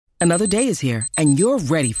Another day is here, and you're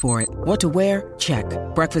ready for it. What to wear? Check.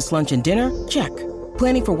 Breakfast, lunch, and dinner? Check.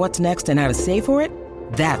 Planning for what's next and how to save for it?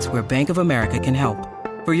 That's where Bank of America can help.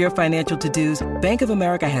 For your financial to-dos, Bank of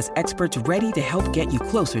America has experts ready to help get you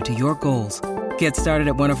closer to your goals. Get started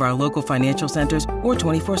at one of our local financial centers or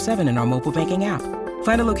 24/7 in our mobile banking app.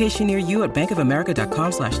 Find a location near you at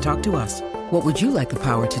bankofamerica.com/talktous. What would you like the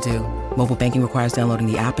power to do? Mobile banking requires downloading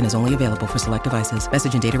the app and is only available for select devices.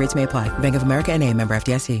 Message and data rates may apply. Bank of America N.A., member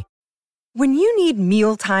FDIC. When you need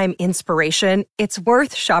mealtime inspiration, it's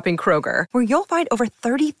worth shopping Kroger, where you'll find over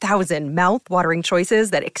 30,000 mouth-watering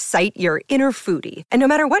choices that excite your inner foodie. And no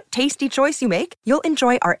matter what tasty choice you make, you'll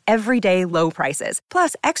enjoy our everyday low prices,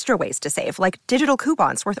 plus extra ways to save, like digital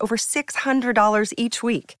coupons worth over $600 each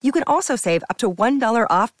week. You can also save up to $1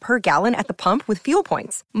 off per gallon at the pump with fuel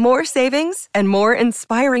points. More savings and more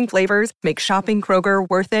inspiring flavors make shopping Kroger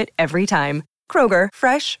worth it every time. Kroger,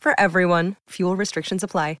 fresh for everyone. Fuel restrictions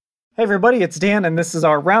apply. Hey everybody, it's Dan, and this is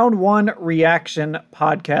our Round 1 reaction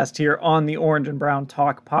podcast here on the Orange and Brown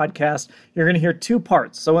Talk podcast. You're going to hear two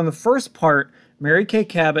parts. So in the first part, Mary Kay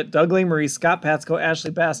Cabot, Doug Lesmerises, Scott Patsko, Ashley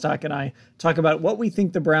Bastock, and I talk about what we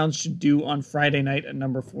think the Browns should do on Friday night at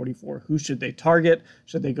number 44. Who should they target?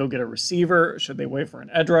 Should they go get a receiver? Should they wait for an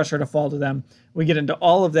edge rusher to fall to them? We get into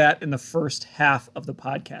all of that in the first half of the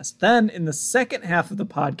podcast. Then in the second half of the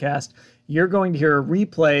podcast, you're going to hear a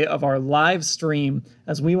replay of our live stream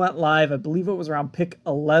as we went live. I believe it was around pick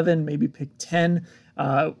 11, maybe pick 10.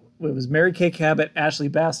 It was Mary Kay Cabot, Ashley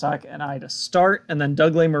Bastock, and I to start, and then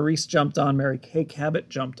Doug Lesmerises jumped on. Mary Kay Cabot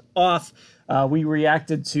jumped off. We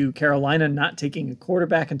reacted to Carolina not taking a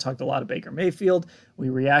quarterback and talked a lot of Baker Mayfield. We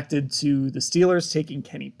reacted to the Steelers taking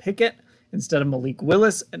Kenny Pickett instead of Malik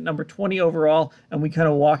Willis at number 20 overall, and we kind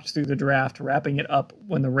of walked through the draft, wrapping it up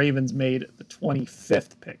when the Ravens made the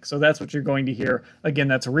 25th pick. So that's what you're going to hear. Again,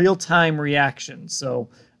 that's real-time reaction. So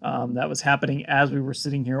that was happening as we were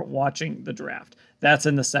sitting here watching the draft. That's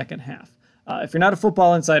in the second half. If you're not a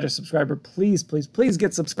Football Insider subscriber, please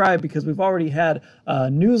get subscribed, because we've already had a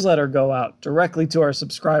newsletter go out directly to our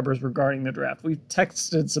subscribers regarding the draft. We've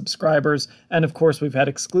texted subscribers, and of course, we've had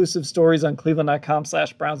exclusive stories on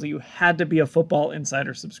cleveland.com/Browns that you had to be a Football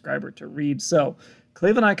Insider subscriber to read. So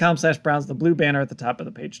cleveland.com/Browns, the blue banner at the top of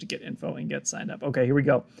the page to get info and get signed up. Okay, here we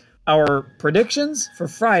go. Our predictions for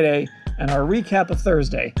Friday and our recap of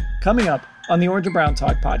Thursday coming up on the Orange and Brown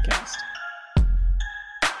Talk podcast.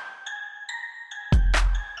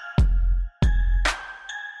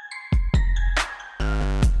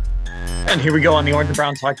 And here we go on the Orange and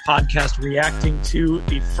Brown Talk podcast, reacting to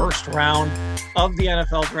the first round of the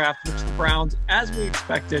NFL draft, which the Browns, as we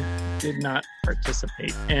expected, did not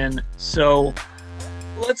participate in. So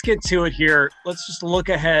let's get to it here. Let's just look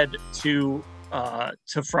ahead to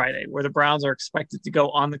Friday, where the Browns are expected to go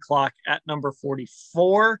on the clock at number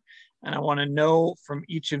 44. And I want to know from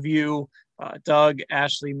each of you, Doug,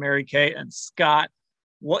 Ashley, Mary Kay, and Scott,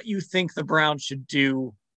 what you think the Browns should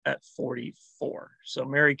do at 44. So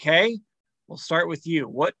Mary Kay, we'll start with you.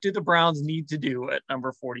 What do the Browns need to do at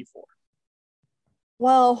number 44?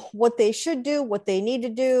 Well, what they should do, what they need to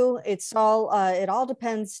do, it all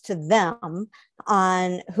depends to them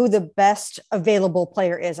on who the best available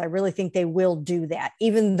player is. I really think they will do that,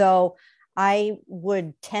 even though I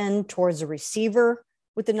would tend towards a receiver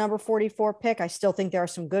with the number 44 pick. I still think there are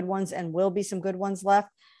some good ones and will be some good ones left.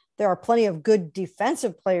 There are plenty of good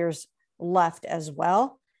defensive players left as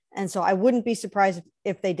well. And so I wouldn't be surprised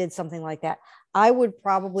if they did something like that. I would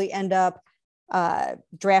probably end up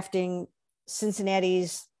drafting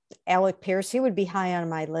Cincinnati's Alec Pierce. He would be high on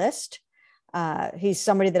my list. He's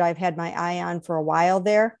somebody that I've had my eye on for a while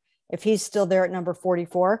there. If he's still there at number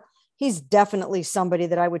 44, he's definitely somebody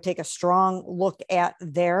that I would take a strong look at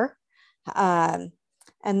there. And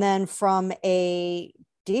then from a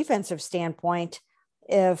defensive standpoint,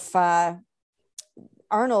 if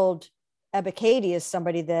Arnold Ebiketie is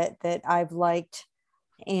somebody that I've liked,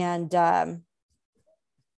 and I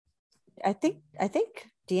think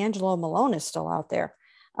D'Angelo Malone is still out there,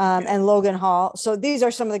 and Logan Hall. So these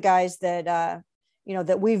are some of the guys that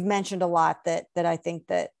that we've mentioned a lot that I think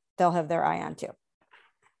that they'll have their eye on too.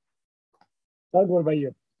 Doug, what about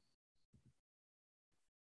you?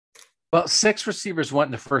 Well, 6 receivers went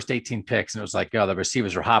in the first 18 picks, and it was like, oh, the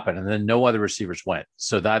receivers are hopping, and then no other receivers went.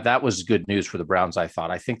 So that was good news for the Browns, I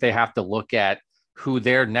thought. I think they have to look at who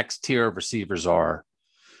their next tier of receivers are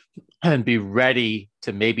and be ready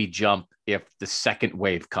to maybe jump if the second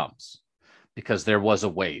wave comes, because there was a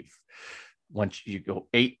wave. Once you go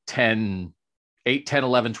 8, 10,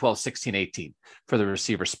 11, 12, 16, 18 for the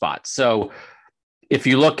receiver spot. So if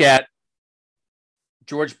you look at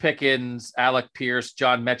George Pickens, Alec Pierce,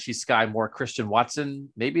 John Mechie, Sky Moore, Christian Watson.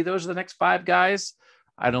 Maybe those are the next 5 guys.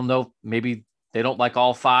 I don't know. Maybe they don't like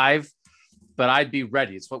all 5, but I'd be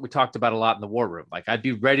ready. It's what we talked about a lot in the war room. Like, I'd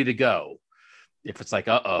be ready to go if it's like,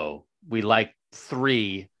 we like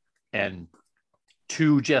 3 and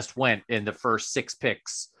 2 just went in the first 6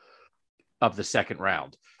 picks of the second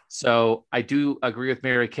round. So I do agree with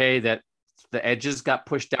Mary Kay that the edges got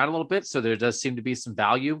pushed down a little bit. So there does seem to be some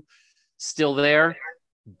value still there,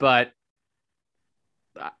 but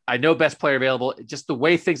I know best player available. Just the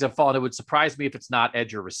way things have fallen, it would surprise me if it's not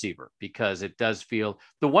edge or receiver, because it does feel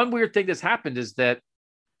the one weird thing that's happened is that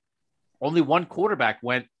only 1 quarterback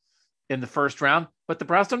went in the first round, but the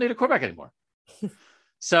Browns don't need a quarterback anymore.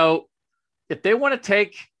 So if they want to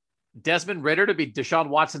take Desmond Ridder to be Deshaun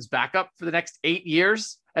Watson's backup for the next 8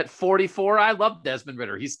 years at 44, I love Desmond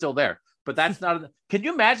Ridder. He's still there, but that's not. Can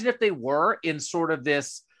you imagine if they were in sort of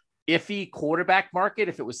this iffy quarterback market,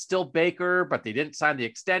 if it was still Baker, but they didn't sign the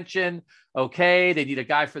extension? Okay, they need a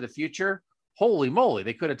guy for the future. Holy moly,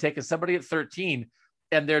 they could have taken somebody at 13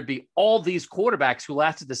 and there'd be all these quarterbacks who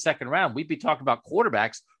lasted the second round. We'd be talking about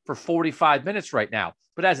quarterbacks for 45 minutes right now.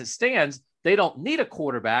 But as it stands, they don't need a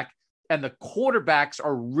quarterback, and the quarterbacks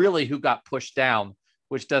are really who got pushed down,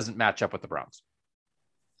 which doesn't match up with the Browns.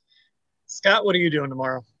 Scott, what are you doing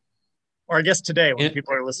tomorrow? Or I guess today when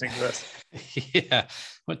people are listening to this. Yeah.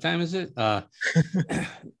 What time is it? I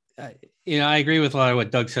agree with a lot of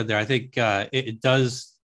what Doug said there. I think it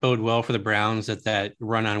does bode well for the Browns that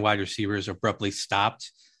run on wide receivers abruptly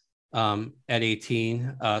stopped at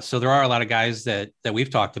 18. So there are a lot of guys that we've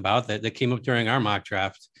talked about that came up during our mock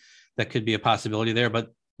draft that could be a possibility there, but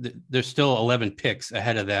there's still 11 picks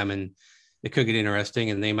ahead of them, and it could get interesting,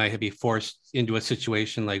 and they might be forced into a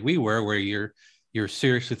situation like we were, where you're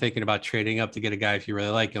seriously thinking about trading up to get a guy if you really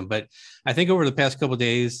like him. But I think over the past couple of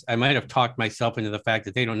days, I might have talked myself into the fact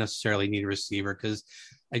that they don't necessarily need a receiver, because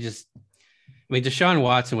Deshaun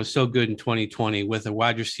Watson was so good in 2020 with a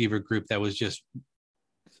wide receiver group that was just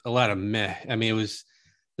a lot of meh.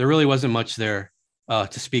 There really wasn't much there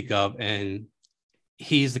to speak of, and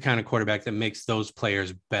he's the kind of quarterback that makes those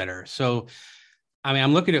players better. So,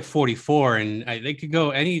 I'm looking at 44, and they could go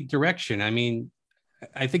any direction.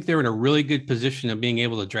 I think they're in a really good position of being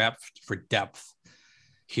able to draft for depth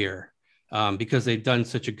here because they've done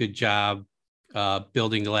such a good job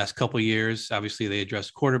building the last couple of years. Obviously, they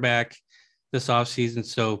addressed quarterback this offseason.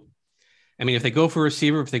 So, if they go for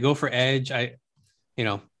receiver, if they go for edge,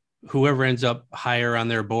 whoever ends up higher on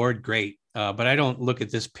their board, great. But I don't look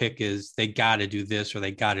at this pick as they got to do this or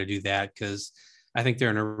they got to do that, because I think they're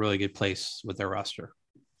in a really good place with their roster.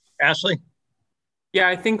 Ashley? Yeah,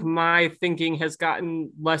 I think my thinking has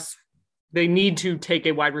gotten less. They need to take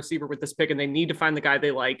a wide receiver with this pick, and they need to find the guy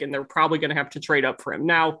they like, and they're probably going to have to trade up for him.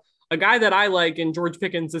 Now, a guy that I like in George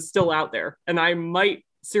Pickens is still out there, and I might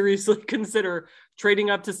seriously consider trading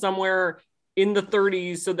up to somewhere in the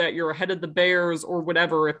 30s so that you're ahead of the Bears or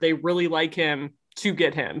whatever if they really like him to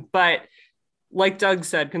get him. But like Doug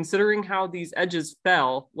said, considering how these edges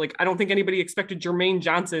fell, I don't think anybody expected Jermaine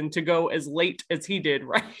Johnson to go as late as he did,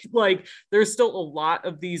 right? There's still a lot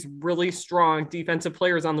of these really strong defensive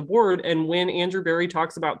players on the board. And when Andrew Berry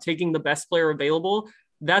talks about taking the best player available,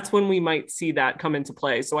 that's when we might see that come into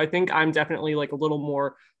play. So I think I'm definitely a little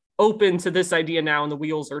more open to this idea now, and the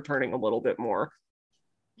wheels are turning a little bit more.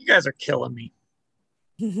 You guys are killing me.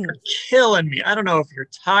 You're killing me. I don't know if you're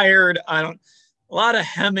tired. A lot of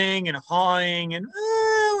hemming and hawing and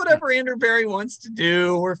whatever Andrew Berry wants to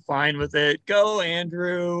do, we're fine with it. Go,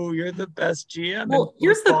 Andrew. You're the best GM. Well,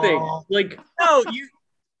 here's the thing.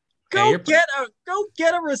 Go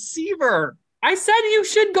get a receiver. I said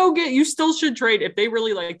you still should trade. If they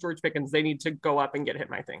really like George Pickens, they need to go up and get him,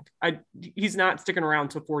 I think. He's not sticking around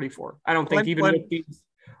to 44. I don't think with these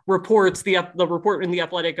reports, the report in The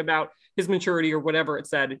Athletic about his maturity or whatever it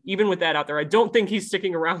said, even with that out there, I don't think he's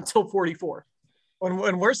sticking around till 44.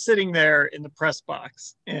 When we're sitting there in the press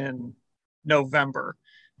box in November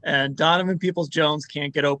and Donovan Peoples-Jones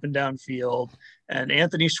can't get open downfield and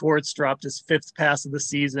Anthony Schwartz dropped his 5th pass of the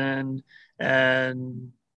season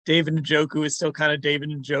and David Njoku is still kind of David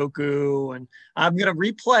Njoku, and I'm going to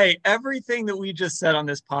replay everything that we just said on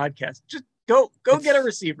this podcast. Just go get a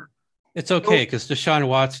receiver. It's okay, because Deshaun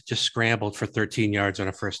Watson just scrambled for 13 yards on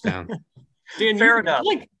a first down. Dan, fair enough.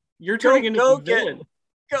 You're turning into a villain.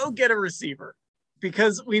 Go get a receiver.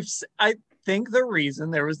 Because I think the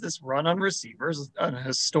reason there was this run on receivers, a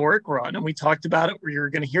historic run, and we talked about it, you're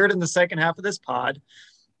going to hear it in the second half of this pod,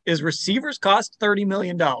 is receivers cost $30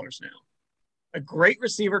 million now. A great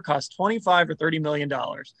receiver costs $25 or $30 million.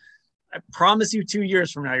 I promise you 2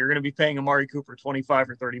 years from now, you're going to be paying Amari Cooper $25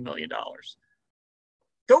 or $30 million.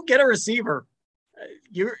 Go get a receiver.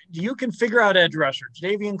 You can figure out edge rusher.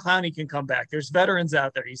 Jadeveon Clowney can come back. There's veterans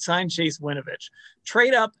out there. You signed Chase Winovich.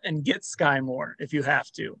 Trade up and get Sky Moore if you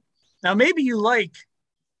have to. Now, maybe you like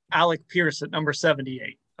Alec Pierce at number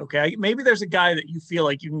 78. Okay. Maybe there's a guy that you feel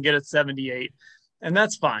like you can get at 78, and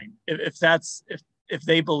that's fine. If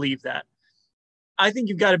they believe that. I think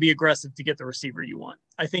you've got to be aggressive to get the receiver you want.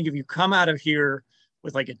 I think if you come out of here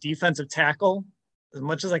with like a defensive tackle, as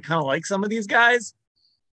much as I kind of like some of these guys,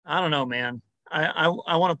 I don't know, man. I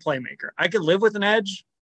want a playmaker. I could live with an edge,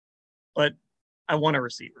 but I want a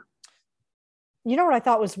receiver. You know what I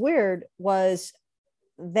thought was weird was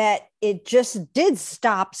that it just did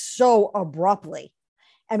stop so abruptly.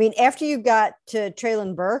 I mean, after you got to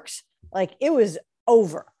Treylon Burks, like it was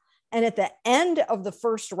over. And at the end of the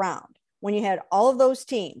first round, when you had all of those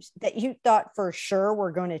teams that you thought for sure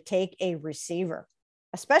were going to take a receiver,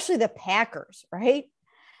 especially the Packers, right?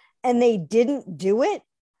 And they didn't do it.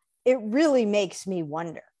 It really makes me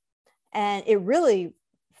wonder. And it really,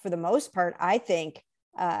 for the most part, I think,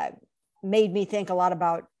 made me think a lot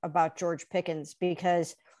about George Pickens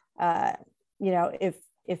because,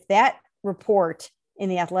 if that report in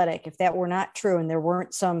The Athletic, if that were not true and there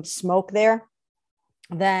weren't some smoke there,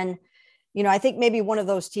 then, I think maybe one of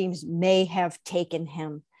those teams may have taken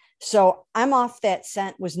him. So I'm off that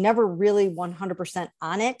scent, was never really 100%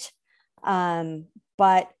 on it.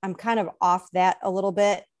 But I'm kind of off that a little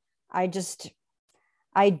bit. I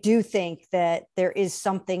do think that there is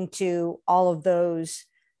something to all of those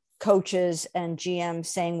coaches and GMs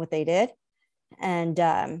saying what they did.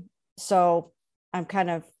 And so I'm kind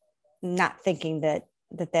of not thinking that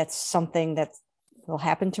that's something that will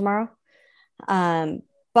happen tomorrow.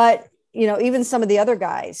 But, even some of the other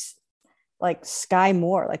guys like Sky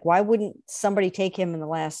Moore, like why wouldn't somebody take him in the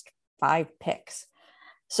last 5 picks?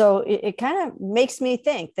 So it kind of makes me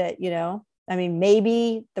think that,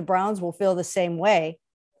 maybe the Browns will feel the same way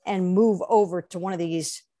and move over to one of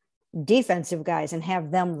these defensive guys and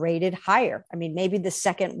have them rated higher. I mean, maybe the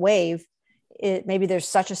second wave, maybe there's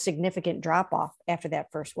such a significant drop off after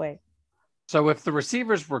that first wave. So if the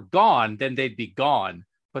receivers were gone, then they'd be gone.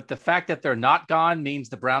 But the fact that they're not gone means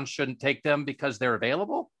the Browns shouldn't take them because they're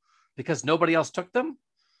available, because nobody else took them.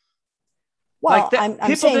 Well, I'm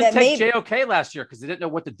people saying didn't that take JOK last year because they didn't know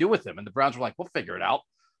what to do with him. And the Browns were like, we'll figure it out.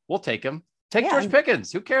 We'll take him. Take George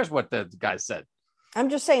Pickens. Who cares what the guy said? I'm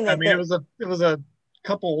just saying that. It was a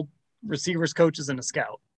couple receivers, coaches, and a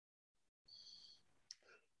scout.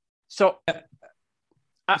 So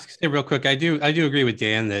I'll say real quick, I do agree with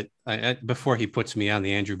Dan that before he puts me on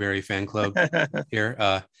the Andrew Berry fan club here.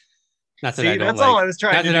 Not that I don't like. All I was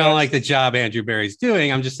trying not to that do. I don't like the job Andrew Berry's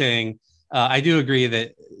doing. I'm just saying I do agree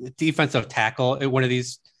that defensive tackle at one of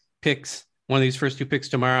these first 2 picks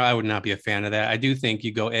tomorrow, I would not be a fan of that. I do think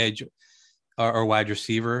you go edge or wide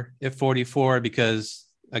receiver at 44 because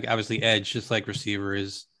obviously edge, just like receiver,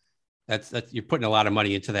 is that's you're putting a lot of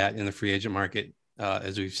money into that in the free agent market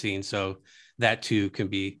as we've seen. So that too can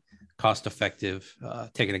be cost effective,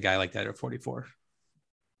 taking a guy like that at 44.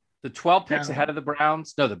 The 12 picks ahead of the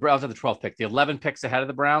Browns. No, the Browns are the 12th pick. The 11 picks ahead of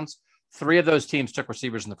the Browns. 3 of those teams took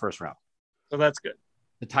receivers in the first round. So that's good.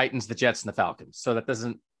 The Titans, the Jets, and the Falcons. So that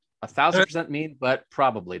doesn't 1,000% mean, but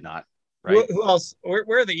probably not. Right? Who else? Where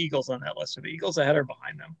are the Eagles on that list? Are the Eagles ahead or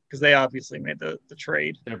behind them? Because they obviously made the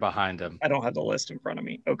trade. They're behind them. I don't have the list in front of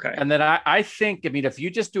me. Okay. And then I think, if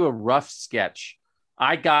you just do a rough sketch,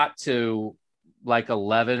 I got to like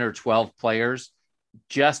 11 or 12 players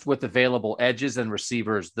just with available edges and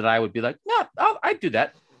receivers that I would be like, no, I'd do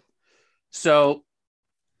that. So,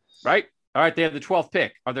 right. All right. They have the 12th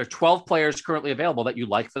pick. Are there 12 players currently available that you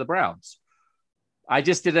like for the Browns? I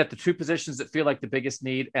just did it at the 2 positions that feel like the biggest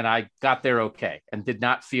need, and I got there okay and did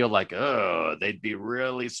not feel like, they'd be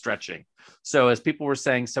really stretching. So as people were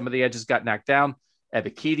saying, some of the edges got knocked down.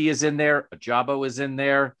 Ebiketie is in there. Ajabo is in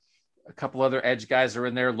there. A couple other edge guys are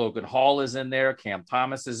in there. Logan Hall is in there. Cam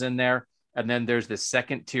Thomas is in there. And then there's this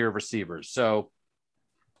second tier of receivers. So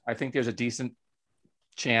I think there's a decent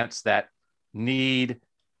chance that need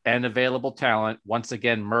and available talent once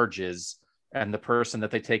again merges, and the person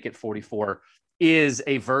that they take at 44 is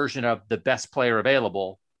a version of the best player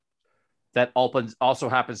available that also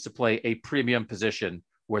happens to play a premium position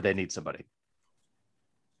where they need somebody.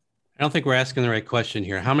 I don't think we're asking the right question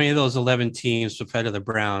here. How many of those 11 teams ahead of the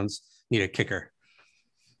Browns need a kicker?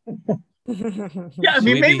 Yeah,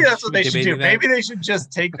 maybe that's what they should do. Maybe they should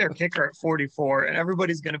just take their kicker at 44, and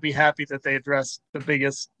everybody's going to be happy that they addressed the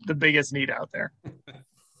biggest need out there.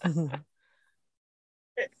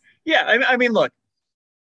 Yeah, look.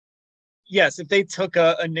 Yes, if they took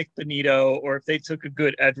a Nick Bonito or if they took a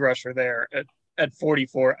good edge rusher there at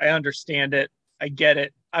 44, I understand it. I get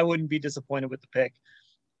it. I wouldn't be disappointed with the pick.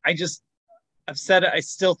 I've said it. I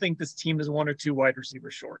still think this team is one or two wide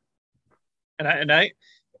receivers short. And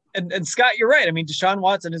Scott, you're right. I mean, Deshaun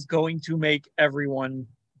Watson is going to make everyone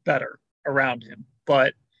better around him,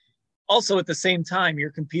 but also at the same time,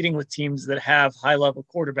 you're competing with teams that have high level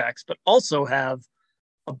quarterbacks, but also have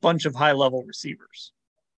a bunch of high level receivers.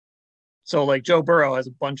 So like Joe Burrow has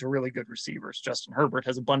a bunch of really good receivers. Justin Herbert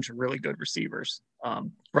has a bunch of really good receivers.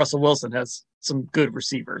 Russell Wilson has some good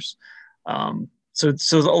receivers. So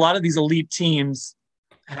a lot of these elite teams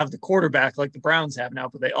have the quarterback like the Browns have now,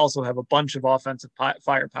 but they also have a bunch of offensive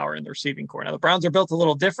firepower in the receiving core. Now the Browns are built a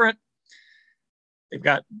little different. They've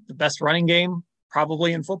got the best running game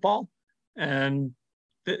probably in football. And,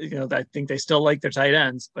 I think they still like their tight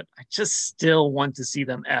ends, but I just still want to see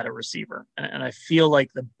them add a receiver. And I feel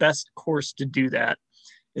like the best course to do that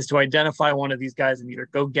is to identify one of these guys and either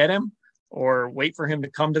go get him or wait for him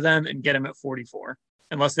to come to them and get him at 44,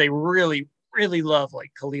 unless they really, really love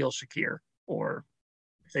like Khalil Shakir, or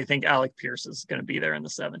if they think Alec Pierce is going to be there in the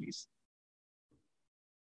 70s.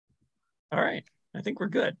 All right. I think we're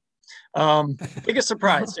good. Biggest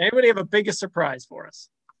surprise. Does anybody have a biggest surprise for us?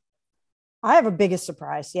 I have a biggest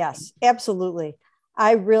surprise. Yes, absolutely.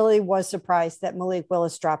 I really was surprised that Malik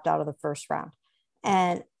Willis dropped out of the first round.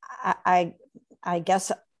 And I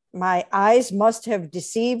guess my eyes must have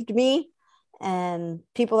deceived me, and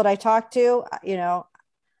people that I talked to,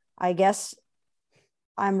 I guess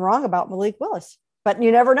I'm wrong about Malik Willis, but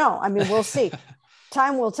you never know. I mean, we'll see.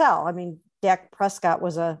 Time will tell. I mean, Dak Prescott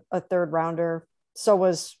was a third rounder. So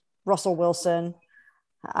was Russell Wilson.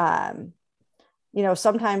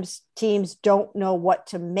 Sometimes teams don't know what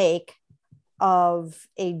to make of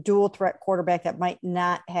a dual threat quarterback that might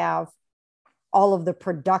not have all of the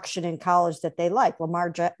production in college that they like.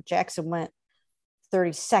 Lamar Jackson went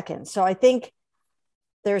 32nd. So I think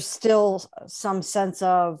there's still some sense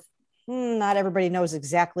of not everybody knows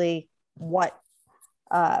exactly what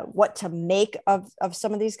to make of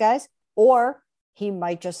some of these guys, or he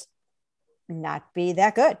might just not be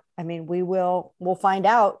that good. I mean, we'll find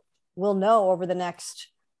out. We'll know over the next,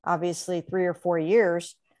 obviously, 3 or 4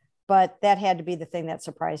 years, but that had to be the thing that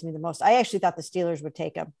surprised me the most. I actually thought the Steelers would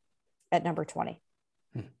take him at number 20.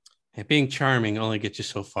 And being charming only gets you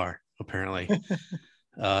so far, apparently.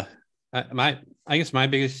 I guess my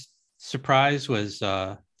biggest surprise was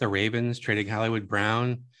the Ravens trading Hollywood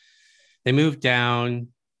Brown. They moved down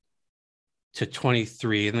to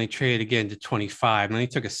 23, and they traded again to 25, and then they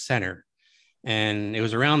took a center. And it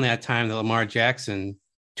was around that time that Lamar Jackson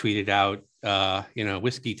tweeted out,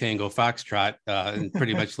 Whiskey Tango Foxtrot, and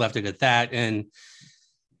pretty much left it at that. And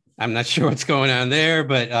I'm not sure what's going on there,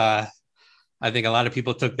 but I think a lot of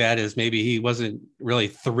people took that as maybe he wasn't really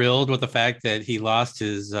thrilled with the fact that he lost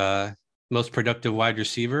his most productive wide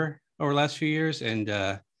receiver over the last few years, and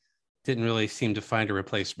didn't really seem to find a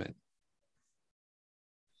replacement.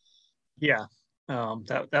 Yeah.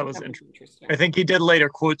 That was interesting. I think he did later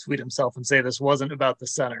quote tweet himself and say this wasn't about the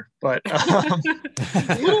center, but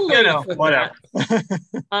whatever.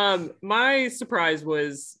 My surprise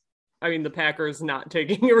was, the Packers not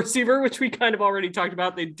taking a receiver, which we kind of already talked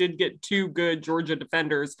about. They did get 2 good Georgia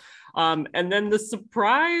defenders. And then the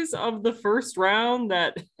surprise of the first round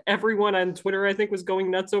that everyone on Twitter, I think, was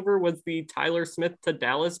going nuts over was the Tyler Smith to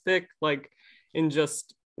Dallas pick. Like, in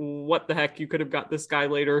just what the heck, you could have got this guy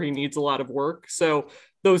later. He needs a lot of work. So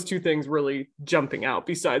those 2 things really jumping out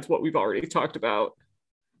besides what we've already talked about.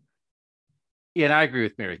 Yeah, and I agree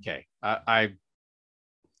with Mary Kay. I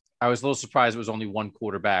was a little surprised it was only 1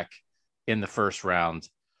 quarterback in the first round,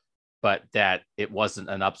 but that it wasn't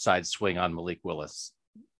an upside swing on Malik Willis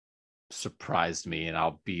surprised me. And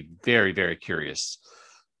I'll be very, very curious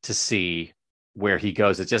to see where he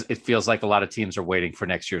goes. It feels like a lot of teams are waiting for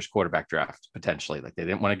next year's quarterback draft, potentially. Like, they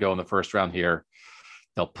didn't want to go in the first round here.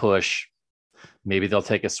 They'll push. Maybe they'll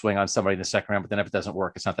take a swing on somebody in the second round, but then if it doesn't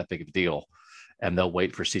work, it's not that big of a deal. And they'll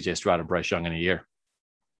wait for CJ Stroud and Bryce Young in a year.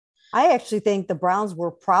 I actually think the Browns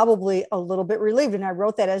were probably a little bit relieved. And I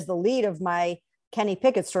wrote that as the lead of my Kenny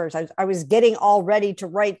Pickett stories. I was getting all ready to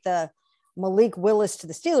write the Malik Willis to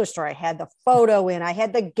the Steelers story. I had the photo in, I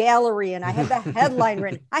had the gallery, and I had the headline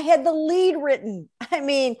written. I had the lead written.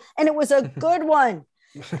 And it was a good one.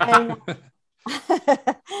 And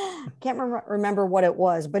can't remember what it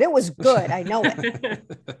was, but it was good. I know it.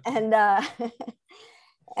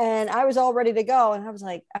 And I was all ready to go. And I was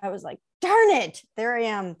like, darn it. There I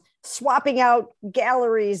am, swapping out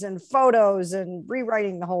galleries and photos and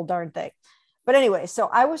rewriting the whole darn thing. But anyway, so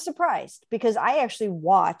I was surprised because I actually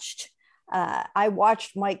watched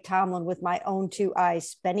Mike Tomlin with my own 2 eyes,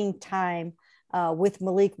 spending time with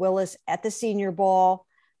Malik Willis at the Senior Bowl.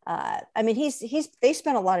 I mean, they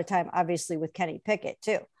spent a lot of time obviously with Kenny Pickett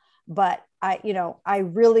too, but I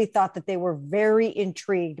really thought that they were very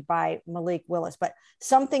intrigued by Malik Willis, but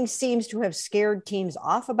something seems to have scared teams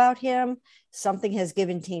off about him. Something has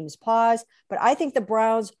given teams pause, but I think the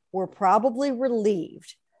Browns were probably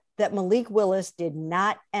relieved that Malik Willis did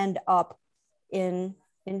not end up in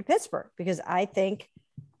Pittsburgh, because I think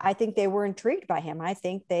they were intrigued by him. I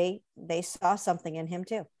think they saw something in him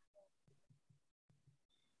too.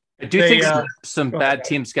 I do think some bad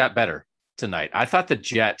teams got better tonight. I thought the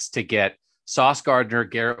Jets, to get Sauce Gardner,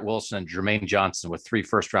 Garrett Wilson, and Jermaine Johnson with 3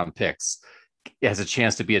 first-round picks, has a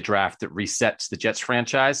chance to be a draft that resets the Jets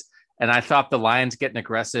franchise. And I thought the Lions getting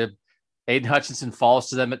aggressive. Aiden Hutchinson falls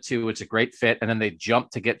to them at 2. It's a great fit. And then they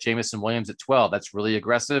jump to get Jamison Williams at 12. That's really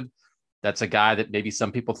aggressive. That's a guy that maybe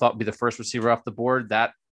some people thought would be the first receiver off the board.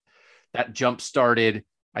 That jump started,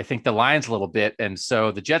 I think, the Lions a little bit. And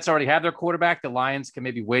so the Jets already have their quarterback. The Lions can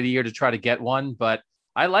maybe wait a year to try to get one. But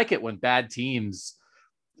I like it when bad teams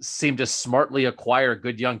seem to smartly acquire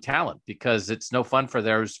good young talent, because it's no fun for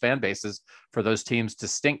those fan bases, for those teams to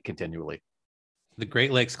stink continually. The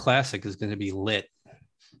Great Lakes Classic is going to be lit.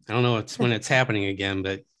 I don't know when it's happening again,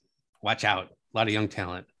 but watch out. A lot of young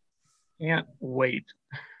talent. Can't wait.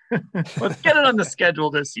 Let's get it on the schedule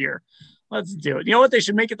this year. Let's do it. You know what? They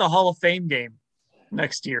should make it the Hall of Fame game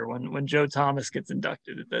next year when Joe Thomas gets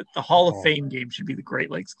inducted. The Hall of Fame game should be the Great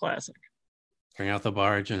Lakes Classic. Bring out the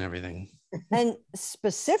barge and everything. And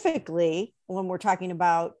specifically, when we're talking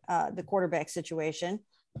about the quarterback situation,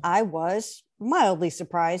 I was mildly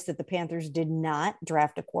surprised that the Panthers did not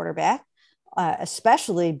draft a quarterback,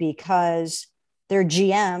 especially because their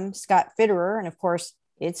GM, Scott Fitterer, and of course,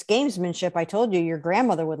 it's gamesmanship. I told you your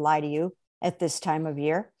grandmother would lie to you at this time of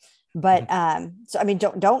year. But so I mean,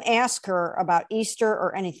 don't ask her about Easter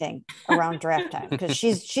or anything around draft time, because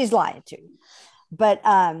she's lying to you.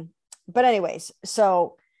 But anyways,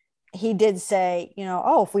 so he did say,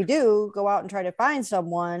 if we do go out and try to find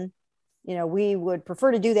someone, we would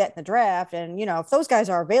prefer to do that in the draft. And, if those guys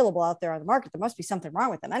are available out there on the market, there must be something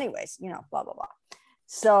wrong with them anyways, blah, blah, blah.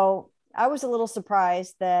 So I was a little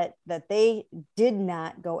surprised that they did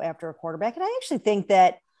not go after a quarterback. And I actually think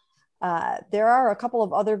that there are a couple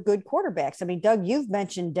of other good quarterbacks. I mean, Doug, you've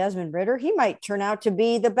mentioned Desmond Ridder. He might turn out to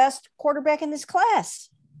be the best quarterback in this class,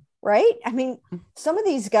 right? I mean, some of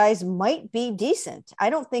these guys might be decent. I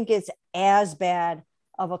don't think it's as bad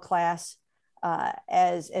of a class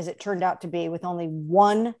as it turned out to be, with only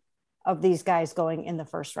one of these guys going in the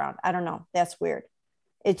first round. I don't know. That's weird.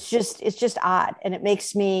 It's just odd. And it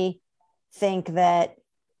makes me think that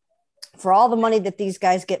for all the money that these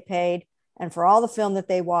guys get paid, and for all the film that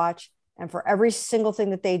they watch, and for every single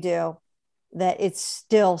thing that they do, that it's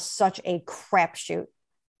still such a crapshoot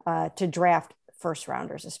to draft first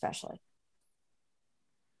rounders, especially.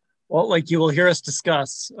 Well, like you will hear us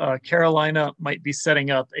discuss, Carolina might be setting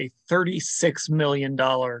up a $36 million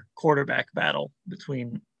quarterback battle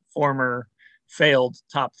between former failed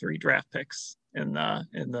top 3 draft picks in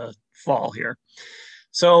the fall here.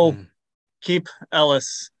 So keep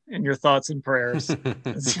Ellis in your thoughts and prayers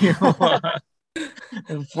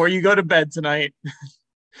before you go to bed tonight.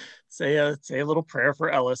 Say a little prayer for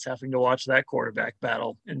Ellis having to watch that quarterback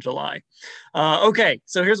battle in July. Okay,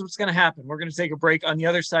 so here's what's going to happen. We're going to take a break. On the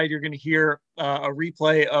other side, you're going to hear a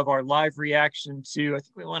replay of our live reaction to, I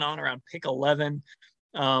think we went on around pick 11,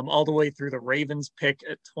 all the way through the Ravens pick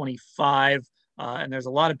at 25. And there's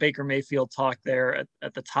a lot of Baker Mayfield talk there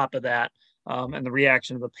at the top of that, and the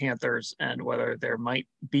reaction of the Panthers and whether there might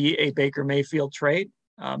be a Baker Mayfield trade.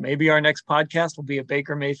 Maybe our next podcast will be a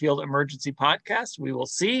Baker Mayfield emergency podcast. We will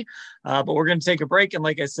see. But we're going to take a break. And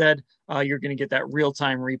like I said, you're going to get that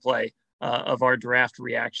real-time replay of our draft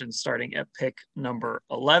reactions starting at pick number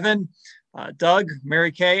 11. Doug,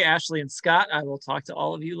 Mary Kay, Ashley, and Scott, I will talk to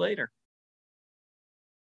all of you later.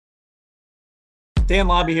 Dan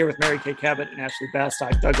Lobby here with Mary Kay Cabot and Ashley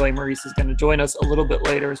Bastock. Doug Lesmerises is going to join us a little bit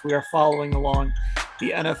later as we are following along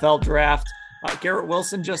the NFL draft. Garrett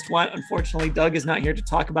Wilson just went. Unfortunately, Doug is not here to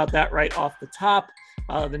talk about that right off the top.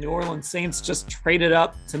 The New Orleans Saints just traded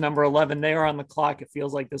up to number 11. They are on the clock. It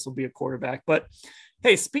feels like this will be a quarterback. But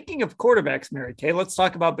hey, speaking of quarterbacks, Mary Kay, let's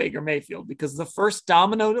talk about Baker Mayfield, because the first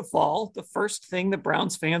domino to fall, the first thing that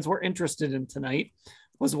Browns fans were interested in tonight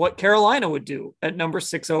was what Carolina would do at number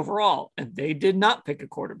 6 overall. And they did not pick a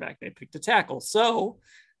quarterback. They picked a tackle. So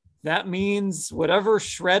that means whatever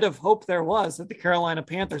shred of hope there was that the Carolina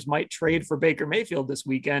Panthers might trade for Baker Mayfield this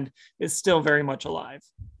weekend is still very much alive.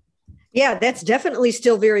 Yeah, that's definitely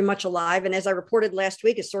still very much alive. And as I reported last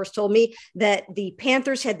week, a source told me that the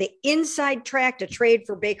Panthers had the inside track to trade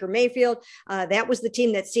for Baker Mayfield. That was the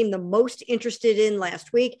team that seemed the most interested in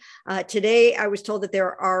last week. Today, I was told that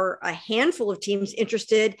there are a handful of teams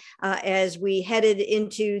interested as we headed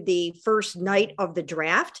into the first night of the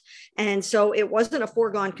draft. And so it wasn't a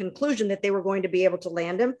foregone conclusion that they were going to be able to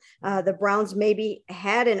land him. The Browns maybe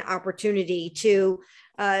had an opportunity to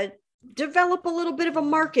develop a little bit of a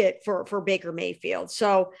market for Baker Mayfield.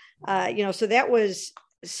 So, so that was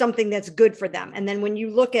something that's good for them. And then when you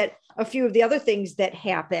look at a few of the other things that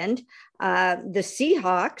happened, the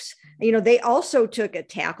Seahawks, they also took a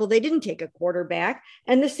tackle. They didn't take a quarterback.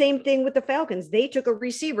 And the same thing with the Falcons. They took a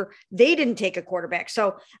receiver. They didn't take a quarterback.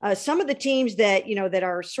 So some of the teams that, that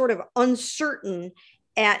are sort of uncertain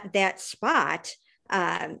at that spot,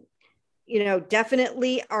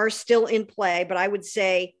 definitely are still in play. But I would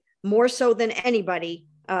say, more so than anybody,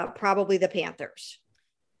 probably the Panthers.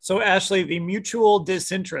 So, Ashley, the mutual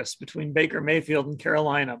disinterest between Baker Mayfield and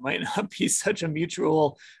Carolina might not be such a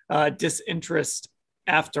mutual disinterest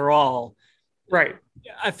after all. Right.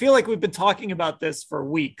 I feel like we've been talking about this for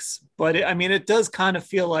weeks, but it does kind of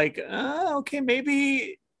feel like, okay,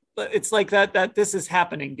 maybe it's like that this is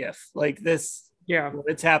happening gif, like this. Yeah,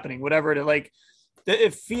 it's happening, whatever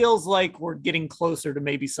it feels like we're getting closer to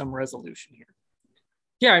maybe some resolution here.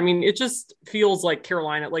 Yeah, it just feels like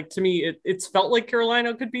Carolina, to me, it's felt like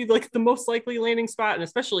Carolina could be the most likely landing spot. And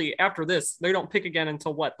especially after this, they don't pick again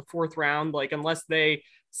until the fourth round, unless they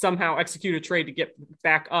somehow execute a trade to get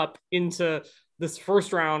back up into this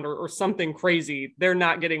first round or something crazy. They're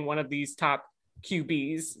not getting one of these top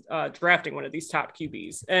QBs, drafting one of these top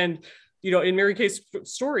QBs. And, in Mary Kay's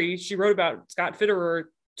story, she wrote about Scott Fitterer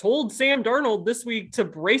told Sam Darnold this week to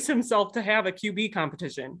brace himself to have a QB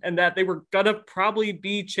competition and that they were going to probably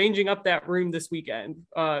be changing up that room this weekend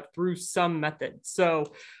through some method. So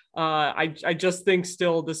I just think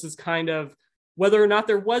still this is kind of whether or not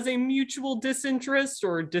there was a mutual disinterest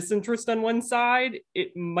or disinterest on one side,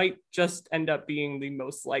 it might just end up being the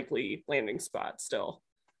most likely landing spot still.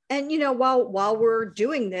 And, while we're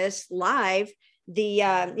doing this live, the,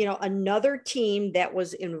 another team that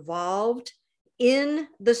was involved in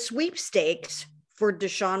the sweepstakes for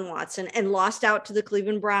Deshaun Watson and lost out to the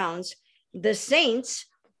Cleveland Browns, the Saints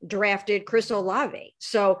drafted Chris Olave.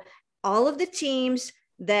 So all of the teams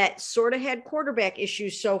that sort of had quarterback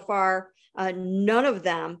issues so far, none of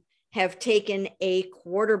them have taken a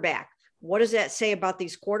quarterback. What does that say about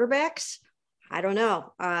these quarterbacks? I don't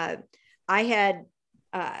know. I had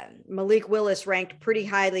Malik Willis ranked pretty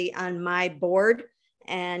highly on my board.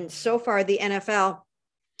 And so far the NFL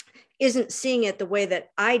isn't seeing it the way that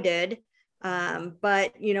I did.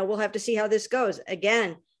 But, we'll have to see how this goes.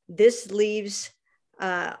 Again, this leaves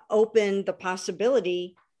open the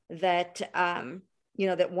possibility that,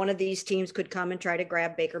 that one of these teams could come and try to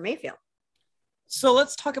grab Baker Mayfield. So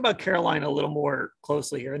let's talk about Carolina a little more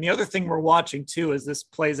closely here. And the other thing we're watching too, as this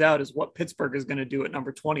plays out, is what Pittsburgh is going to do at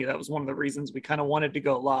number 20. That was one of the reasons we kind of wanted to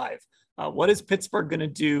go live. What is Pittsburgh going to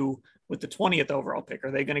do with the 20th overall pick?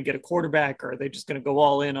 Are they going to get a quarterback, or are they just going to go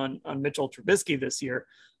all in on Mitchell Trubisky this year?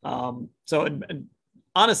 And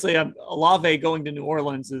honestly, Olave going to New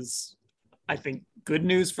Orleans is, I think, good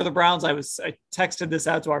news for the Browns. I texted this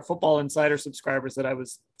out to our Football Insider subscribers that I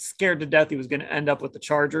was scared to death he was going to end up with the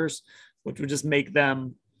Chargers, which would just make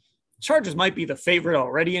them – Chargers might be the favorite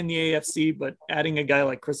already in the AFC, but adding a guy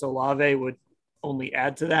like Chris Olave would only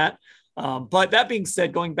add to that. But that being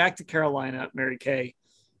said, going back to Carolina, Mary Kay,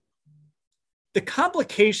 the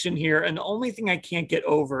complication here, and the only thing I can't get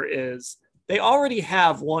over is they already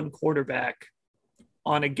have one quarterback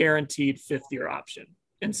on a guaranteed fifth-year option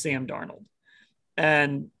in Sam Darnold.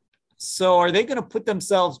 And so are they going to put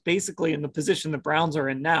themselves basically in the position the Browns are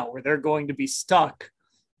in now, where they're going to be stuck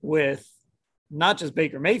with not just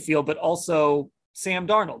Baker Mayfield, but also Sam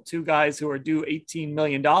Darnold, two guys who are due $18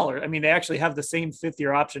 million. I mean, they actually have the same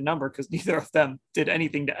fifth-year option number because neither of them did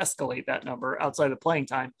anything to escalate that number outside of playing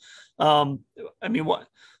time. Look,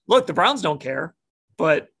 the Browns don't care,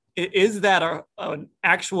 but is that an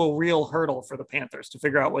actual real hurdle for the Panthers to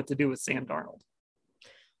figure out what to do with Sam Darnold?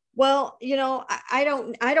 Well, I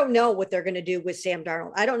don't know what they're going to do with Sam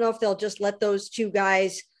Darnold. I don't know if they'll just let those two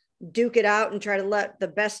guys duke it out and try to let the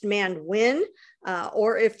best man win,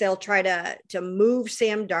 or if they'll try to move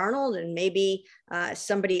Sam Darnold and maybe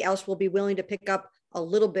somebody else will be willing to pick up a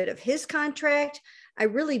little bit of his contract. I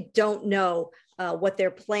really don't know what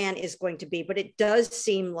their plan is going to be, but it does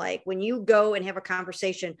seem like when you go and have a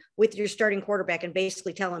conversation with your starting quarterback and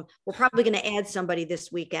basically tell him, we're probably going to add somebody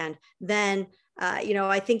this weekend, then,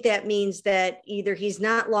 I think that means that either he's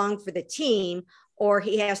not long for the team, or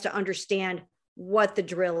he has to understand what the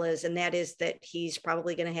drill is. And that is that he's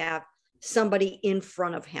probably going to have somebody in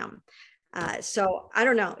front of him. So I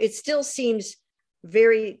don't know. It still seems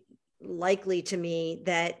very likely to me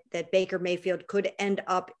that Baker Mayfield could end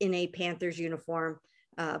up in a Panthers uniform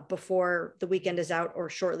before the weekend is out or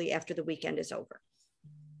shortly after the weekend is over.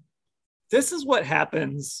 This is what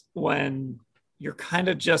happens when you're kind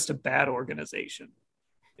of just a bad organization.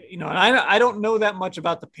 And I don't know that much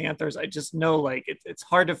about the Panthers. I just know it's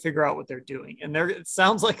hard to figure out what they're doing. And it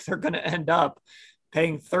sounds like they're going to end up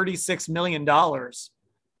paying $36 million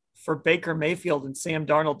for Baker Mayfield and Sam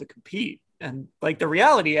Darnold to compete. And the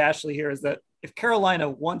reality, Ashley, here is that if Carolina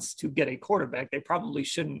wants to get a quarterback, they probably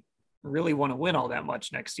shouldn't really want to win all that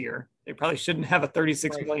much next year. They probably shouldn't have a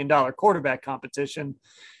 $36 million quarterback competition,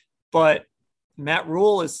 but Matt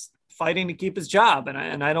Rule is fighting to keep his job.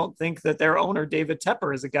 And I don't think that their owner, David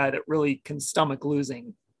Tepper, is a guy that really can stomach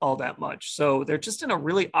losing all that much. So they're just in a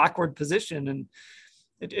really awkward position. And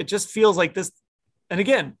it just feels like this. And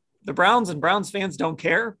again, the Browns and Browns fans don't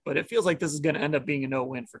care, but it feels like this is going to end up being a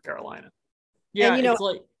no-win for Carolina. Yeah, it's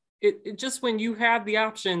like it just when you have the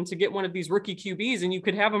option to get one of these rookie QBs and you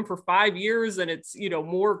could have them for 5 years and it's,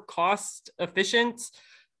 more cost efficient.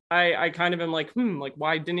 I kind of am like,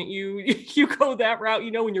 why didn't you go that route?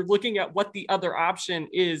 When you're looking at what the other option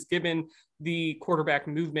is, given the quarterback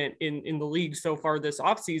movement in the league so far this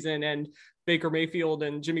offseason, and Baker Mayfield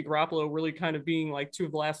and Jimmy Garoppolo really kind of being like two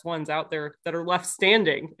of the last ones out there that are left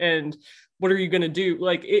standing. And what are you going to do?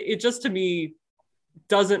 It just, to me,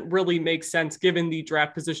 doesn't really make sense given the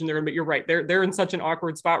draft position they're in. But you're right. They're in such an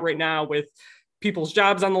awkward spot right now with people's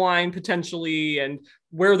jobs on the line potentially, and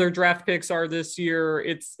where their draft picks are this year.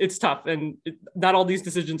 It's tough. And not all these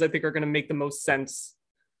decisions, I think, are going to make the most sense.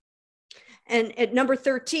 And at number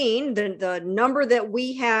 13, the number that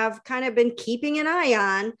we have kind of been keeping an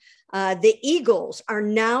eye on, the Eagles are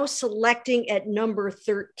now selecting at number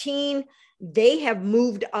 13. They have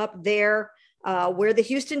moved up there where the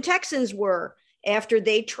Houston Texans were after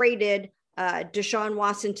they traded Deshaun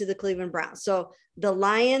Watson to the Cleveland Browns. So the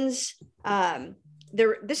Lions,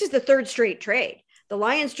 this is the third straight trade. The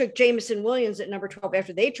Lions took Jameson Williams at number 12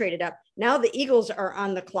 after they traded up. Now the Eagles are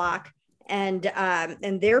on the clock, and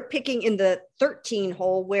they're picking in the 13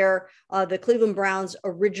 hole where the Cleveland Browns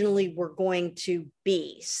originally were going to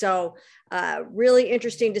be. So really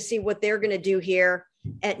interesting to see what they're going to do here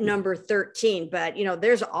at number 13. But,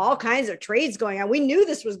 there's all kinds of trades going on. We knew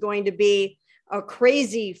this was going to be a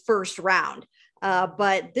crazy first round,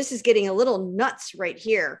 but this is getting a little nuts right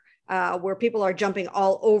here, where people are jumping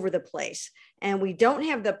all over the place. And we don't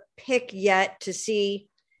have the pick yet to see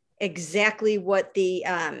exactly what the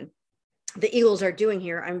Eagles are doing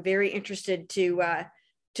here. I'm very interested to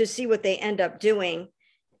see what they end up doing.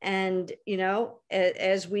 And,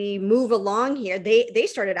 as we move along here, they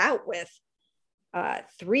started out with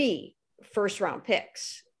 3 first round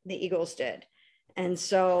picks, the Eagles did. And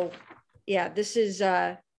so, yeah, this is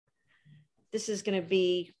going to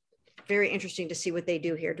be very interesting to see what they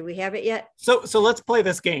do here. Do we have it yet? So let's play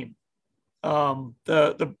this game.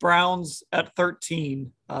 The Browns at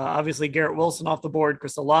 13, obviously Garrett Wilson off the board,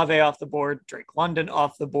 Chris Olave off the board, Drake London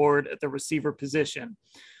off the board at the receiver position.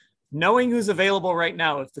 Knowing who's available right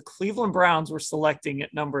now, if the Cleveland Browns were selecting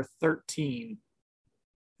at number 13,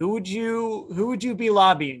 who would you be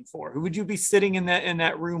lobbying for? Who would you be sitting in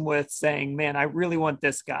that room with saying, man, I really want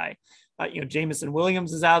this guy? Jameson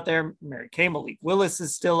Williams is out there. Mary Kay, Malik Willis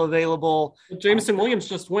is still available. Jameson Williams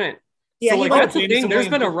just went. Yeah, so that's the thing. There's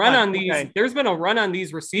been a run on these. Okay. There's been a run on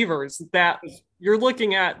these receivers that you're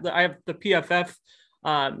looking at. I have the PFF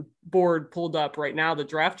board pulled up right now, the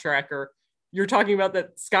draft tracker. You're talking about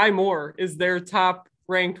that Sky Moore is their top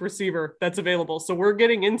ranked receiver that's available. So we're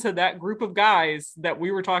getting into that group of guys that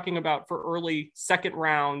we were talking about for early second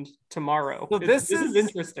round tomorrow. So this is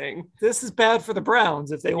interesting. This is bad for the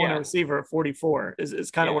Browns if they want a receiver at 44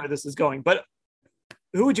 is kind of where this is going. But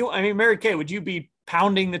who would you, Mary Kay, would you be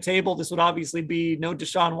pounding the table? This would obviously be no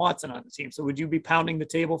Deshaun Watson on the team. So would you be pounding the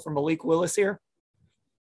table for Malik Willis here?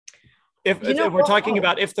 If we're talking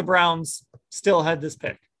about if the Browns still had this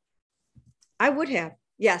pick. I would have.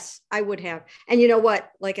 Yes, I would have. And you know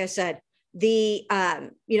what? Like I said, the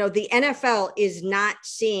NFL is not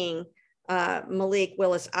seeing Malik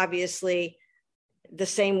Willis, obviously, the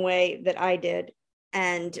same way that I did.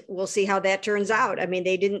 And we'll see how that turns out.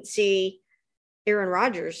 They didn't see Aaron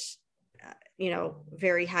Rodgers,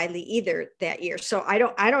 very highly either that year. So I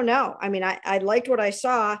don't know. I liked what I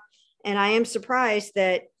saw, and I am surprised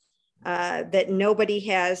that nobody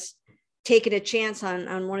has taken a chance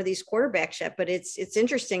on one of these quarterbacks yet. But it's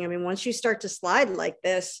interesting. Once you start to slide like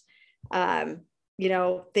this,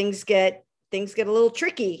 things get things get a little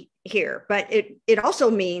tricky here, but it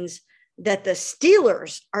also means that the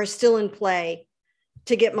Steelers are still in play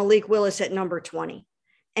to get Malik Willis at number 20.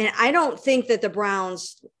 And I don't think that the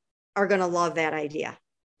Browns are going to love that idea.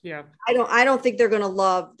 Yeah. I don't think they're going to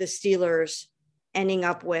love the Steelers ending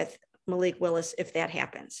up with Malik Willis if that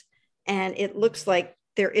happens. And it looks like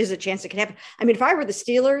there is a chance it can happen. I mean, if I were the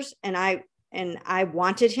Steelers and I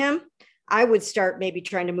wanted him, I would start maybe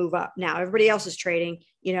trying to move up. Now everybody else is trading,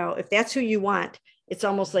 if that's who you want, it's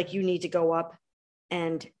almost like you need to go up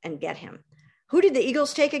and get him. Who did the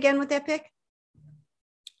Eagles take again with that pick?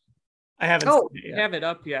 I haven't have it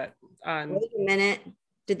up yet. Wait a minute.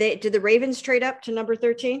 Did the Ravens trade up to number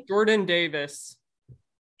 13? Jordan Davis.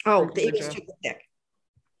 Oh, the Eagles took the pick.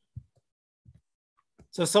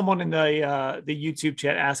 So someone in the YouTube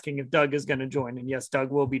chat asking if Doug is going to join. And yes,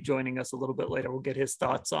 Doug will be joining us a little bit later. We'll get his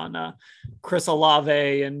thoughts on Chris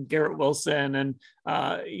Olave and Garrett Wilson and,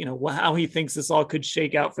 how he thinks this all could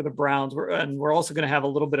shake out for the Browns. We're also going to have a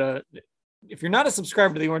little bit of, if you're not a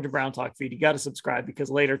subscriber to the Orange and Brown Talk feed, you got to subscribe, because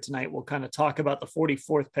later tonight we'll kind of talk about the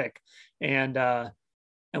 44th pick and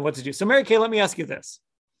what to do. So Mary Kay, let me ask you this.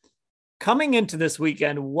 Coming into this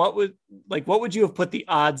weekend, what would you have put the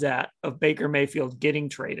odds at of Baker Mayfield getting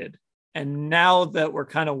traded? And now that we're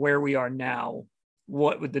kind of where we are now,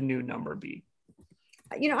 what would the new number be?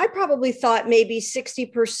 I probably thought maybe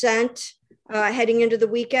 60% heading into the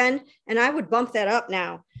weekend, and I would bump that up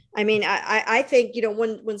now. I mean, I think,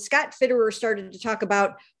 when Scott Fitterer started to talk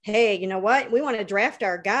about, hey, you know what, we want to draft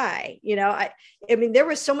our guy, I mean, there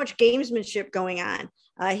was so much gamesmanship going on.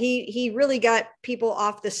 He really got people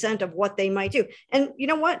off the scent of what they might do. And you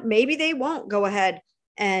know what, maybe they won't go ahead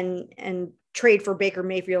and trade for Baker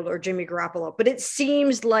Mayfield or Jimmy Garoppolo, but it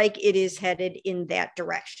seems like it is headed in that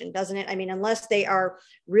direction, doesn't it? I mean, unless they are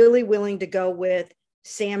really willing to go with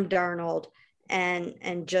Sam Darnold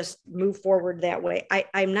and just move forward that way.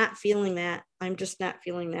 I'm not feeling that. I'm just not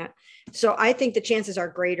feeling that. So I think the chances are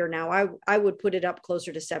greater now. I would put it up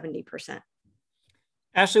closer to 70%.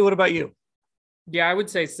 Ashley, what about you? Yeah, I would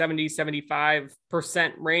say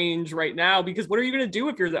 70-75% range right now, because what are you going to do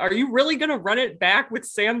if are you really going to run it back with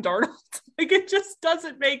Sam Darnold? Like, it just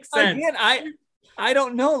doesn't make sense. Again, I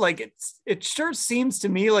don't know. Like, it sure seems to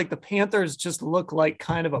me like the Panthers just look like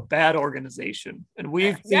kind of a bad organization. And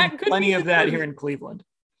we've seen plenty of that here in Cleveland.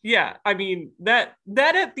 Yeah. I mean, that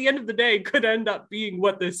at the end of the day could end up being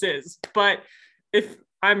what this is. But if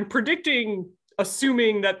I'm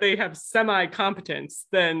assuming that they have semi-competence,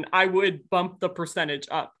 then I would bump the percentage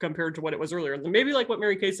up compared to what it was earlier. And maybe like what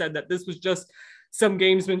Mary Kay said, that this was just some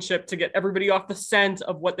gamesmanship to get everybody off the scent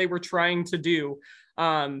of what they were trying to do.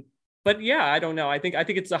 But yeah, I don't know. I think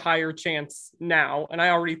it's a higher chance now. And I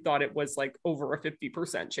already thought it was like over a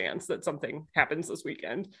 50% chance that something happens this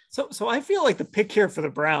weekend. So I feel like the pick here for the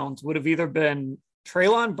Browns would have either been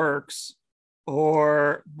Treylon Burks,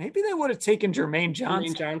 or maybe they would have taken Jermaine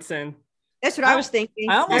Johnson. That's what I was thinking.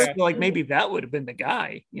 I almost feel like maybe that would have been the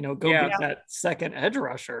guy, get that second edge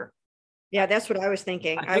rusher. Yeah, that's what I was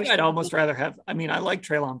thinking. I'd almost rather have, I like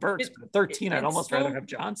Treylon Burks, but at 13, I'd almost rather have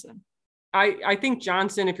Johnson. I think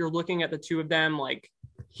Johnson, if you're looking at the two of them, like,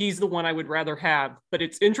 he's the one I would rather have. But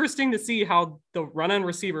it's interesting to see how the run on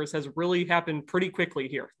receivers has really happened pretty quickly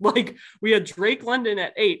here. Like, we had Drake London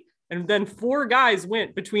at 8, and then 4 guys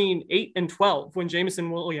went between 8 and 12 when Jameson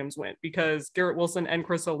Williams went, because Garrett Wilson and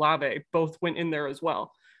Chris Olave both went in there as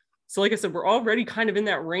well. So like I said, we're already kind of in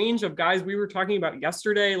that range of guys we were talking about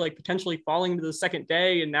yesterday, like potentially falling to the second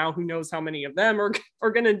day. And now who knows how many of them are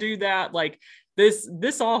going to do that. Like,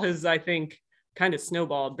 this all has, I think, kind of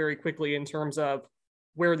snowballed very quickly in terms of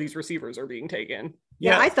where these receivers are being taken.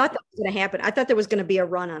 Yeah, I thought that was going to happen. I thought there was going to be a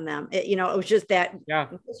run on them. It was just that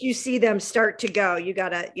you see them start to go,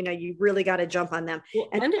 you really got to jump on them. Well,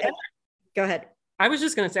 and go ahead. I was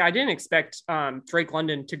just going to say, I didn't expect Drake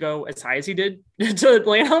London to go as high as he did to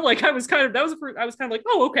Atlanta. Like, I was kind of like,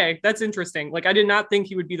 oh, okay, that's interesting. Like, I did not think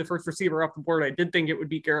he would be the first receiver off the board. I did think it would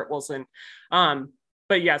be Garrett Wilson.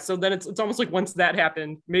 But yeah, so then it's almost like once that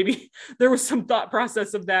happened, maybe there was some thought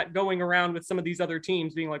process of that going around with some of these other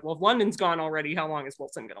teams being like, well, if London's gone already, how long is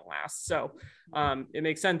Wilson going to last? So it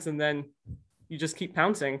makes sense. And then you just keep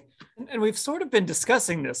pouncing. And we've sort of been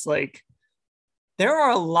discussing this, like, there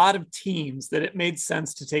are a lot of teams that it made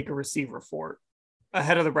sense to take a receiver for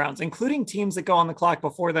ahead of the Browns, including teams that go on the clock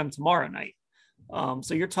before them tomorrow night.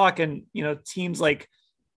 So you're talking, teams like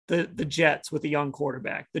the Jets with a young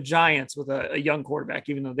quarterback, the Giants with a young quarterback,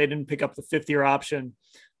 even though they didn't pick up the 5th-year option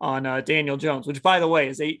on Daniel Jones, which, by the way,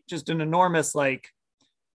 is just an enormous, like,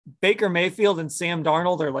 Baker Mayfield and Sam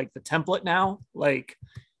Darnold are like the template now. Like,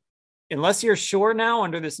 unless you're sure now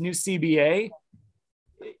under this new CBA,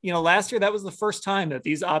 last year, that was the first time that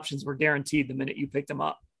these options were guaranteed the minute you picked them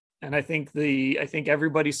up. And I think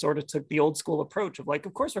everybody sort of took the old school approach of like,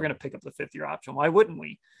 of course we're going to pick up the 5th-year option. Why wouldn't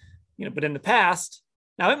we? But in the past,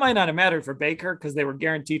 now it might not have mattered for Baker because they were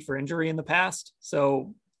guaranteed for injury in the past.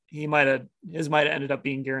 So his might have ended up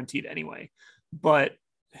being guaranteed anyway, but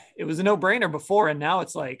it was a no brainer before. And now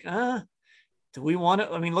it's like, do we want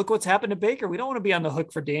to, look what's happened to Baker. We don't want to be on the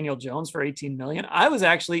hook for Daniel Jones for 18 million. I was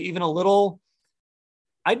actually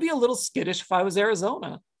I'd be a little skittish if I was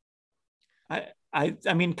Arizona.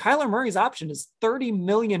 Kyler Murray's option is $30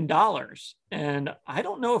 million. And I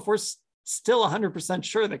don't know if we're still 100%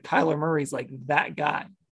 sure that Kyler Murray's like that guy.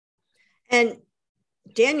 And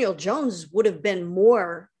Daniel Jones would have been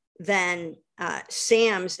more than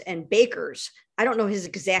Sam's and Baker's. I don't know his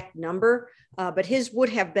exact number, but his would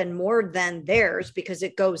have been more than theirs because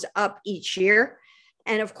it goes up each year.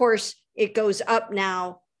 And of course, it goes up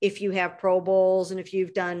now if you have Pro Bowls and if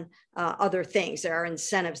you've done other things. There are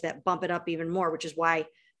incentives that bump it up even more, which is why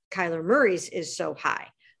Kyler Murray's is so high.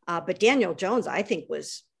 But Daniel Jones, I think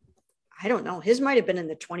I don't know, his might have been in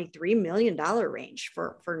the $23 million range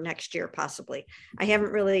for next year, possibly. I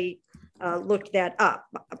haven't really looked that up.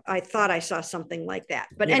 I thought I saw something like that,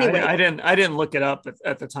 but anyway, I didn't look it up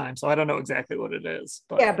at the time, so I don't know exactly what it is.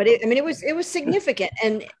 But yeah, but it was significant,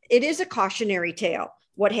 and it is a cautionary tale.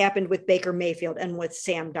 What happened with Baker Mayfield and with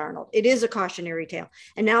Sam Darnold, it is a cautionary tale.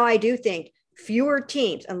 And now I do think fewer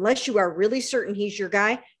teams, unless you are really certain he's your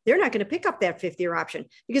guy, they're not going to pick up that 5th-year option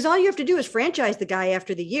because all you have to do is franchise the guy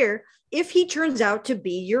after the year if he turns out to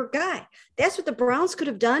be your guy. That's what the Browns could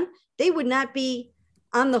have done. They would not be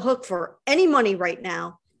on the hook for any money right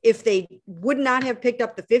now if they would not have picked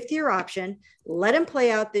up the 5th-year option, let him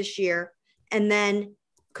play out this year, and then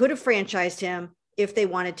could have franchised him if they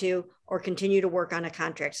wanted to, or continue to work on a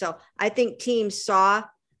contract. So I think teams saw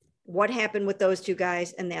what happened with those two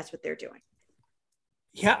guys, and that's what they're doing.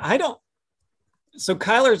 Yeah, so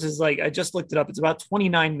Kyler's is like, I just looked it up. It's about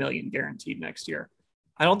 29 million guaranteed next year.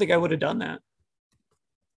 I don't think I would have done that.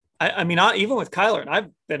 Even with Kyler, and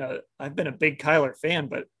I've been a big Kyler fan,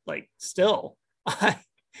 but like still,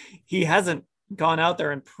 he hasn't gone out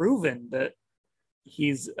there and proven that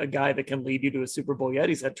he's a guy that can lead you to a Super Bowl yet.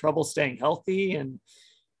 He's had trouble staying healthy, and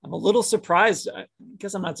I'm a little surprised. I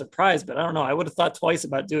guess I'm not surprised, but I don't know. I would have thought twice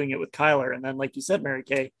about doing it with Kyler. And then, like you said, Mary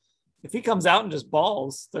Kay, if he comes out and just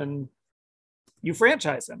balls, then you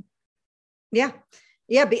franchise him. Yeah.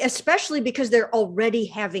 Yeah. Especially because they're already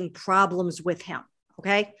having problems with him.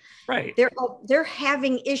 Okay. Right. They're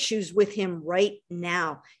having issues with him right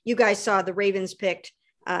now. You guys saw the Ravens picked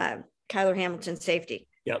Kyler Hamilton safety.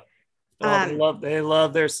 Yep. They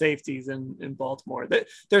love their safeties in Baltimore.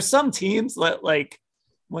 There's some teams that, like,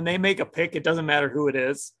 when they make a pick, it doesn't matter who it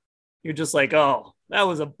is. You're just like, oh, that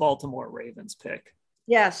was a Baltimore Ravens pick.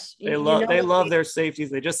 Yes. They love their safeties.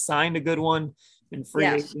 They just signed a good one in free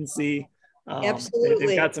agency. Absolutely.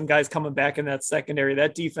 They've got some guys coming back in that secondary.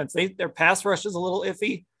 That defense, their pass rush is a little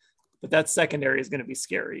iffy, but that secondary is going to be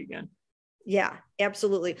scary again. Yeah,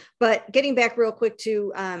 absolutely. But getting back real quick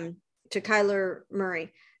to Kyler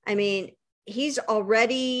Murray, he's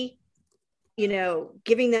already,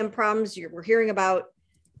 giving them problems. We're hearing about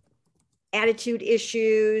attitude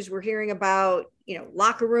issues. We're hearing about,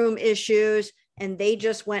 locker room issues, and they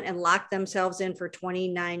just went and locked themselves in for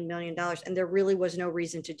 $29 million. And there really was no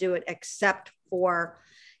reason to do it except for,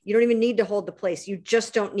 you don't even need to hold the place. You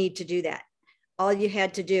just don't need to do that. All you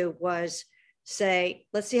had to do was say,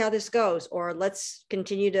 let's see how this goes, or let's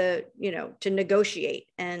continue to, to negotiate.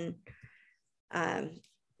 And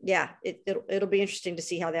it'll be interesting to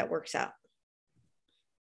see how that works out.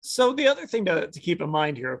 So the other thing to keep in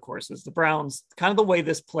mind here, of course, is the Browns, kind of the way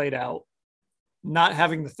this played out, not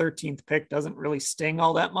having the 13th pick doesn't really sting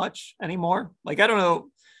all that much anymore. Like, I don't know.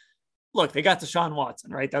 Look, they got Deshaun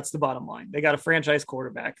Watson, right? That's the bottom line. They got a franchise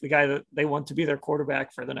quarterback, the guy that they want to be their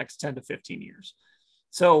quarterback for the next 10 to 15 years.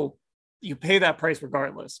 So you pay that price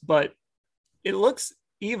regardless, but it looks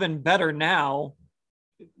even better now.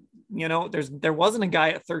 There wasn't a guy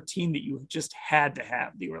at 13 that you just had to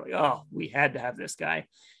have. You were like, oh, we had to have this guy.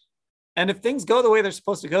 And if things go the way they're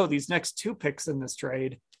supposed to go, these next two picks in this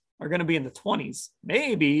trade are going to be in the 20s,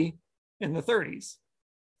 maybe in the 30s.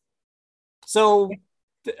 So,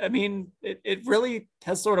 it really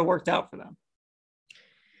has sort of worked out for them.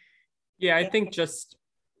 Yeah, I think just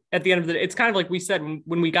at the end of the day, it's kind of like we said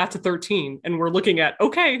when we got to 13 and we're looking at,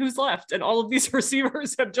 okay, who's left? And all of these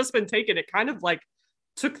receivers have just been taken. It kind of like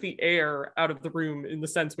took the air out of the room in the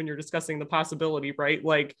sense when you're discussing the possibility, right?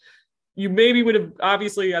 Like, you maybe would have,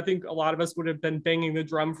 obviously, I think a lot of us would have been banging the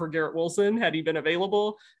drum for Garrett Wilson had he been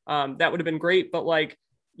available. That would have been great. But like,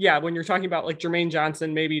 yeah, when you're talking about like Jermaine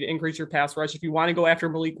Johnson, maybe to increase your pass rush, if you want to go after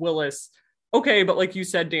Malik Willis, okay. But like you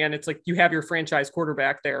said, Dan, it's like you have your franchise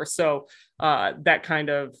quarterback there. So that kind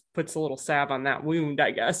of puts a little salve on that wound, I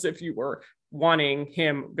guess, if you were wanting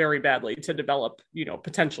him very badly to develop,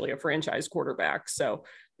 potentially a franchise quarterback. So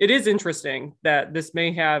it is interesting that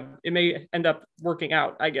it may end up working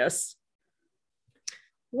out, I guess.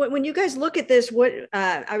 When you guys look at this,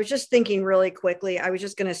 I was just thinking really quickly, I was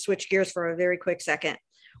just going to switch gears for a very quick second.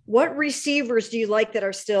 What receivers do you like that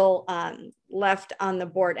are still left on the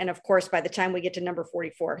board? And of course, by the time we get to number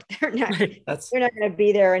 44, they're not going to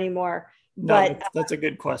be there anymore. No, but that's a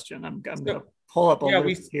good question. I'm going to pull up a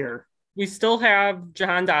list here. We still have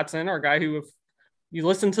Jahan Dotson, our guy who, if you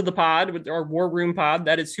listen to the pod with our War Room pod,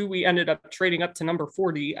 that is who we ended up trading up to number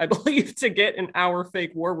 40, I believe, to get in our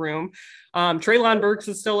fake War Room. Treylon Burks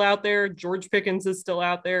is still out there. George Pickens is still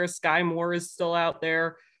out there. Sky Moore is still out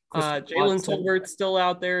there. Jalen Tolbert's still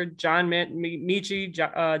out there. John Michie,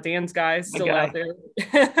 Dan's guy, still out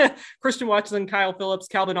there. Christian Watson, Kyle Phillips,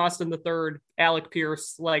 Calvin Austin III, Alec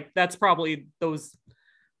Pierce. Like, that's probably those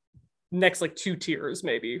next like 2 tiers,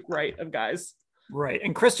 maybe, right, of guys. Right.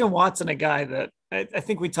 And Christian Watson, a guy that I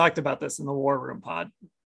think we talked about this in the War Room pod,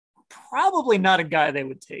 probably not a guy they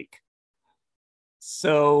would take.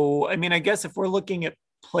 So, I mean, I guess if we're looking at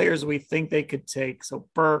players we think they could take, so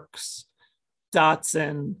Burks,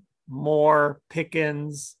 Dotson, Moore,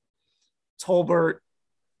 Pickens, Tolbert,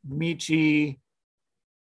 Michie,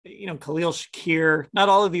 Khalil Shakir. Not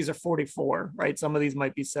all of these are 44, right? Some of these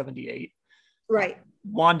might be 78. Right.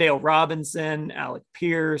 Wan'Dale Robinson, Alec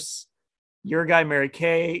Pierce, your guy, Mary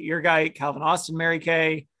Kay, your guy, Calvin Austin, Mary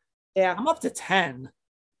Kay. Yeah. I'm up to 10.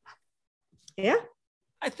 Yeah.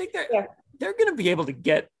 I think they're going to be able to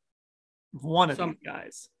get one of these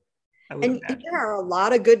guys. And there are a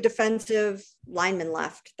lot of good defensive linemen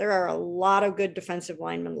left.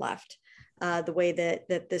 The way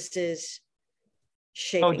that this is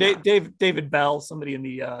shaping up. David Bell, somebody in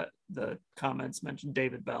the comments mentioned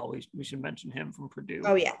David Bell. We should mention him from Purdue.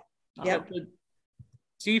 Oh, yeah. Yep.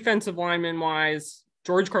 Defensive lineman wise,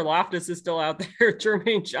 George Karlaftis is still out there.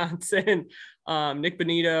 Jermaine Johnson, Nick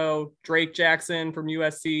Benito, Drake Jackson from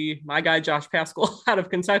USC, my guy Josh Pascal out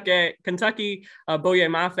of Kentucky, Boye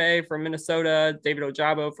Mafe from Minnesota, David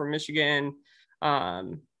Ojabo from Michigan,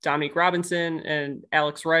 Dominique Robinson and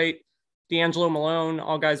Alex Wright, D'Angelo Malone,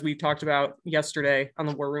 all guys we talked about yesterday on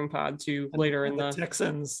the War Room pod too. Later in the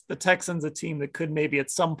Texans, a team that could maybe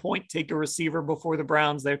at some point take a receiver before the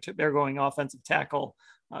Browns. They're going offensive tackle,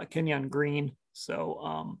 Kenyon Green.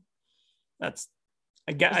 So that's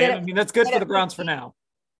that's good for the Browns for now.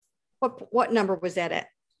 What number was that at?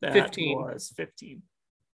 That 15. was 15.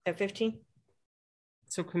 At 15.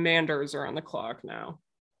 So Commanders are on the clock now.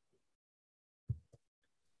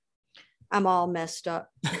 I'm all messed up.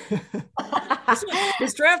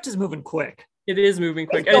 This draft is moving quick. It is moving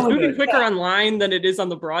quick. And it's moving quicker online than it is on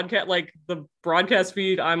the broadcast. Like the broadcast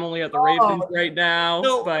feed, I'm only at the Ravens right now.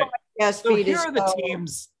 But here are the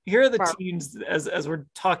teams. Here are the teams as we're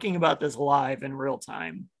talking about this live in real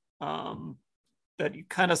time. That you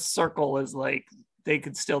kind of circle as like they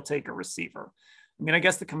could still take a receiver. I mean, I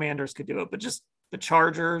guess the Commanders could do it, but just the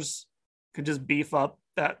Chargers could just beef up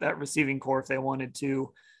that receiving core if they wanted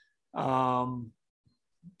to. The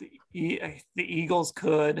Eagles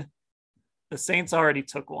could. The Saints already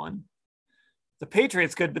took one. The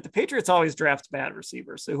Patriots could, but the Patriots always draft bad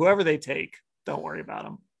receivers. So whoever they take, don't worry about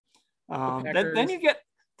them. Then you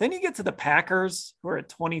get to the Packers, who are at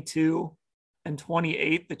 22 and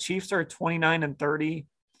 28. The Chiefs are at 29 and 30.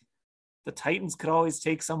 The Titans could always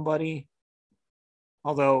take somebody.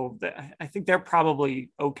 Although I think they're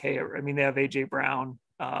probably okay. I mean, they have A.J. Brown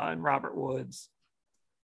and Robert Woods.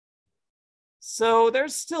 So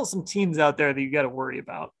there's still some teams out there that you got to worry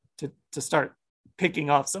about to start picking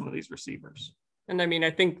off some of these receivers. And I mean,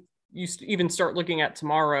 I think you even start looking at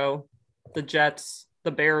tomorrow, the Jets,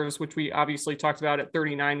 the Bears, which we obviously talked about at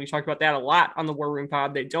 39. We talked about that a lot on the War Room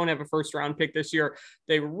pod. They don't have a first round pick this year.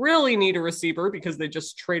 They really need a receiver because they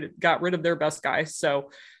just got rid of their best guy.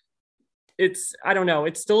 So I don't know.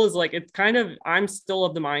 It still is like, I'm still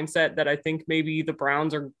of the mindset that I think maybe the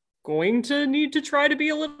Browns are going to need to try to be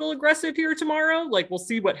a little aggressive here tomorrow. Like, we'll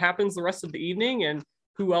see what happens the rest of the evening and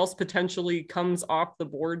who else potentially comes off the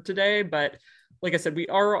board today. But like I said, we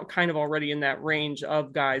are kind of already in that range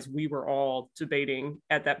of guys we were all debating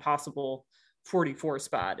at that possible 44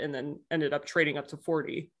 spot and then ended up trading up to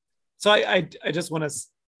 40. So I just want to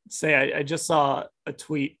say, I just saw a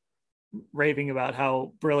tweet raving about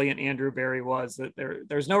how brilliant Andrew Berry was, that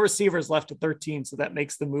there's no receivers left at 13. So that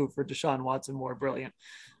makes the move for Deshaun Watson more brilliant.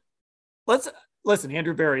 listen,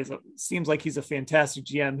 Andrew Berry seems like he's a fantastic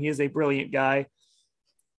GM. He is a brilliant guy.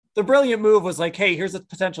 The brilliant move was like, hey, here's a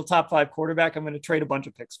potential top 5 quarterback. I'm going to trade a bunch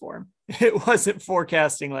of picks for him. It wasn't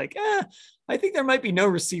forecasting like, I think there might be no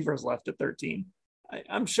receivers left at 13.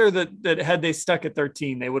 I'm sure that had they stuck at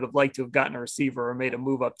 13, they would have liked to have gotten a receiver or made a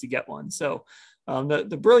move up to get one. So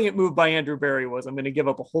the brilliant move by Andrew Berry was, I'm going to give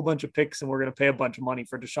up a whole bunch of picks and we're going to pay a bunch of money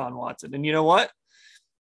for Deshaun Watson. And you know what?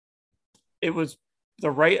 It was the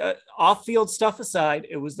right off-field stuff aside,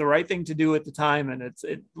 it was the right thing to do at the time. And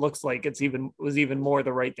it looks like it was even more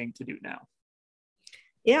the right thing to do now.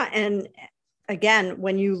 Yeah. And again,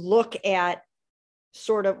 when you look at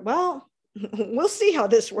sort of, well, we'll see how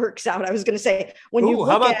this works out. I was going to say,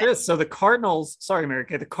 how about this? So the Cardinals, sorry, Mary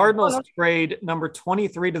Kay, the Cardinals trade number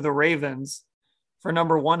 23 to the Ravens for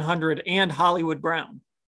number 100 and Hollywood Brown.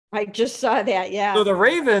 I just saw that. Yeah. So the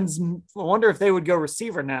Ravens, I wonder if they would go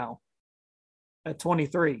receiver now at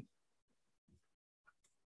 23.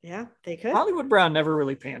 Yeah, they could. Hollywood Brown never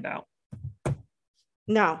really panned out.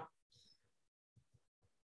 No.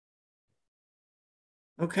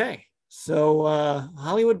 Okay. So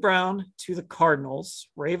Hollywood Brown to the Cardinals.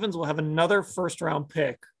 Ravens will have another first-round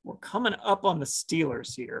pick. We're coming up on the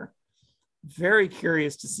Steelers here. Very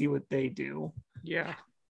curious to see what they do. Yeah.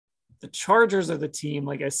 The Chargers are the team,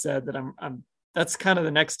 like I said, that I'm that's kind of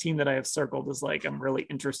the next team that I have circled is like, I'm really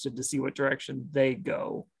interested to see what direction they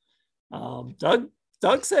go. Doug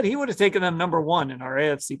said he would have taken them number 1 in our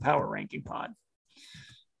AFC power ranking pod.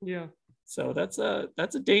 Yeah. So that's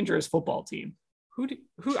a dangerous football team.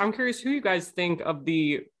 Who I'm curious who you guys think of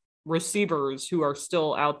the receivers who are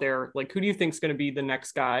still out there. Like, who do you think is going to be the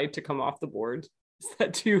next guy to come off the board? Is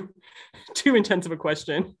that too intense of a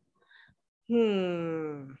question?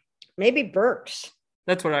 Maybe Burks.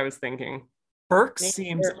 That's what I was thinking. Burks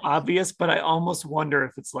seems obvious, but I almost wonder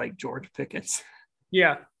if it's like George Pickens.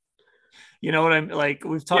 Yeah. You know what I'm like?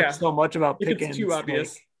 We've talked so much about Pickens. It's too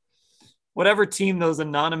obvious. Like, whatever team those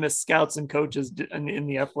anonymous scouts and coaches in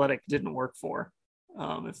the Athletic didn't work for,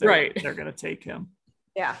 if they're going to take him.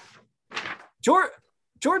 Yeah. George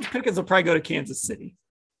Pickens will probably go to Kansas City,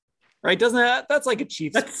 right? Doesn't that's like a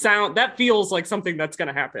Chiefs? That feels like something that's going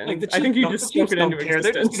to happen. Like I think you just spoke it into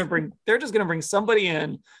existence. They're just going to bring somebody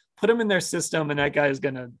in, put him in their system, and that guy is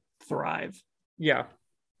going to thrive. Yeah.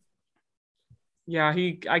 Yeah,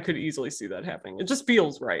 I could easily see that happening. It just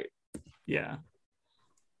feels right. Yeah.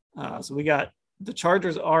 So we got the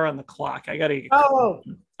Chargers are on the clock. I got to get caught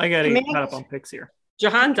up on picks here.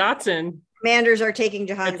 Jahan Dotson. Commanders are taking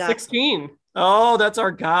Jahan Dotson. 16. Oh, that's our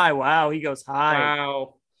guy. Wow, he goes high.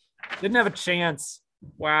 Wow. Didn't have a chance.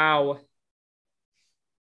 Wow.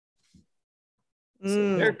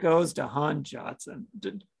 So there goes Jahan Dotson.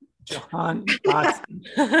 Jahan Dotson.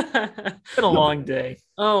 It's been a long day.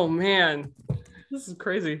 Oh, man. This is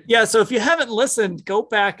crazy. Yeah, so if you haven't listened, go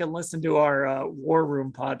back and listen to our War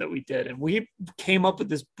Room pod that we did. And we came up with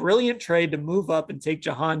this brilliant trade to move up and take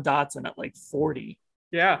Jahan Dotson at like 40.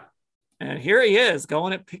 Yeah. And here he is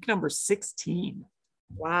going at pick number 16.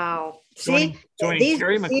 Wow. Joining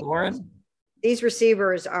Terry McLaurin. These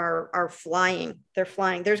receivers are flying. They're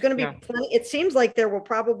flying. There's going to be plenty. It seems like there will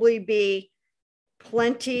probably be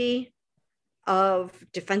plenty of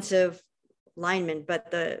defensive linemen,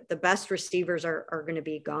 but the best receivers are going to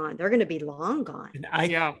be gone. They're going to be long gone. And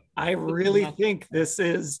I really think this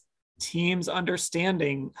is teams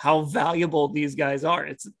understanding how valuable these guys are.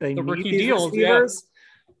 They the need rookie these deals, receivers,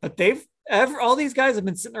 but all these guys have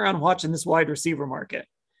been sitting around watching this wide receiver market.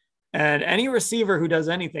 And any receiver who does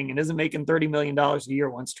anything and isn't making $30 million a year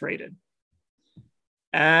once traded.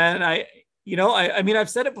 And I mean, I've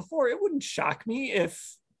said it before, it wouldn't shock me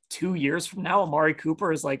if 2 years from now, Amari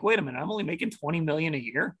Cooper is like, wait a minute, I'm only making $20 million a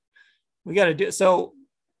year. We got to do so.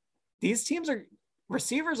 These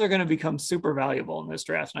receivers are going to become super valuable in this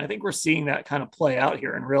draft. And I think we're seeing that kind of play out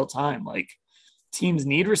here in real time. Like, teams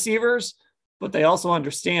need receivers, but they also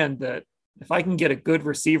understand that if I can get a good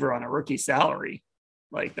receiver on a rookie salary,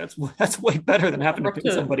 like that's way better than having to pay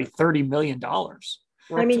somebody $30 million.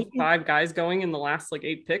 I mean, 5 guys going in the last like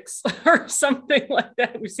 8 picks or something like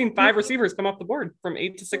that. We've seen 5 receivers come off the board from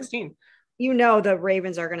 8 to 16. The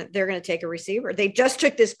Ravens they're going to take a receiver. They just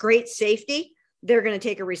took this great safety. They're going to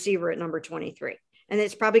take a receiver at number 23. And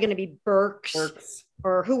it's probably going to be Burks.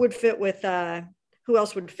 Or who would fit with who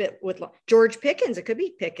else would fit with George Pickens? It could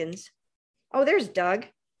be Pickens. Oh, there's Doug.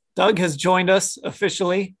 Doug has joined us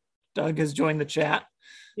officially. Doug has joined the chat.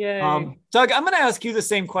 Yay. Doug, I'm going to ask you the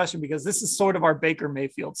same question because this is sort of our Baker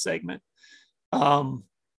Mayfield segment. What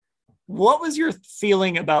was your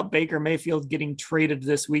feeling about Baker Mayfield getting traded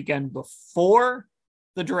this weekend before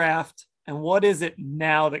the draft? And what is it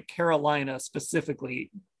now that Carolina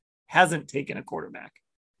specifically hasn't taken a quarterback?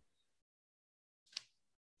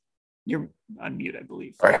 You're on mute, I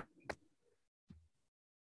believe. Right.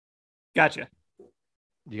 Gotcha.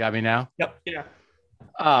 You got me now? Yep. Yeah.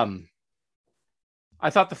 I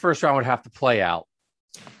thought the first round would have to play out,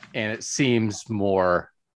 and it seems more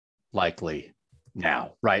likely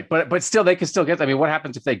now, right? But still, they can still get. I mean, what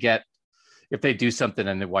happens if they do something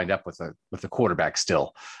and they wind up with a quarterback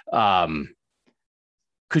still?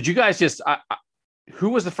 Could you guys just? Who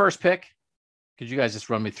was the first pick? Could you guys just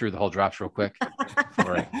run me through the whole drops real quick?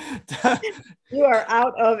 You are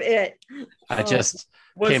out of it. I just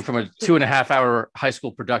came from a 2.5-hour high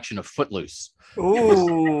school production of Footloose.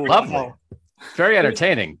 Ooh, Lovely. Very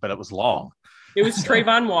entertaining, but it was long. It was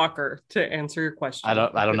Trayvon Walker, to answer your question. I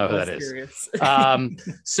don't know who that is.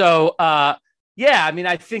 Yeah, I mean,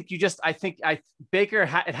 I think Baker,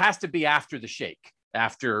 it has to be after the shake,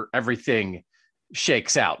 after everything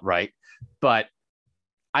shakes out, right? But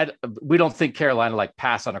we don't think Carolina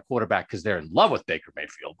pass on a quarterback because they're in love with Baker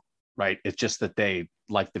Mayfield, right? It's just that they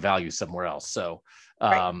like the value somewhere else. So,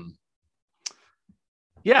 right.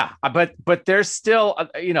 Yeah, but there's still,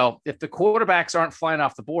 if the quarterbacks aren't flying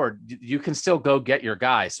off the board, you can still go get your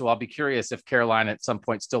guy. So I'll be curious if Carolina at some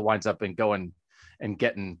point still winds up and going and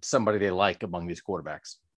getting somebody they like among these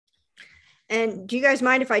quarterbacks. And do you guys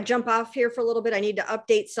mind if I jump off here for a little bit? I need to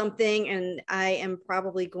update something, and I am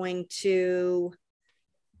probably going to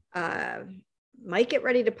might get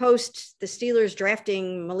ready to post the Steelers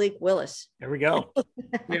drafting Malik Willis. There we go.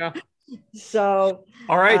 Yeah. So,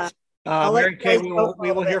 all right. Mary Kay, we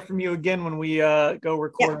will hear from you again when we go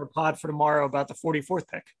record our pod for tomorrow about the 44th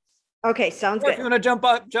pick. Okay, sounds good. If you want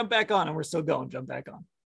to jump back on, and we're still going, jump back on.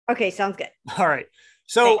 Okay, sounds good. All right.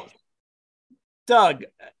 So, thanks. Doug,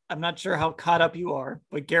 I'm not sure how caught up you are,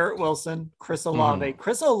 but Garrett Wilson, Chris Olave.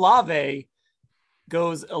 Chris Olave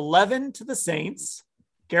goes 11 to the Saints.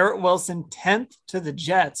 Garrett Wilson 10th to the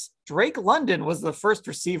Jets. Drake London was the first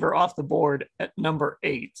receiver off the board at number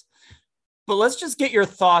 8. But let's just get your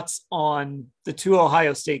thoughts on the two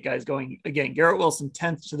Ohio State guys going again. Garrett Wilson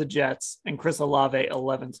 10th to the Jets and Chris Olave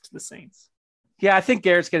 11th to the Saints. Yeah, I think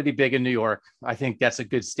Garrett's going to be big in New York. I think that's a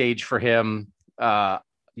good stage for him.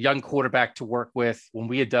 Young quarterback to work with. When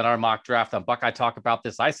we had done our mock draft on Buckeye Talk about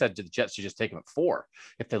this, I said to the Jets to just take him at 4.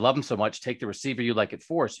 If they love him so much, take the receiver you like at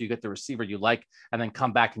 4. So you get the receiver you like, and then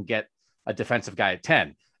come back and get a defensive guy at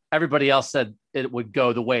 10. Everybody else said it would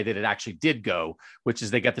go the way that it actually did go, which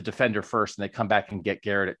is they get the defender first and they come back and get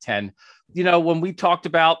Garrett at 10. When we talked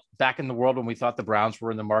about back in the world, when we thought the Browns were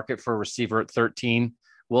in the market for a receiver at 13,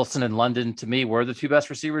 Wilson and London, to me, were the two best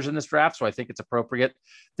receivers in this draft. So I think it's appropriate.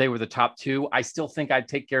 They were the top 2. I still think I'd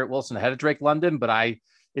take Garrett Wilson ahead of Drake London, but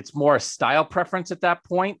it's more a style preference at that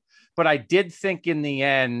point. But I did think in the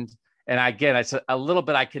end, and again, it's a little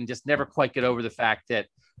bit, I can just never quite get over the fact that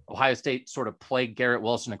Ohio State sort of played Garrett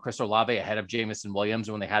Wilson and Chris Olave ahead of Jameson Williams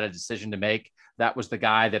when they had a decision to make. That was the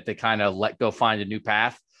guy that they kind of let go find a new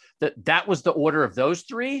path. That was the order of those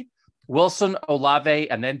 3. Wilson, Olave,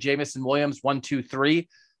 and then Jameson Williams, 1, 2, 3.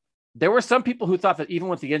 There were some people who thought that even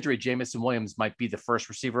with the injury, Jameson Williams might be the first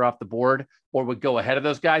receiver off the board or would go ahead of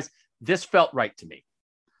those guys. This felt right to me.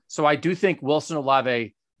 So I do think Wilson,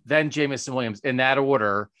 Olave, then Jameson Williams in that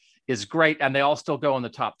order is great. And they all still go in the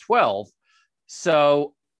top 12.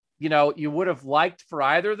 So, you would have liked for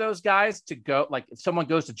either of those guys to go, if someone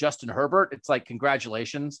goes to Justin Herbert, it's like,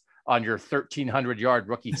 congratulations on your 1,300-yard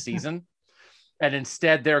rookie season. And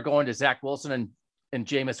instead they're going to Zach Wilson and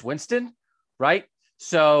Jameis Winston, right?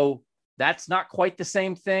 So that's not quite the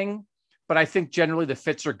same thing, but I think generally the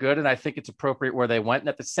fits are good, and I think it's appropriate where they went. And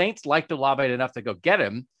that the Saints liked Olave enough to go get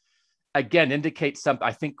him, again, indicates something.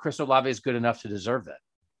 I think Chris Olave is good enough to deserve that.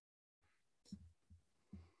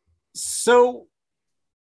 So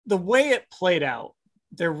the way it played out,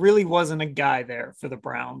 there really wasn't a guy there for the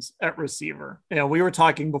Browns at receiver. We were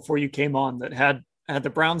talking before you came on that had the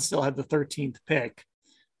Browns still had the 13th pick,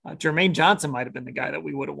 Jermaine Johnson might have been the guy that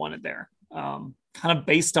we would have wanted there, kind of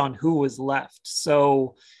based on who was left.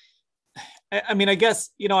 So, I mean, I guess,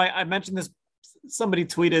 I mentioned this, somebody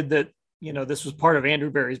tweeted that, this was part of Andrew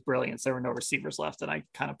Berry's brilliance. There were no receivers left. And I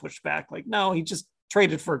kind of pushed back no, he just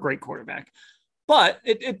traded for a great quarterback. But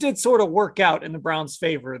it did sort of work out in the Browns'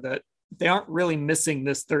 favor that they aren't really missing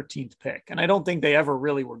this 13th pick. And I don't think they ever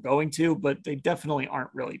really were going to, but they definitely aren't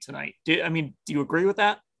really tonight. Do you agree with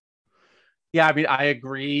that? Yeah, I mean, I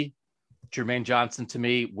agree. Jermaine Johnson, to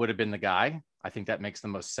me, would have been the guy. I think that makes the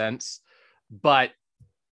most sense. But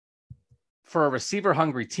for a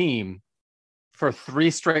receiver-hungry team, for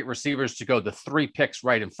 3 straight receivers to go the 3 picks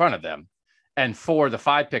right in front of them, and 4 the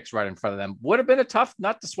 5 picks right in front of them would have been a tough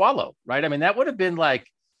nut to swallow, right? I mean, that would have been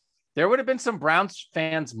there would have been some Browns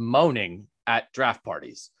fans moaning at draft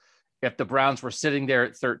parties if the Browns were sitting there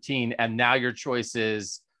at 13 and now your choice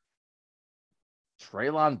is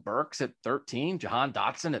Treylon Burks at 13, Jahan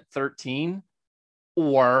Dotson at 13,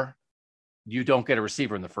 or you don't get a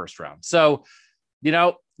receiver in the first round. So,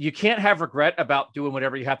 you can't have regret about doing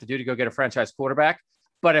whatever you have to do to go get a franchise quarterback.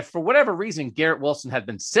 But if for whatever reason, Garrett Wilson had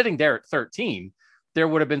been sitting there at 13, there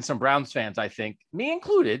would have been some Browns fans, I think, me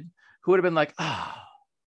included, who would have been like,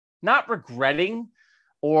 not regretting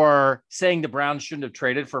or saying the Browns shouldn't have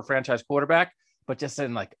traded for a franchise quarterback, but just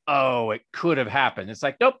saying like, oh, it could have happened. It's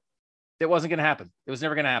like, nope, it wasn't going to happen. It was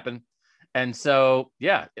never going to happen. And so,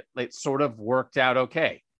 yeah, it sort of worked out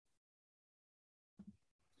okay.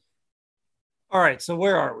 All right, so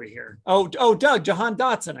where are we here? Oh, Doug, Jahan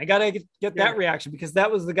Dotson. I got to get that reaction because that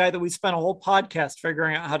was the guy that we spent a whole podcast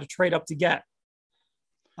figuring out how to trade up to get.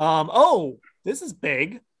 This is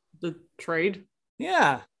big. The trade?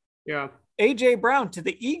 Yeah. Yeah. A.J. Brown to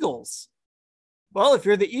the Eagles. Well, if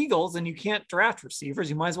you're the Eagles and you can't draft receivers,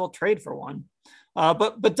 you might as well trade for one.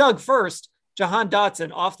 But Doug, first, Jahan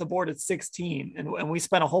Dotson off the board at 16, and we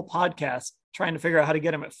spent a whole podcast trying to figure out how to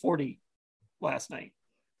get him at 40 last night.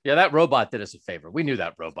 Yeah, that robot did us a favor. We knew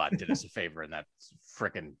that robot did us a favor in that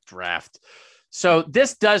freaking draft. So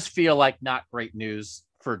this does feel like not great news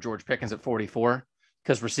for George Pickens at 44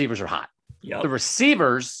 because receivers are hot. Yep. The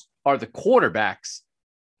receivers are the quarterbacks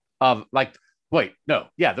of the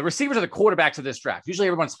receivers are the quarterbacks of this draft. Usually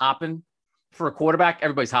everyone's hopping for a quarterback.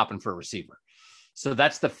 Everybody's hopping for a receiver. So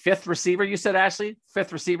that's the fifth receiver you said, Ashley?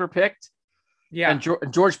 Fifth receiver picked? Yeah.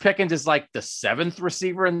 And George Pickens is like the seventh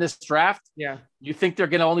receiver in this draft. Yeah. You think there's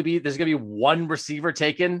going to be one receiver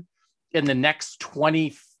taken in the next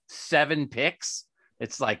 27 picks?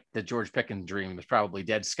 It's like the George Pickens dream is probably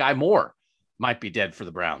dead. Sky Moore might be dead for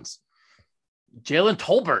the Browns. Jalen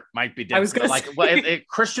Tolbert might be dead. I was going to say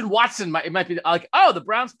Christian Watson might be like, oh, the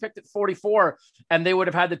Browns picked at 44 and they would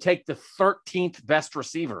have had to take the 13th best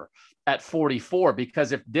receiver at 44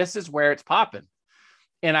 because if this is where it's popping.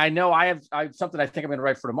 And I know I have something I think I'm going to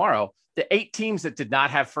write for tomorrow. The 8 teams that did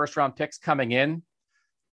not have first round picks coming in,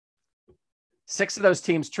 6 of those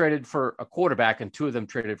teams traded for a quarterback and 2 of them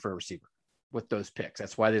traded for a receiver with those picks.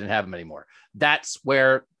 That's why they didn't have them anymore. That's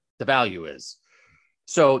where the value is.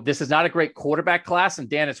 So this is not a great quarterback class. And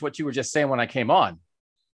Dan, it's what you were just saying when I came on.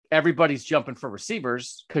 Everybody's jumping for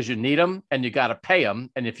receivers because you need them and you got to pay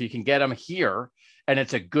them. And if you can get them here and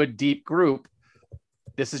it's a good deep group,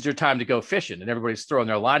 this is your time to go fishing, and everybody's throwing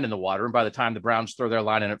their line in the water. And by the time the Browns throw their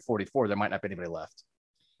line in at 44, there might not be anybody left.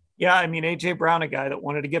 Yeah. I mean, A.J. Brown, a guy that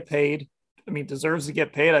wanted to get paid. I mean, deserves to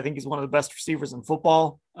get paid. I think he's one of the best receivers in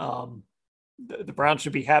football. The Browns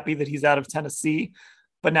should be happy that he's out of Tennessee,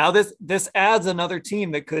 but now this adds another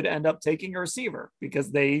team that could end up taking a receiver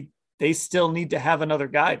because they still need to have another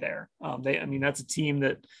guy there. That's a team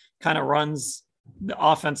that kind of runs the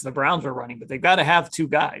offense the Browns are running, but they've got to have 2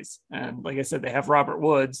 guys. And like I said, they have Robert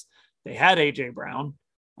Woods. They had A.J. Brown,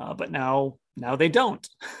 but now they don't.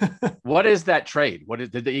 What is that trade?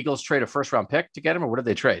 Did the Eagles trade a first round pick to get him, or what did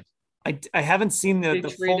they trade? I haven't seen the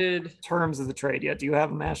traded full terms of the trade yet. Do you have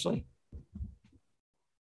them, Ashley?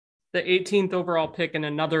 The 18th overall pick and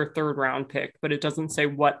another 3rd round pick, but it doesn't say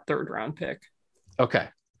what 3rd round pick. Okay.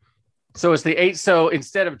 So it's the 8. So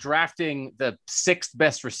instead of drafting the 6th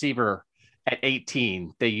best receiver at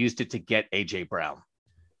 18, they used it to get A.J. Brown.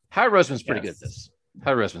 Howie Roseman's pretty good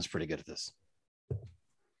at this.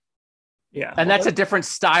 Yeah. And that's a different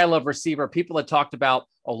style of receiver. People had talked about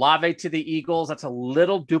Olave to the Eagles. That's a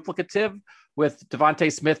little duplicative with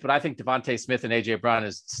Devontae Smith, but I think Devontae Smith and A.J. Brown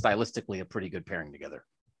is stylistically a pretty good pairing together.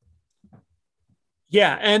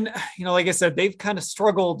 Yeah. And, like I said, they've kind of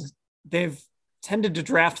struggled. They've tended to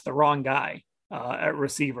draft the wrong guy at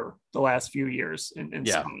receiver the last few years in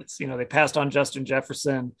spots. They passed on Justin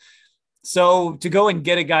Jefferson. So to go and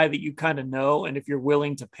get a guy that you kind of know, and if you're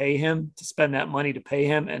willing to pay him, to spend that money to pay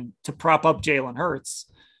him and to prop up Jalen Hurts,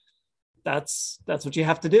 that's what you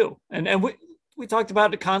have to do. And we talked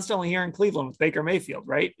about it constantly here in Cleveland with Baker Mayfield,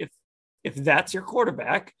 right? If that's your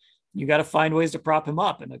quarterback, you got to find ways to prop him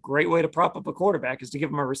up. And a great way to prop up a quarterback is to give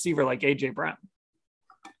him a receiver like A.J. Brown.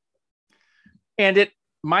 And it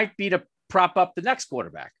might be to prop up the next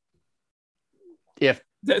quarterback. If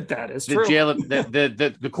that is true.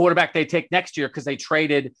 The quarterback they take next year, because they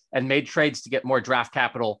traded and made trades to get more draft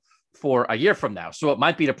capital for a year from now. So it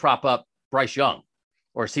might be to prop up Bryce Young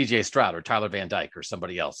or CJ Stroud or Tyler Van Dyke or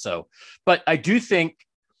somebody else. So, but I do think,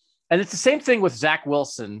 and it's the same thing with Zach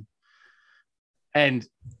Wilson and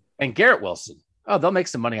Garrett Wilson. Oh, they'll make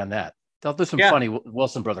some money on that. They'll do some funny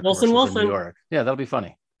Wilson brother commercials in New York. Yeah, that'll be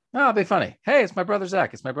funny. Oh, it'll be funny. Hey, it's my brother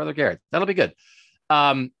Zach. It's my brother Garrett. That'll be good.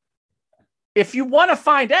 if you want to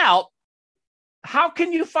find out, how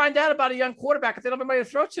can you find out about a young quarterback if they don't have anybody to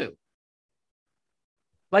throw to?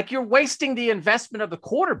 Like, you're wasting the investment of the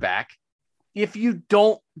quarterback if you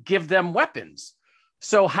don't give them weapons.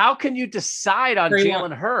 So how can you decide on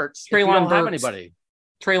Jalen Hurts if you don't have anybody?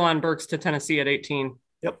 Treylon Burks to Tennessee at 18.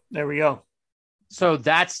 Yep, there we go. So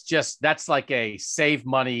that's like a save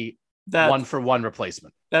money one-for-one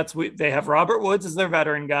replacement. They have Robert Woods as their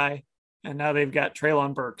veteran guy, and now they've got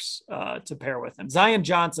Treylon Burks to pair with him. Zion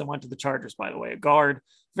Johnson went to the Chargers, by the way, a guard.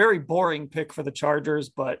 Very boring pick for the Chargers,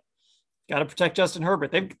 but got to protect Justin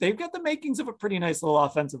Herbert. They've got the makings of a pretty nice little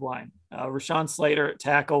offensive line. Rashawn Slater at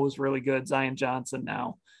tackle was really good. Zion Johnson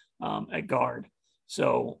now at guard.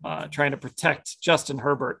 So trying to protect Justin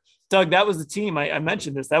Herbert. Doug, that was the team. I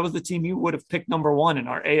mentioned this. That was the team you would have picked number one in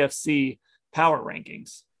our AFC power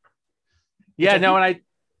rankings. Yeah, no, and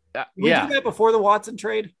we did that before the Watson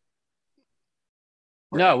trade?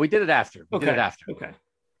 No, we did it after. Okay.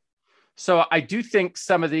 So I do think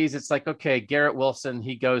some of these, it's like, okay, Garrett Wilson,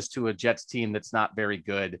 he goes to a Jets team that's not very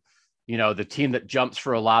good. You know, the team that jumps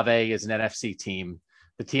for Olave is an NFC team.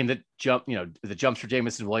 The team that jumps for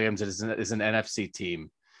Jameson Williams is an NFC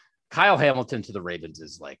team. Kyle Hamilton to the Ravens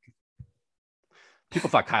is like, people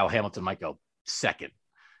thought Kyle Hamilton might go second.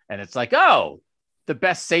 And it's like, oh, the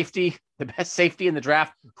best safety in the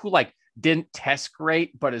draft who like didn't test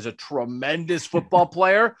great, but is a tremendous football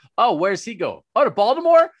player. Oh, where's he go? Oh, to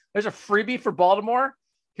Baltimore? There's a freebie for Baltimore.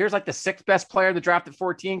 Here's like the sixth best player in the draft at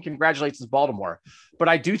 14. Congratulations, Baltimore. But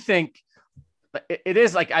I do think it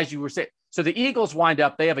is like, as you were saying, so the Eagles wind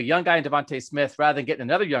up, they have a young guy in Devontae Smith. Rather than getting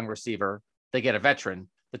another young receiver, they get a veteran.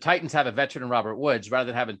 The Titans have a veteran in Robert Woods. Rather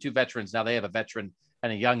than having two veterans, now they have a veteran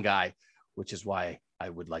and a young guy, which is why I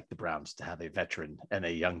would like the Browns to have a veteran and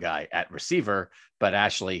a young guy at receiver. But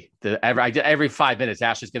Ashley, every 5 minutes,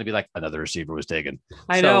 Ashley's going to be like, another receiver was taken.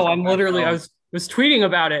 I know. I'm literally, I was tweeting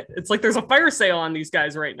about it. It's like there's a fire sale on these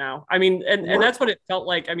guys right now. I mean, and that's what it felt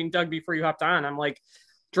like. I mean, Doug, before you hopped on, I'm like,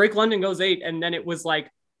 Drake London goes 8, and then it was like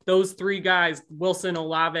those three guys, Wilson,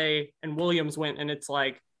 Olave, and Williams went, and it's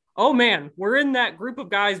like, oh man, we're in that group of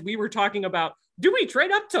guys we were talking about. Do we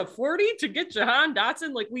trade up to 40 to get Jahan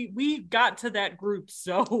Dotson? Like we got to that group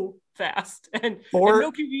so fast, and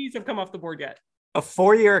no QBs have come off the board yet. A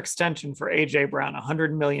 4-year extension for AJ Brown,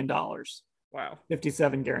 $100 million. Wow.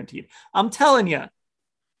 57 guaranteed. I'm telling you,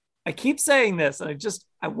 I keep saying this, and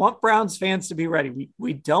I want Browns fans to be ready.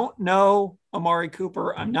 We don't know Amari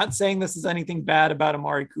Cooper. I'm not saying this is anything bad about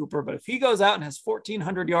Amari Cooper, but if he goes out and has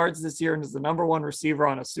 1,400 yards this year and is the number one receiver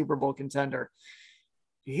on a Super Bowl contender,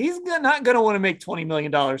 he's not going to want to make $20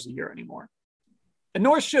 million a year anymore. And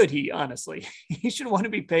nor should he, honestly. He should want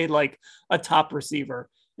to be paid like a top receiver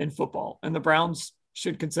in football. And the Browns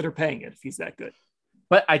should consider paying it if he's that good.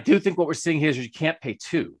 But I do think what we're seeing here is you can't pay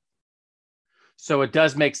two. So it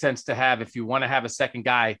does make sense to have, if you want to have a second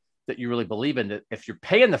guy that you really believe in, that if you're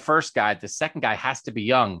paying the first guy, the second guy has to be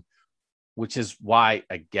young, which is why,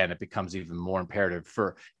 again, it becomes even more imperative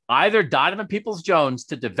for either Donovan Peoples-Jones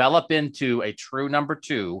to develop into a true number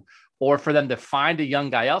two, or for them to find a young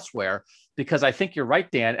guy elsewhere, because I think you're right,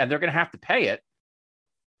 Dan, and they're going to have to pay it.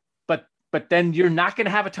 But then you're not going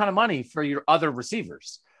to have a ton of money for your other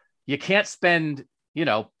receivers. You can't spend,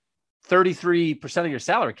 33% of your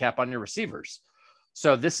salary cap on your receivers.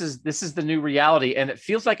 So this is the new reality, and it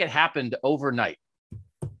feels like it happened overnight.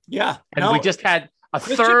 Yeah. And we just had a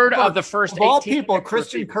third of the first 18 all people.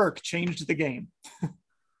 Christian Kirk changed the game.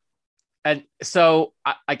 And so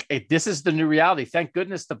this is the new reality. Thank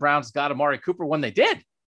goodness the Browns got Amari Cooper when they did.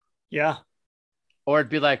 Yeah. Or it'd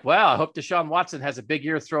be like, well, I hope Deshaun Watson has a big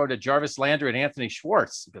year throwing to Jarvis Landry and Anthony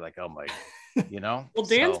Schwartz. It'd be like, oh my, Well,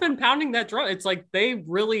 Dan's been pounding that drum. It's like they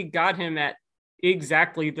really got him at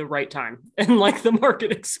exactly the right time. And like the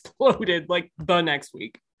market exploded like the next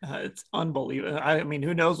week. It's unbelievable. I mean,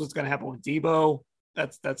 who knows what's going to happen with Debo?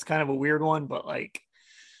 That's kind of a weird one, but like,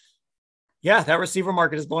 yeah, that receiver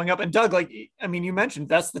market is blowing up. And Doug, you mentioned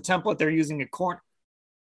that's the template they're using at corner.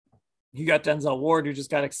 You got Denzel Ward, who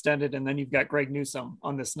just got extended, and then you've got Greg Newsome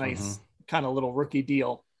on this nice kind of little rookie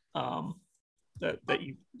deal. That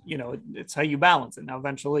it's how you balance it. Now,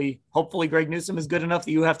 eventually, hopefully, Greg Newsome is good enough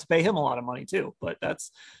that you have to pay him a lot of money too. But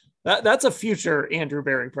that's a future Andrew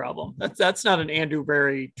Berry problem. That's not an Andrew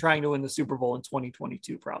Berry trying to win the Super Bowl in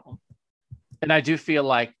 2022 problem. And I do feel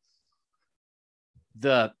like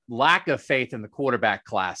the lack of faith in the quarterback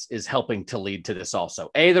class is helping to lead to this also.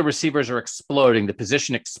 The receivers are exploding. The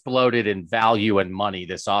position exploded in value and money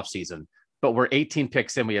this offseason, but we're 18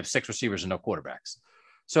 picks in. We have 6 receivers and no quarterbacks.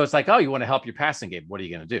 So it's like, oh, you want to help your passing game. What are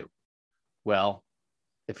you going to do? Well,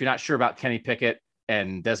 if you're not sure about Kenny Pickett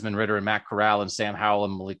and Desmond Ridder and Matt Corral and Sam Howell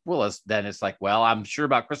and Malik Willis, then it's like, well, I'm sure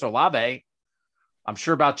about Chris Olave. I'm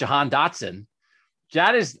sure about Jahan Dotson.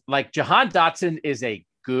 Jahan Dotson is a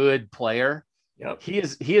good player. Yep.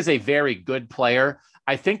 He is a very good player.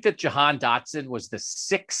 I think that Jahan Dotson was the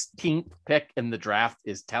 16th pick in the draft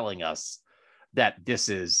is telling us that this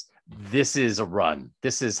is a run.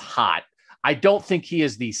 This is hot. I don't think he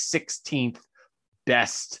is the 16th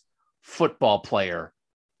best football player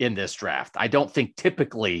in this draft. I don't think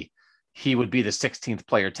typically he would be the 16th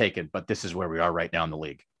player taken, but this is where we are right now in the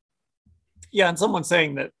league. Yeah, and someone's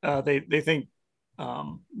saying that they think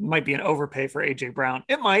might be an overpay for AJ Brown.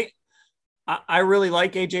 It might. I really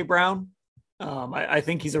like AJ Brown. I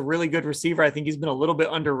think he's a really good receiver. I think he's been a little bit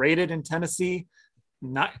underrated in Tennessee.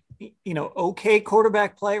 Not, okay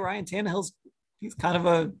quarterback play. Ryan Tannehill's he's kind of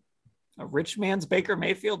a rich man's Baker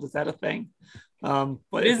Mayfield. Is that a thing? But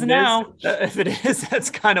it is now. If it is, that's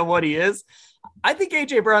kind of what he is. I think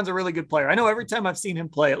AJ Brown's a really good player. I know every time I've seen him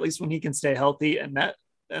play, at least when he can stay healthy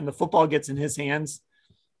and the football gets in his hands,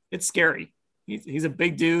 it's scary. He's a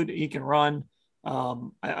big dude. He can run.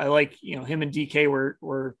 I like, him and DK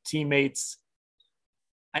were teammates.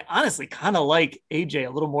 I honestly kind of like AJ a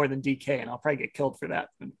little more than DK, and I'll probably get killed for that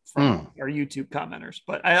from our YouTube commenters,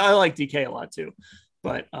 but I like DK a lot too.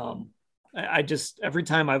 But I just, every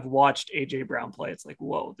time I've watched AJ Brown play, it's like,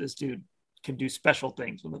 whoa, this dude can do special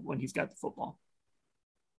things when he's got the football.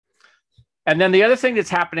 And then the other thing that's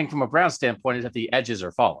happening from a Brown standpoint is that the edges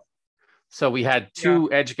are falling. So we had two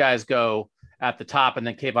edge guys go at the top and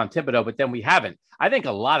then Kayvon Thibodeau, but then we haven't. I think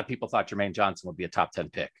a lot of people thought Jermaine Johnson would be a top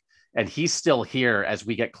 10 pick, and he's still here as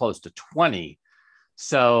we get close to 20.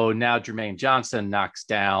 So now Jermaine Johnson knocks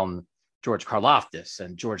down George Karlaftis,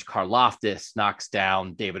 and George Karlaftis knocks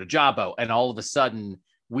down David Ojabo. And all of a sudden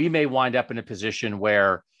we may wind up in a position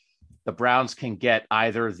where the Browns can get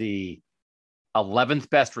either the 11th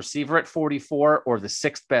best receiver at 44 or the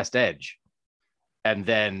 6th best edge. And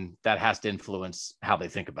then that has to influence how they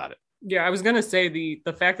think about it. Yeah, I was going to say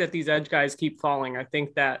the fact that these edge guys keep falling, I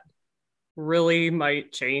think that really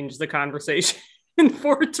might change the conversation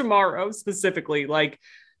for tomorrow specifically. Like,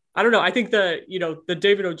 I don't know. I think the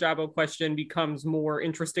David Ojabo question becomes more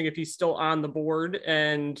interesting if he's still on the board.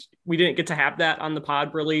 And we didn't get to have that on the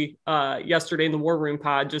pod really yesterday in the War Room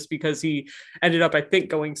pod, just because he ended up, I think,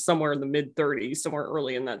 going somewhere in the mid 30s, somewhere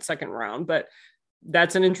early in that second round. But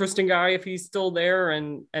that's an interesting guy if he's still there,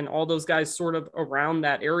 and all those guys sort of around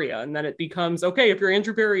that area. And then it becomes, okay, if you're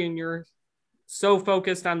Andrew Berry and you're so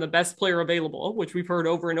focused on the best player available, which we've heard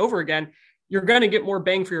over and over again, you're going to get more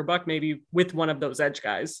bang for your buck maybe with one of those edge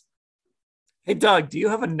guys. Hey, Doug, do you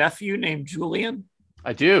have a nephew named Julian?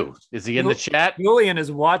 I do. Is he in the chat? Julian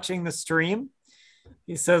is watching the stream.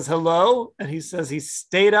 He says hello, and he says he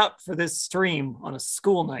stayed up for this stream on a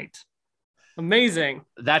school night. Amazing.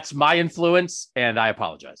 That's my influence, and I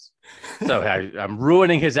apologize. So I'm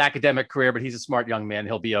ruining his academic career, but he's a smart young man.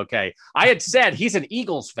 He'll be okay. I had said he's an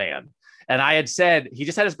Eagles fan, and I had said he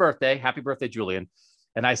just had his birthday. Happy birthday, Julian.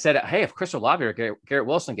 And I said, hey, if Chris Olave or Garrett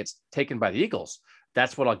Wilson gets taken by the Eagles,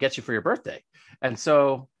 that's what I'll get you for your birthday. And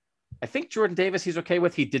so I think Jordan Davis he's okay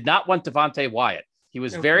with. He did not want Devontae Wyatt. He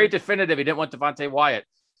was very definitive. He didn't want Devontae Wyatt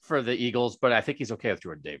for the Eagles, but I think he's okay with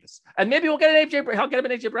Jordan Davis. And maybe we'll get he'll get him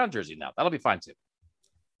an AJ Brown jersey now. That'll be fine too.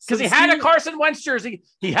 Because he had a Carson Wentz jersey.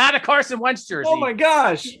 Oh my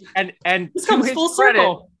gosh. And this comes full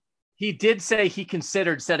circle. He did say he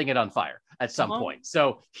considered setting it on fire at some point.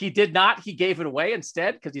 So he did not. He gave it away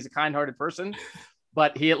instead because he's a kind-hearted person,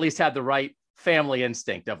 but he at least had the right family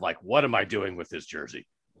instinct of like, what am I doing with this jersey?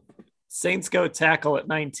 Saints go tackle at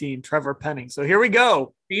 19, Trevor Penning. So here we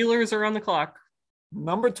go. Steelers are on the clock.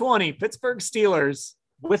 Number 20, Pittsburgh Steelers.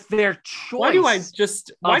 With their choice.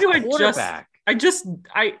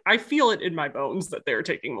 I feel it in my bones that they're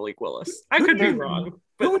taking Malik Willis. I could be wrong.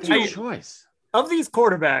 But choice? Of these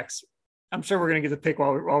quarterbacks, I'm sure we're going to get the pick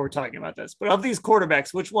while we're talking about this, but of these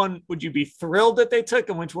quarterbacks, which one would you be thrilled that they took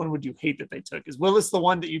and which one would you hate that they took? Is Willis the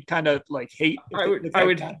one that you'd kind of like hate? I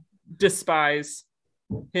would despise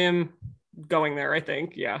him going there, I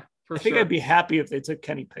think. Yeah, I think I'd be happy if they took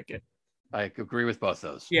Kenny Pickett. I agree with both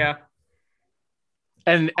those. Yeah.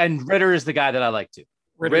 And Ritter is the guy that I like too.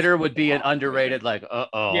 Ritter would be an underrated, like, Yeah,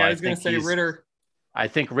 I was going to say Ritter. I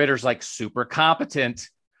think Ritter's like super competent.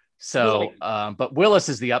 So, but Willis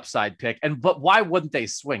is the upside pick. But why wouldn't they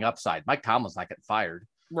swing upside? Mike Tomlin's not getting fired.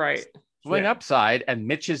 Right. Swing upside, and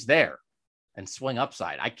Mitch is there and swing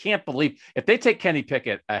upside. I can't believe if they take Kenny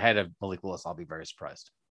Pickett ahead of Malik Willis, I'll be very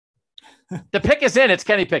surprised. The pick is in. It's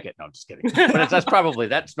Kenny Pickett. No, I'm just kidding. But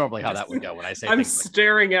that's normally how that would go when I say. I'm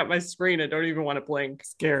staring at my screen. I don't even want to blink.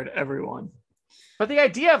 Scared everyone. But the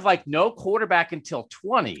idea of like no quarterback until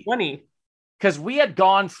 20, because we had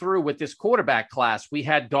gone through with this quarterback class, we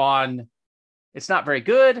had gone, it's not very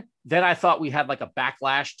good. Then I thought we had like a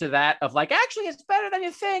backlash to that of like, actually, it's better than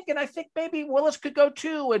you think. And I think maybe Willis could go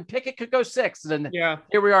 2 and Pickett could go 6. And then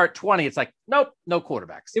here we are at 20. It's like, nope, no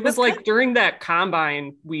quarterbacks. It was like during that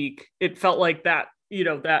combine week, it felt like that,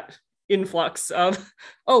 that influx of,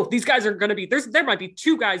 oh, these guys are going to be, there might be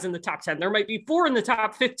 2 guys in the top 10. There might be 4 in the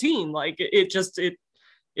top 15. Like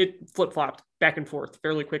it flip-flopped back and forth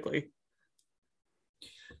fairly quickly.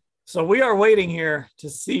 So we are waiting here to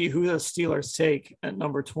see who the Steelers take at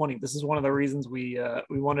number 20. This is one of the reasons we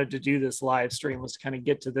wanted to do this live stream, was to kind of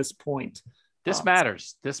get to this point. This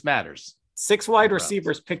matters. 6 wide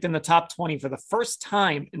receivers picked in the top 20 for the first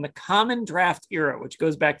time in the common draft era, which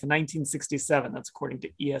goes back to 1967. That's according to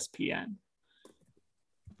ESPN.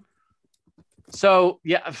 So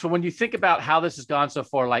when you think about how this has gone so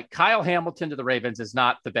far, like Kyle Hamilton to the Ravens is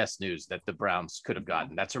not the best news that the Browns could have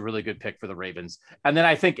gotten. That's a really good pick for the Ravens. And then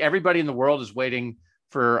I think everybody in the world is waiting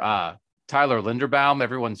for Tyler Linderbaum,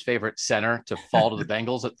 everyone's favorite center, to fall to the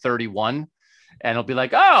Bengals at 31. And it'll be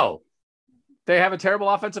like, oh, they have a terrible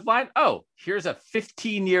offensive line. Oh, here's a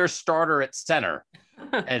 15-year starter at center.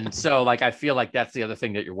 And so like, I feel like that's the other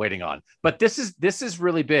thing that you're waiting on. But this is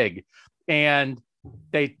really big. And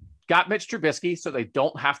they got Mitch Trubisky, so they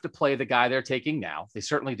don't have to play the guy they're taking now. They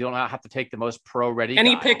certainly don't have to take the most pro-ready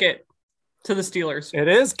Kenny guy. Pickett to the Steelers. It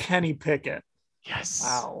is Kenny Pickett. Yes.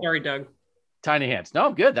 Wow. Sorry, Doug. Tiny hands. No,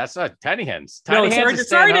 I'm good. That's tiny hands. Sorry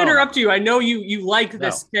to interrupt you. I know you like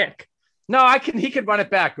this pick. No, he can run it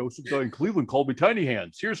back. Go, some guy in Cleveland called me tiny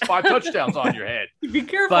hands. Here's 5 touchdowns on your head. Be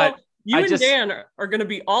careful. But Dan are going to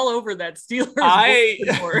be all over that Steelers.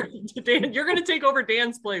 Dan, you're going to take over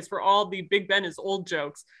Dan's place for all the Big Ben is old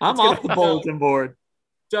jokes. I'm off the bulletin board.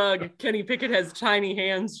 Doug, Kenny Pickett has tiny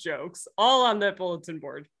hands jokes all on that bulletin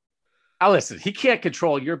board. Listen, he can't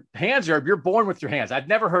control your hands. You're born with your hands. I've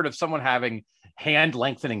never heard of someone having hand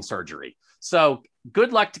lengthening surgery. So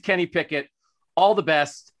good luck to Kenny Pickett. All the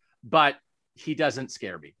best, but he doesn't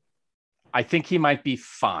scare me. I think he might be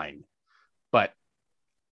fine, but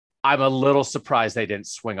I'm a little surprised they didn't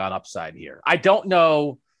swing on upside here. I don't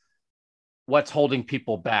know what's holding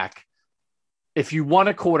people back. If you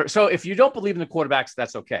want so if you don't believe in the quarterbacks,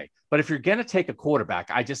 that's okay. But if you're going to take a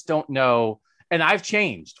quarterback, I just don't know. And I've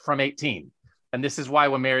changed from 18. And this is why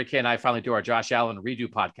when Mary Kay and I finally do our Josh Allen redo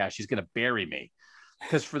podcast, she's going to bury me.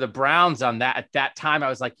 Because for the Browns on that, at that time, I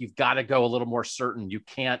was like, you've got to go a little more certain. You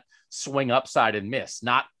can't swing upside and miss.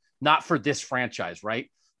 Not for this franchise,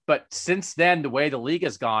 right? But since then, the way the league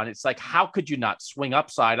has gone, it's like, how could you not swing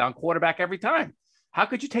upside on quarterback every time? How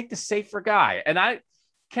could you take the safer guy? And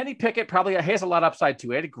Kenny Pickett probably has a lot of upside too.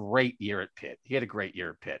 He had a great year at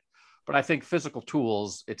Pitt. But I think physical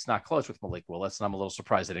tools, it's not close with Malik Willis. And I'm a little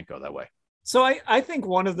surprised they didn't go that way. So I think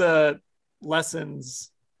one of the lessons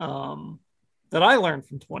that I learned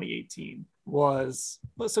from 2018 was,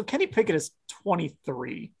 so Kenny Pickett is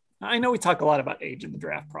 23. I know we talk a lot about age in the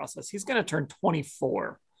draft process. He's going to turn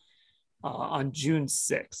 24 on June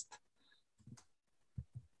 6th.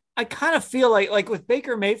 I kind of feel like with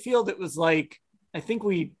Baker Mayfield, it was like, I think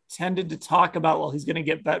we tended to talk about, well, he's going to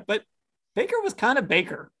get better, but Baker was kind of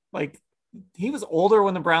Baker. Like, he was older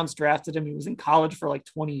when the Browns drafted him. He was in college for like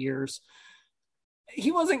 20 years.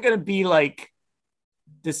 He wasn't going to be like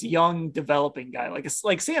this young developing guy. Like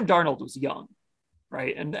Sam Darnold was young,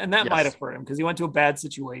 right? And that might have hurt him because he went to a bad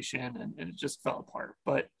situation and it just fell apart.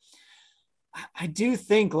 But I do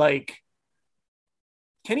think like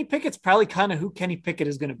Kenny Pickett's probably kind of who Kenny Pickett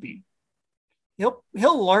is going to be.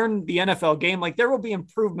 He'll learn the NFL game. Like, there will be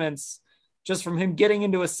improvements just from him getting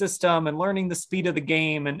into a system and learning the speed of the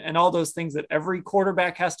game and all those things that every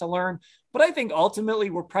quarterback has to learn. But I think ultimately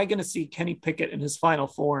we're probably going to see Kenny Pickett in his final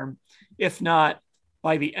form, if not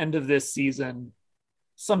by the end of this season,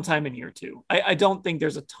 sometime in year 2. I don't think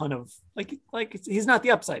there's a ton of like he's not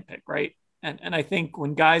the upside pick, right? And I think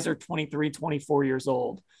when guys are 23, 24 years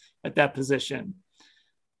old at that position,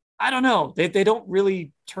 I don't know. They don't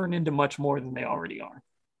really turn into much more than they already are.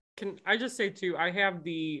 Can I just say too, I have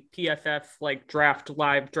the PFF like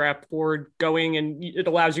live draft board going, and it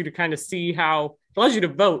allows you to kind of see it allows you to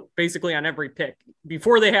vote basically on every pick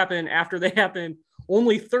before they happen, after they happen.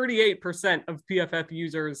 Only 38% of PFF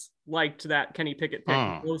users liked that Kenny Pickett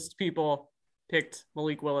pick. Most people picked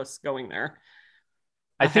Malik Willis going there.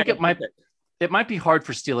 I think it might be hard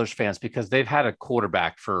for Steelers fans because they've had a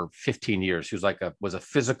quarterback for 15 years who's was a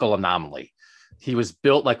physical anomaly. He was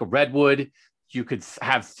built like a redwood. You could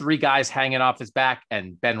have 3 guys hanging off his back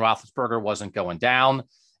and Ben Roethlisberger wasn't going down.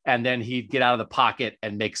 and then he'd get out of the pocket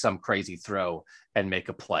and make some crazy throw and make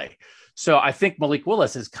a play. So I think Malik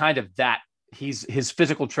Willis is kind of that. His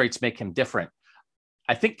physical traits make him different.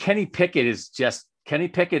 I think Kenny Pickett's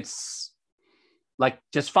like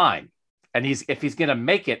just fine. And if he's going to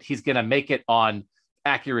make it, he's going to make it on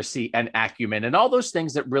accuracy and acumen and all those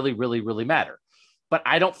things that really, really, really matter. But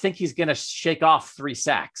I don't think he's going to shake off 3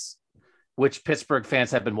 sacks, which Pittsburgh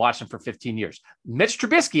fans have been watching for 15 years. Mitch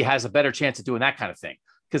Trubisky has a better chance of doing that kind of thing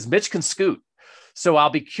because Mitch can scoot. So I'll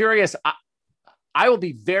be curious. I will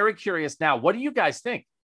be very curious now. What do you guys think?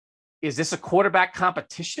 Is this a quarterback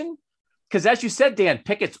competition? Because as you said, Dan,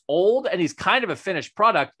 Pickett's old and he's kind of a finished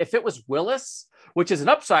product. If it was Willis, which is an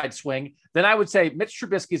upside swing, then I would say Mitch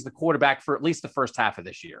Trubisky is the quarterback for at least the first half of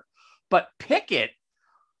this year. But Pickett,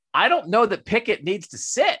 I don't know that Pickett needs to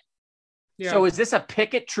sit. Yeah. So is this a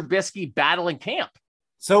Pickett-Trubisky battle in camp?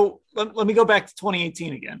 So let me go back to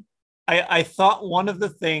 2018 again. I thought one of the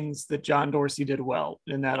things that John Dorsey did well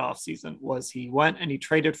in that offseason was he went and he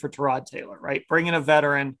traded for Tyrod Taylor, right? Bring in a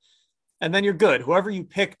veteran, and then you're good. Whoever you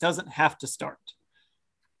pick doesn't have to start.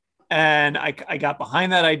 And I got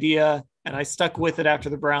behind that idea, and I stuck with it after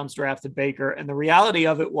the Browns drafted Baker. And the reality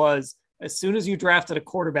of it was, as soon as you drafted a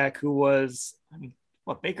quarterback who was,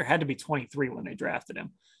 Baker had to be 23 when they drafted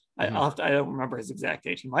him. Mm-hmm. I don't remember his exact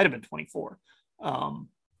age. He might have been 24.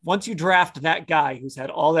 Once you draft that guy who's had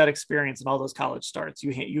all that experience and all those college starts,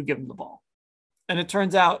 you give him the ball. And it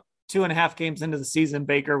turns out 2.5 games into the season,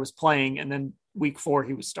 Baker was playing, and then week 4,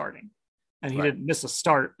 he was starting. And he didn't miss a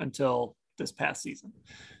start until this past season.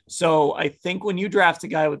 So I think when you draft a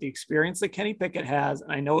guy with the experience that Kenny Pickett has,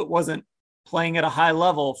 and I know it wasn't playing at a high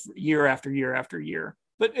level for year after year after year,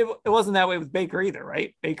 but it wasn't that way with Baker either,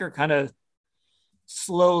 right? Baker kind of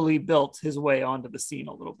slowly built his way onto the scene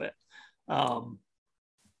a little bit.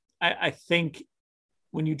 I think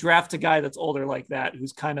when you draft a guy that's older like that,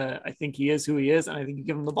 who's kind of, I think he is who he is, and I think you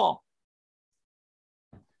give him the ball.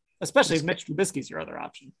 Especially if Mitch Trubisky's your other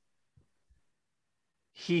option.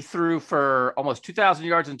 He threw for almost 2,000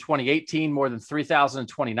 yards in 2018, more than 3,000 in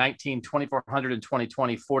 2019, 2,400 in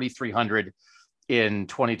 2020, 4,300 in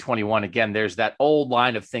 2021. Again, there's that old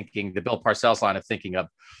line of thinking, the Bill Parcells line of thinking of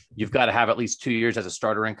you've got to have at least 2 years as a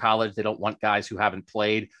starter in college. They don't want guys who haven't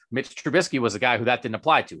played. Mitch Trubisky was a guy who that didn't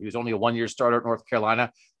apply to. He was only a 1-year starter at North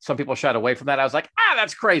Carolina. Some people shied away from that. I was like,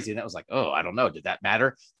 that's crazy. And that was like, I don't know. Did that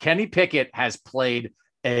matter? Kenny Pickett has played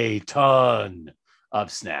a ton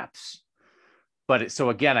of snaps. But so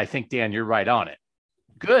again, I think, Dan, you're right on it.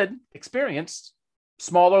 Good, experienced,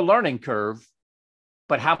 smaller learning curve,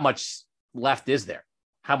 but how much left is there?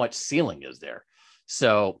 How much ceiling is there?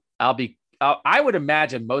 So I would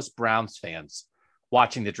imagine most Browns fans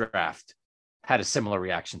watching the draft had a similar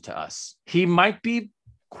reaction to us. He might be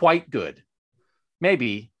quite good,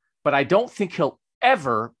 maybe, but I don't think he'll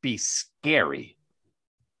ever be scary.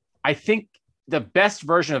 I think the best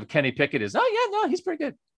version of Kenny Pickett is, he's pretty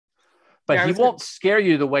good. But he won't scare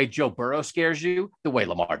you the way Joe Burrow scares you, the way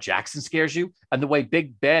Lamar Jackson scares you, and the way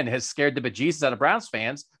Big Ben has scared the bejesus out of Browns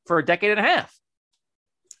fans for a decade and a half.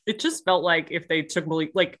 It just felt like if they took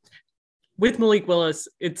with Malik Willis,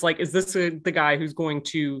 it's like, is this the guy who's going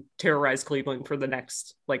to terrorize Cleveland for the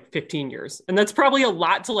next 15 years? And that's probably a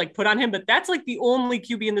lot to put on him, but that's the only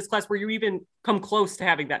QB in this class where you even come close to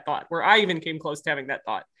having that thought, where I even came close to having that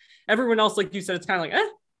thought. Everyone else, like you said, it's kind of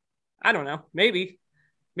I don't know, maybe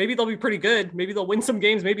they'll be pretty good. Maybe they'll win some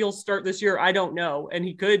games. Maybe he'll start this year. I don't know. And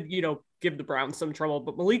he could, give the Browns some trouble.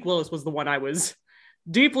 But Malik Willis was the one I was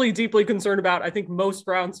deeply, deeply concerned about. I think most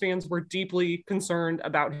Browns fans were deeply concerned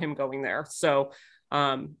about him going there. So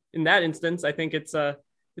in that instance, I think it's a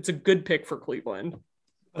good pick for Cleveland.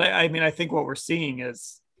 But I think what we're seeing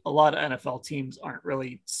is a lot of NFL teams aren't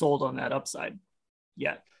really sold on that upside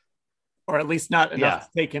yet, or at least not enough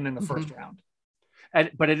to take him in the first round.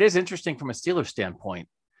 But it is interesting from a Steelers standpoint.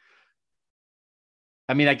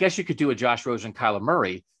 I guess you could do a Josh Rosen, Kyler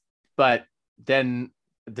Murray, but then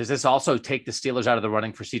does this also take the Steelers out of the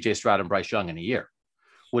running for CJ Stroud and Bryce Young in a year?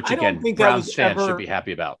 Which again, Browns fans should be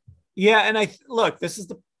happy about. Yeah, and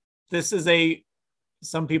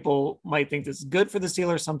some people might think this is good for the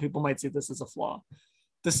Steelers. Some people might see this as a flaw.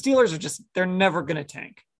 The Steelers they're never going to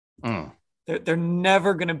tank. They're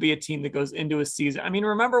never going to be a team that goes into a season.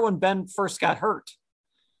 Remember when Ben first got hurt?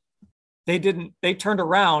 They turned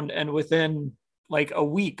around, and within a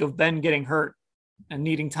week of Ben getting hurt and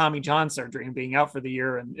needing Tommy John surgery and being out for the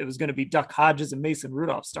year, and it was going to be Duck Hodges and Mason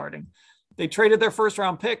Rudolph starting, they traded their first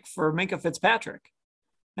round pick for Minkah Fitzpatrick.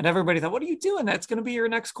 And everybody thought, what are you doing? That's going to be your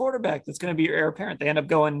next quarterback. That's going to be your heir apparent. They end up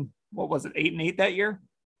going, 8-8 that year?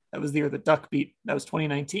 That was the year that Duck beat. That was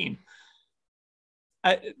 2019.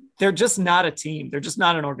 they're just not a team. They're just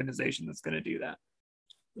not an organization that's going to do that.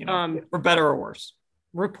 For better or worse.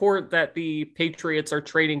 Report that the Patriots are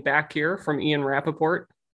trading back here from Ian Rappaport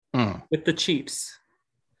with the Chiefs.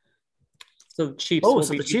 So the Chiefs.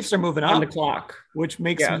 The Chiefs are moving on up the clock, which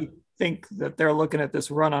makes me think that they're looking at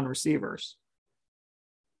this run on receivers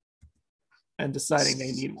and deciding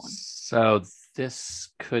they need one. So this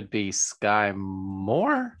could be Sky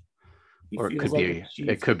Moore, or it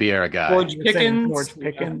could be our guy. George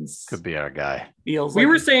Pickens could be our guy. We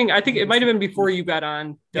were saying, I think it might have been before you got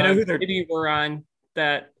on. Maybe you were on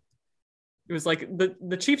that. It was like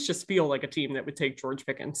the Chiefs just feel like a team that would take George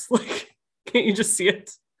Pickens. Like, can't you just see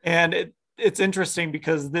it? And it's interesting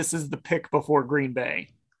because this is the pick before Green Bay.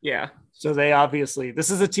 Yeah. So this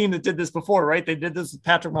is a team that did this before, right? They did this with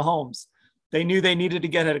Patrick Mahomes. They knew they needed to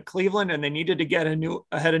get ahead of Cleveland and they needed to get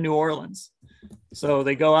ahead of New Orleans. So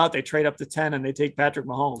they go out, they trade up to 10 and they take Patrick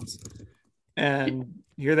Mahomes. And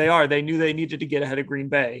here they are. They knew they needed to get ahead of Green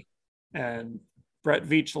Bay. And Brett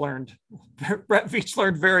Veach learned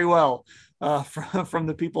very well from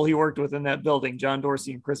the people he worked with in that building, John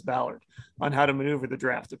Dorsey and Chris Ballard, on how to maneuver the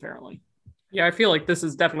draft, apparently. Yeah, I feel like this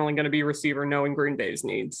is definitely going to be receiver knowing Green Bay's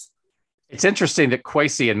needs. It's interesting that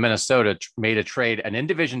Kwesi in Minnesota made an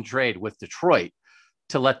in-division trade with Detroit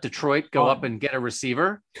to let Detroit go up and get a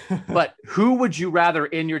receiver. But who would you rather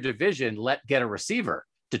in your division let get a receiver,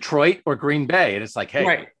 Detroit or Green Bay? And it's like, hey,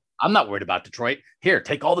 right. I'm not worried about Detroit. Here,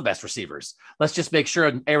 take all the best receivers. Let's just make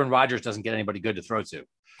sure Aaron Rodgers doesn't get anybody good to throw to.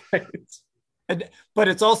 But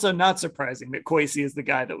it's also not surprising that Kwesi is the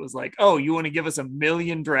guy that was like, oh, you want to give us 1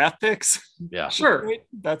 million draft picks? Yeah, sure.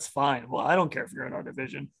 That's fine. Well, I don't care if you're in our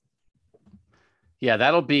division. Yeah,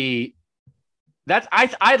 that'll be that.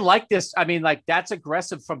 I like this. I mean, like, that's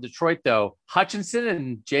aggressive from Detroit, though. Hutchinson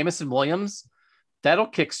and Jameson Williams, that'll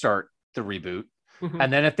kickstart the reboot. Mm-hmm.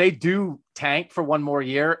 And then if they do tank for one more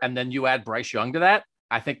year and then you add Bryce Young to that,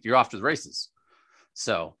 I think you're off to the races.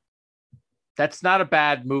 So that's not a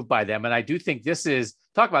bad move by them. And I do think this is,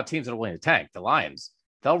 talk about teams that are willing to tank. The Lions,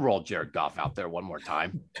 they'll roll Jared Goff out there one more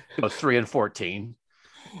time. Go 3-14.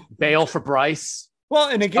 Bail for Bryce. Well,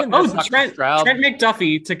 and again, Trent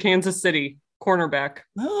McDuffie to Kansas City, cornerback.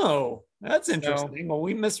 Oh, that's interesting. Well,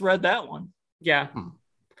 we misread that one. Yeah.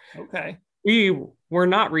 Okay. We were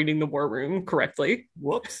not reading the War Room correctly.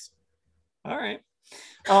 Whoops. All right.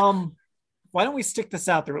 Why don't we stick this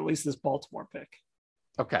out there, at least this Baltimore pick?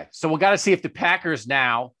 Okay. So we got to see if the Packers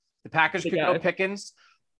could go Pickens.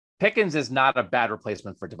 Pickens is not a bad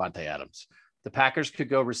replacement for Devontae Adams. The Packers could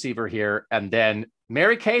go receiver here. And then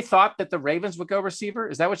Mary Kay thought that the Ravens would go receiver.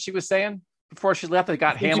 Is that what she was saying before she left? They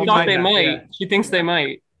got Hamilton. She thought they might. Yeah. She thinks they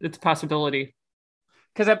might. It's a possibility.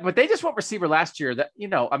 But they just went receiver last year. That,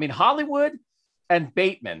 I mean, Hollywood and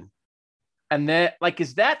Bateman. And then,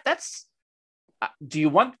 do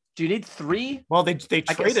you need 3? Well, they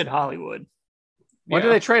traded Hollywood. When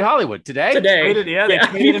did they trade Hollywood? Today?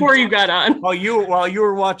 Before you got on. While you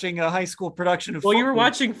were watching a high school production of Footloose. You were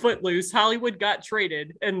watching Footloose, Hollywood got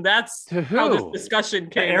traded, and that's how this discussion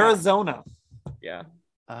came. To Arizona. Yeah.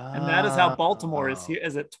 And that is how Baltimore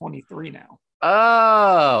is at 23 now.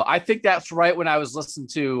 Oh, I think that's right. When I was listening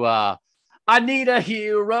to I Need a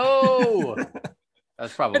Hero.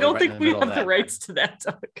 That's probably. I don't think we have the rights to that,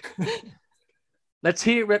 Doug. Let's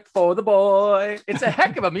hear it for the boy. It's a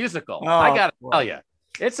heck of a musical. I got to tell you.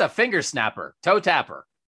 It's a finger snapper, toe tapper.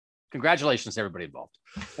 Congratulations to everybody involved.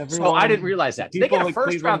 So I didn't realize that. Did they get a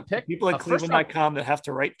first-round pick? People at Cleveland.com that have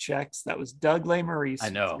to write checks. That was Doug Lesmerises. I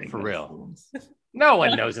know, for real. No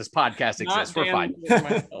one knows this podcast exists. We're fine.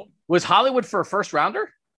 Was Hollywood for a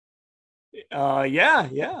first-rounder?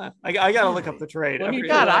 Yeah. I got to look up the trade.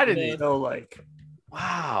 I didn't know.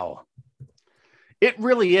 Wow. It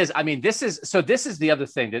really is. I mean, this is the other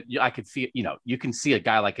thing that I could feel, you can see a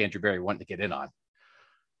guy like Andrew Berry wanting to get in on.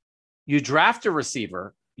 You draft a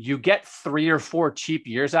receiver, you get 3 or 4 cheap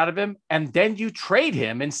years out of him, and then you trade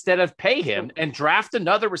him instead of pay him and draft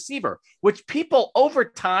another receiver, which people over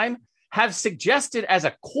time have suggested as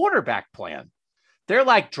a quarterback plan. They're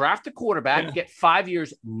like, draft a quarterback, get 5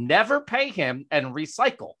 years, never pay him, and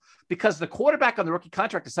recycle, because the quarterback on the rookie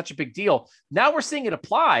contract is such a big deal. Now we're seeing it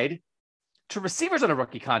applied to receivers on a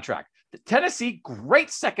rookie contract. The Tennessee,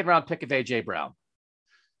 great second-round pick of A.J. Brown.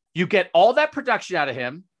 You get all that production out of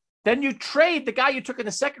him, then you trade the guy you took in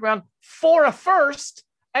the second round for a first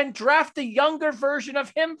and draft the younger version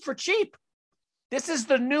of him for cheap. This is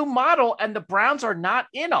the new model, and the Browns are not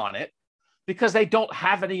in on it because they don't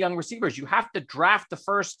have any young receivers. You have to draft the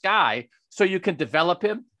first guy so you can develop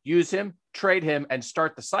him, use him, trade him, and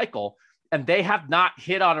start the cycle. And they have not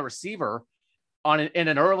hit on a receiver in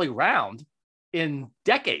an early round in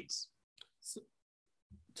decades.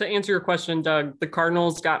 to answer your question, Doug, the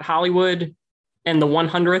Cardinals got Hollywood and the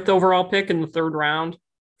 100th overall pick in the third round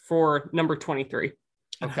for number 23.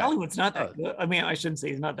 And Okay. Hollywood's not that good. I mean, I shouldn't say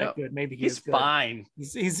he's not that good. Maybe he's good. fine.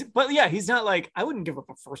 But yeah, he's not like, I wouldn't give up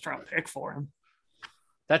a first round pick for him.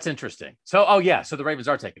 That's interesting. So, so the Ravens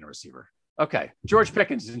are taking a receiver. Okay. George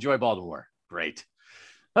Pickens, enjoy Baltimore. Great.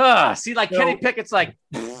 Kenny Pickett's like,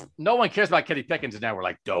 no one cares about Kenny Pickens. And now we're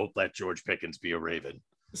like, don't let George Pickens be a Raven.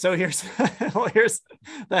 So here's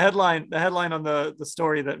the headline. The headline on the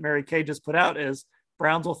story that Mary Kay just put out is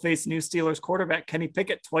Browns will face new Steelers quarterback Kenny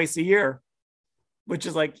Pickett twice a year, which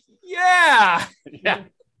is like, yeah,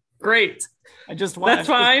 great. That's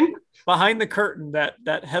fine. Behind the curtain,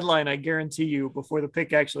 that headline, I guarantee you, before the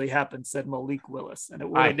pick actually happened, said Malik Willis, and it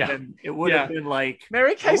would have been like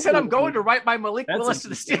Mary Kay said, "I'm going to write my Malik Willis to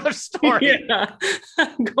the Steelers story." Yeah,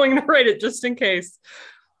 I'm going to write it just in case.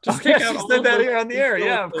 Just take out said that here on the air.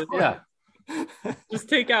 Yeah. Just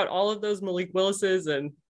take out all of those Malik Willises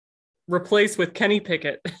and replace with Kenny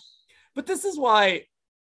Pickett. But this is why,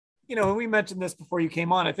 when we mentioned this before you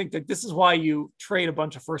came on, I think that this is why you trade a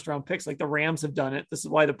bunch of first round picks. Like the Rams have done it. This is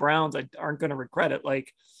why the Browns aren't going to regret it.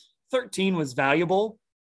 Like 13 was valuable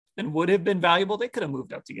and would have been valuable. They could have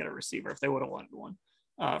moved up to get a receiver if they would have wanted one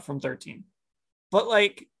from 13. But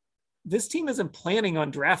like this team isn't planning on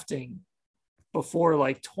drafting before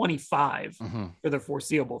like 25 for the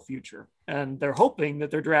foreseeable future. And they're hoping that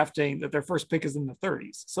they're drafting, that their first pick is in the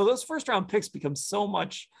 30s. So those first round picks become so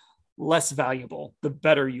much less valuable the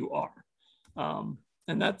better you are.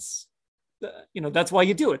 And that's why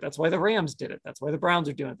you do it. That's why the Rams did it. That's why the Browns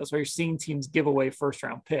are doing it. That's why you're seeing teams give away first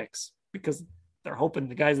round picks, because they're hoping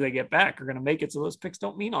the guys they get back are going to make it. So those picks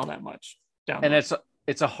don't mean all that much down. And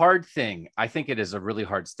it's a hard thing. I think it is a really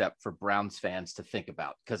hard step for Browns fans to think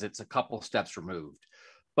about because it's a couple steps removed.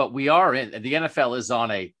 But the NFL is on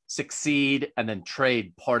a succeed and then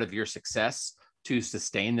trade part of your success to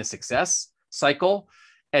sustain the success cycle.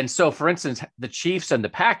 And so, for instance, the Chiefs and the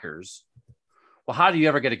Packers, well, how do you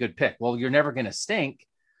ever get a good pick? Well, you're never going to stink,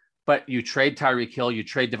 but you trade Tyreek Hill, you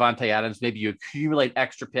trade Devontae Adams, maybe you accumulate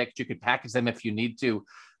extra picks, you could package them if you need to.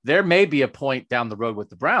 There may be a point down the road with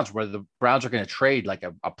the Browns where the Browns are going to trade like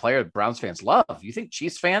a player Browns fans love. You think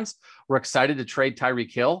Chiefs fans were excited to trade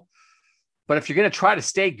Tyreek Hill? But if you're going to try to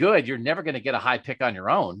stay good, you're never going to get a high pick on your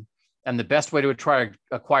own. And the best way to try to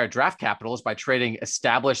acquire draft capital is by trading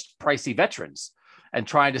established pricey veterans and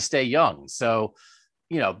trying to stay young. So,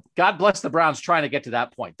 God bless the Browns trying to get to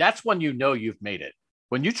that point. That's when you've made it.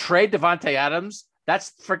 When you trade Devontae Adams,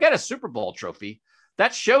 forget a Super Bowl trophy.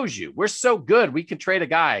 That shows you we're so good. We can trade a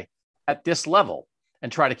guy at this level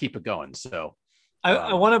and try to keep it going. So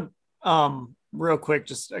I want to, real quick,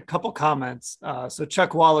 just a couple comments. So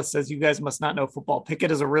Chuck Wallace says, you guys must not know football.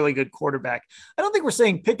 Pickett is a really good quarterback. I don't think we're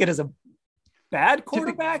saying Pickett is a bad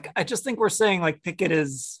quarterback. I just think we're saying like Pickett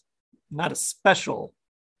is not a special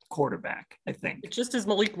quarterback. I think it's just as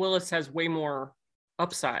Malik Willis has way more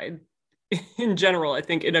upside in general. I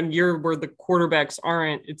think in a year where the quarterbacks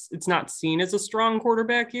aren't, it's not seen as a strong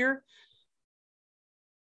quarterback year.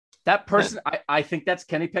 That person, I think that's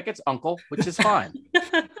Kenny Pickett's uncle, which is fine.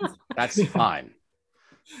 That's fine.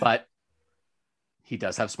 But he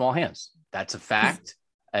does have small hands. That's a fact.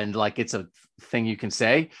 And like, it's a thing you can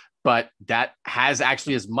say, but that has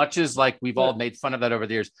actually, as much as like we've all made fun of that over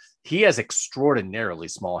the years, he has extraordinarily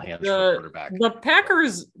small hands for a quarterback. The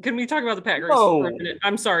Packers, can we talk about the Packers for a minute?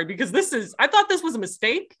 I'm sorry, because I thought this was a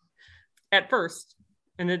mistake at first,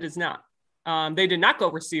 and it is not. They did not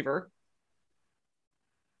go receiver.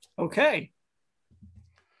 Okay.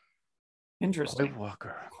 Interesting.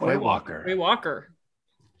 Quay Walker.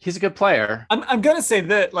 He's a good player. I'm going to say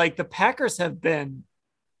that like the Packers have been,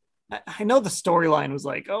 I know the storyline was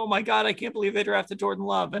like, oh my God, I can't believe they drafted Jordan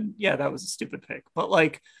Love. And yeah, that was a stupid pick. But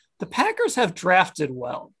like the Packers have drafted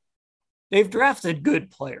well. They've drafted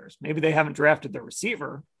good players. Maybe they haven't drafted the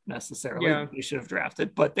receiver necessarily. Yeah. They should have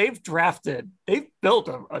drafted, but they've built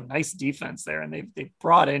a nice defense there, and they've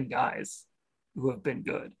brought in guys who have been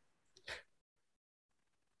good.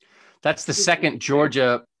 That's the second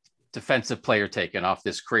Georgia defensive player taken off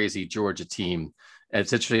this crazy Georgia team. And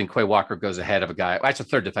it's interesting. Quay Walker goes ahead of a guy. Actually,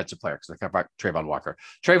 third defensive player because I got Trayvon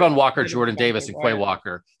Walker, Jordan Davis, and Quay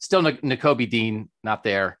Walker. Still Nakobe Dean not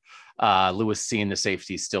there. Lewis Cine, the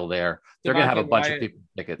safety, still there. They're going to have a bunch of people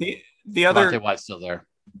pick it. The other Devontae Wyatt's still there.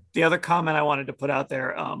 The other comment I wanted to put out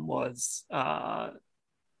there was,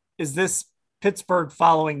 is this Pittsburgh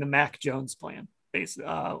following the Mac Jones plan?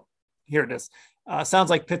 Here it is. Sounds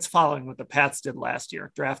like Pitt's following what the Pats did last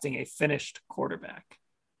year, drafting a finished quarterback.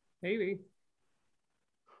 Maybe.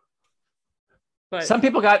 But some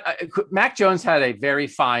people Mac Jones had a very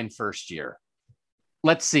fine first year.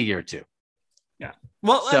 let's see year two. Yeah.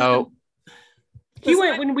 Well, so he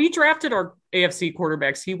went when we drafted our AFC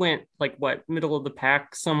quarterbacks. He went like what, middle of the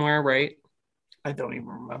pack somewhere, right? I don't even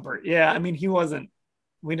remember. Yeah, I mean,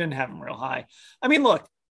 we didn't have him real high. I mean, look,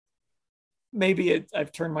 maybe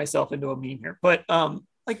I've turned myself into a meme here, but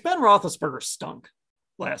like Ben Roethlisberger stunk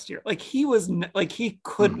last year. Like he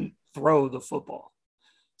couldn't throw the football.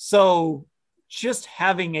 So just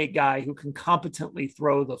having a guy who can competently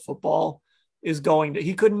throw the football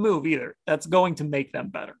he couldn't move either. That's going to make them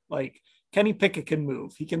better. Like Kenny Pickett can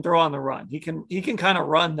move. He can throw on the run. He can kind of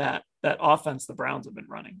run that offense the Browns have been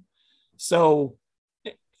running. So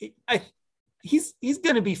he's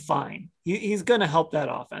going to be fine. He's going to help that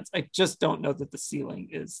offense. I just don't know that the ceiling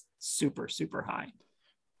is super, super high.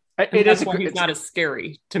 He's not as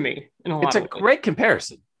scary to me. It's a great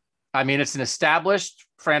comparison. I mean, it's an established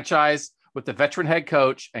franchise with the veteran head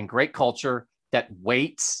coach and great culture that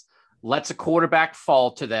waits, lets a quarterback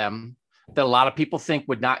fall to them that a lot of people think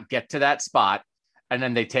would not get to that spot. And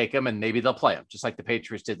then they take him and maybe they'll play him just like the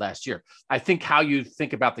Patriots did last year. I think how you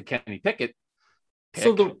think about the Kenny Pickett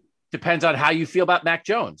depends on how you feel about Mac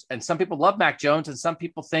Jones. And some people love Mac Jones and some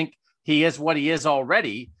people think he is what he is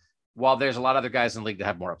already, while there's a lot of other guys in the league that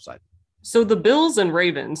have more upside. So the Bills and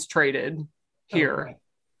Ravens traded here. Okay.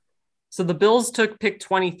 So the Bills took pick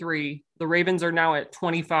 23. The Ravens are now at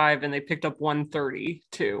 25 and they picked up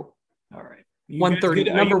 132. All right.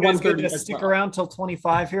 130. Number 130. Stick around till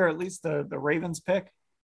 25 here, at least the Ravens pick.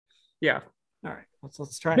 Yeah. All right.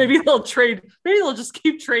 Let's try. Maybe they'll trade. Maybe they'll just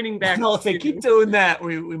keep trading back. No, if they keep doing that,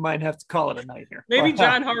 we might have to call it a night here. Maybe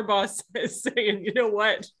John Harbaugh is saying, you know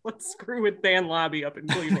what? Let's screw with Dan Lobby up in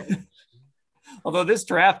Cleveland. Although this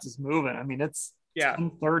draft is moving. I mean, it's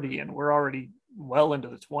 10:30 and we're already well into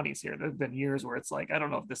the 20s here. There've been years where it's like, I don't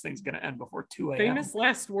know if this thing's going to end before 2 a.m. Famous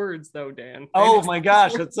last words, though, Dan. Oh my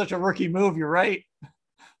gosh, that's such a rookie move. You're right.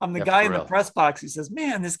 I'm the guy in the press box who says,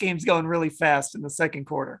 man, this game's going really fast in the second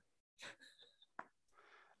quarter.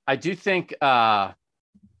 I do think it's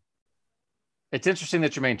interesting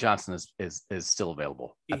that Jermaine Johnson is still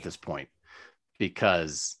available at this point,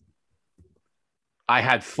 because I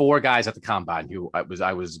had four guys at the combine who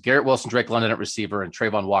I was Garrett Wilson, Drake London at receiver, and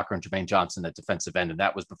Trayvon Walker and Jermaine Johnson at defensive end. And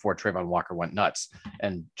that was before Trayvon Walker went nuts.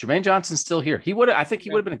 And Jermaine Johnson's still here. I think he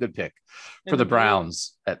would have been a good pick for the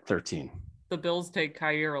Browns at 13. The Bills take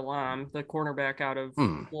Khair Alam, the cornerback out of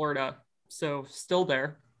Florida. So still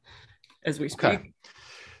there as we speak. Okay.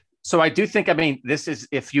 So I do think, I mean, this is,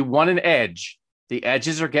 if you want an edge, the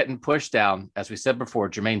edges are getting pushed down. As we said before,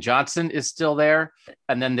 Jermaine Johnson is still there.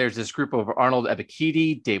 And then there's this group of Arnold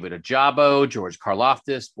Ebiketie, David Ojabo, George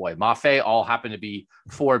Karlaftis, Boy Mafe, all happen to be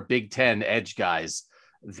four Big Ten edge guys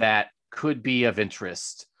that could be of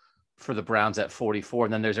interest for the Browns at 44.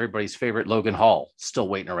 And then there's everybody's favorite Logan Hall still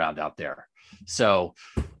waiting around out there. So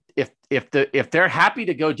if they're happy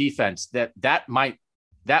to go defense, that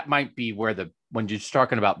might be where when you're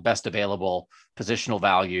talking about best available positional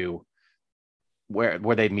value, where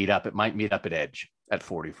they meet up, it might meet up at edge at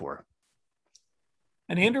 44.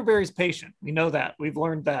 And Andrew Berry's patient. We know that. We've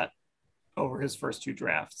learned that over his first two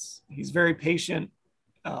drafts. He's very patient.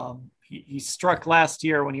 He struck last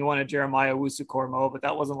year when he wanted Jeremiah Owusu-Koramoah, but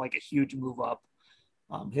that wasn't like a huge move up.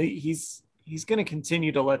 He's going to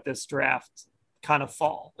continue to let this draft kind of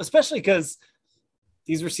fall, especially because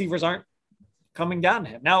these receivers aren't coming down to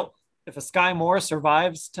him. Now, if a Sky Moore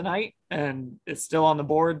survives tonight and is still on the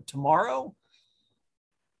board tomorrow,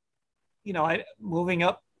 moving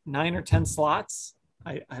up 9 or 10 slots,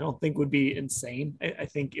 I don't think would be insane. I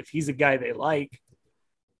think if he's a guy they like,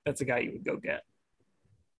 that's a guy you would go get.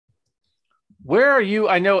 Where are you?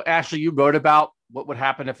 I know, Ashley, you wrote about what would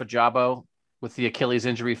happen if Ojabo with the Achilles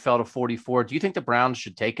injury fell to 44. Do you think the Browns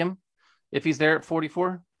should take him if he's there at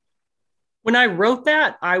 44? When I wrote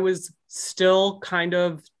that, I was still kind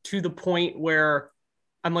of to the point where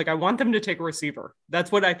I'm like, I want them to take a receiver.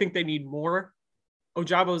 That's what I think they need more.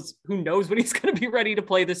 Ojabo's, who knows when he's going to be ready to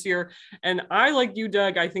play this year. And I, like you,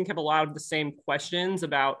 Doug, I think have allowed the same questions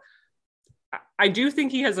about, I do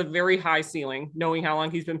think he has a very high ceiling, knowing how long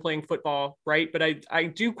he's been playing football, right? But I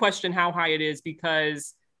do question how high it is,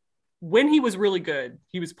 because when he was really good,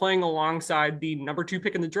 he was playing alongside the number 2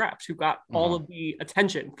 pick in the draft, who got all of the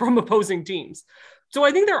attention from opposing teams. So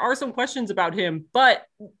I think there are some questions about him, but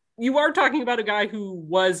you are talking about a guy who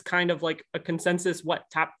was kind of like a consensus,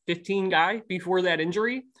 top 15 guy before that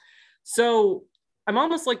injury. So I'm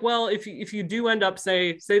almost like, well, if you do end up,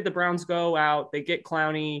 say the Browns go out, they get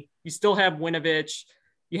Clowney, you still have Winovich,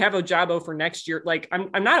 you have Ojabo for next year. Like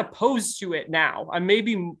I'm not opposed to it now. I'm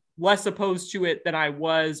maybe less opposed to it than I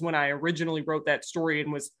was when I originally wrote that story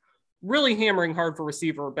and was really hammering hard for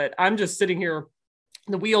receiver. But I'm just sitting here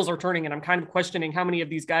the wheels are turning, and I'm kind of questioning how many of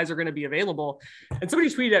these guys are going to be available. And somebody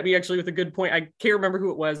tweeted at me actually with a good point. I can't remember who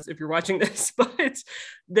it was if you're watching this, but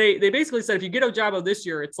they basically said, if you get Ojabo this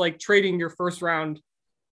year, it's like trading your first round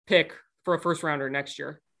pick for a first rounder next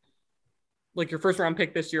year. Like your first round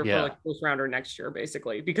pick this year for like first rounder next year,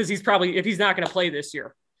 basically, because he's probably, if he's not going to play this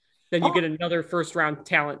year, then you get another first round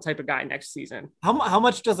talent type of guy next season. How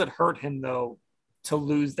much does it hurt him though to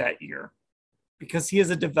lose that year? Because he is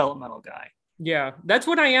a developmental guy. Yeah, that's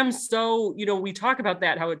what I am. So, we talk about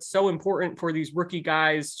that, how it's so important for these rookie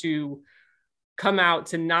guys to come out,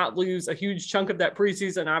 to not lose a huge chunk of that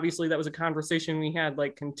preseason. Obviously, that was a conversation we had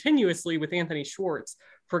like continuously with Anthony Schwartz.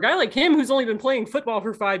 For a guy like him, who's only been playing football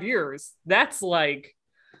for 5 years, that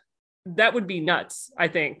would be nuts. I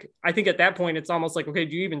think at that point, it's almost like, okay,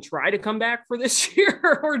 do you even try to come back for this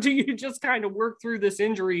year? Or do you just kind of work through this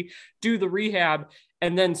injury, do the rehab,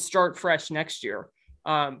 and then start fresh next year?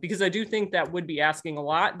 Because I do think that would be asking a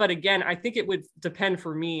lot. But again, I think it would depend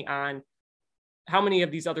for me on how many of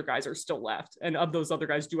these other guys are still left. And of those other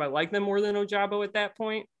guys, do I like them more than Ojabo at that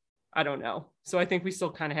point? I don't know. So I think we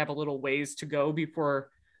still kind of have a little ways to go before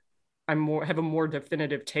have a more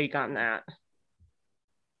definitive take on that.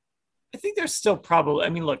 I think there's still probably,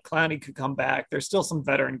 look, Clowney could come back. There's still some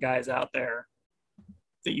veteran guys out there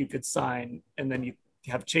that you could sign. And then you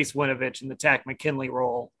have Chase Winovich in the Takk McKinley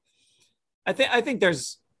role. I think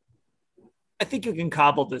you can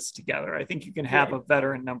cobble this together. I think you can have a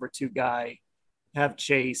veteran number 2 guy, have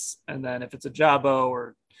Chase, and then if it's Ojabo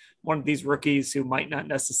or one of these rookies who might not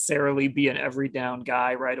necessarily be an every down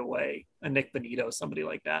guy right away, a Nick Benito, somebody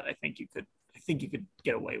like that, I think you could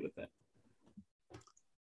get away with it.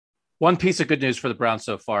 One piece of good news for the Browns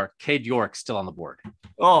so far: Cade York still on the board.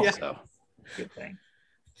 Oh, yeah. So good thing.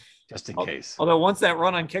 Just in case. Although once that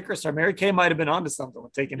run on kicker started, Mary Kay might have been onto something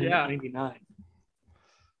with taking him at 99.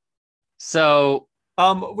 So,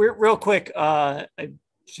 we're real quick. I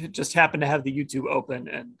just happened to have the YouTube open,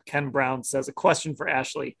 and Ken Brown says a question for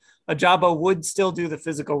Ashley. Ojabo would still do the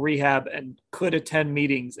physical rehab and could attend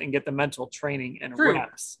meetings and get the mental training and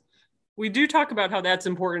reps. We do talk about how that's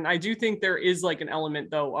important. I do think there is like an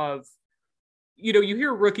element though of, you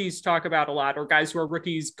hear rookies talk about a lot, or guys who are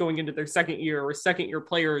rookies going into their second year or second year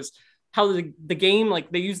players, how the game,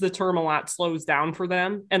 like they use the term a lot, slows down for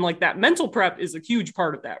them. And like that mental prep is a huge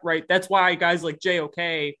part of that, right? That's why guys like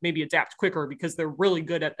JOK maybe adapt quicker, because they're really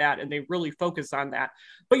good at that and they really focus on that.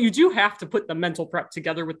 But you do have to put the mental prep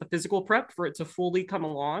together with the physical prep for it to fully come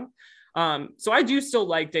along. So I do still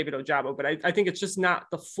like David Ojabo, but I think it's just not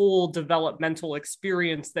the full developmental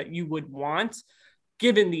experience that you would want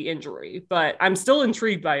given the injury. But I'm still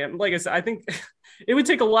intrigued by him. Like I said, I think it would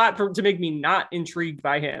take a lot to make me not intrigued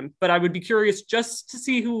by him, but I would be curious just to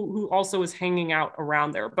see who also is hanging out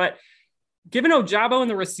around there. But given Ojabo and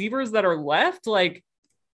the receivers that are left, like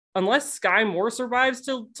unless Sky Moore survives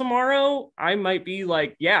till tomorrow, I might be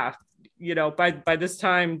like, by this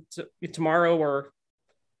time tomorrow or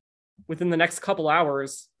within the next couple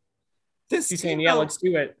hours, let's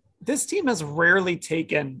do it. This team has rarely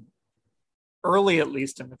taken, early at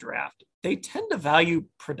least in the draft, they tend to value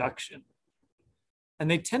production. And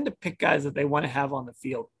they tend to pick guys that they want to have on the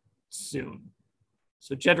field soon.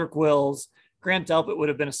 So Jedrick Wills, Grant Delpit would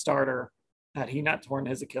have been a starter had he not torn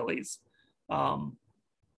his Achilles.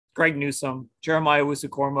 Greg Newsome, Jeremiah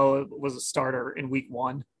Wusu-Kormo was a starter in week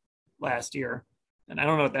 1 last year. And I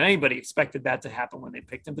don't know that anybody expected that to happen when they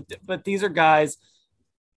picked him. But these are guys,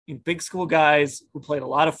 big school guys who played a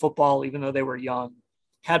lot of football, even though they were young,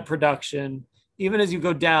 had production. Even as you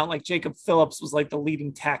go down, like Jacob Phillips was like the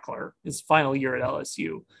leading tackler his final year at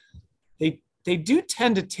LSU. They do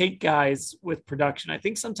tend to take guys with production. I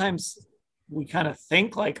think sometimes we kind of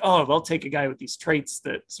think like, oh, they'll take a guy with these traits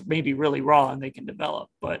that's maybe really raw and they can develop.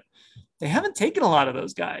 But they haven't taken a lot of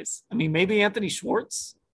those guys. Maybe Anthony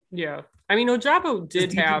Schwartz. Yeah. Ojabo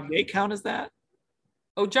did have DPJ count as that.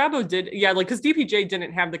 Ojabo did. Yeah. Cause DPJ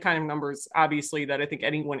didn't have the kind of numbers, obviously, that I think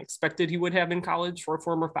anyone expected he would have in college for a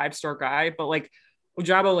former 5-star guy. But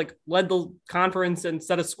Ojabo led the conference and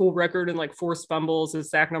set a school record in forced fumbles. His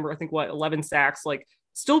sack number, I think 11 sacks,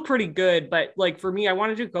 still pretty good. But for me, I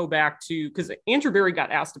wanted to go back to, cause Andrew Berry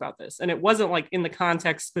got asked about this and it wasn't in the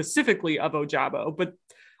context specifically of Ojabo, but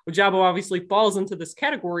Ojabo obviously falls into this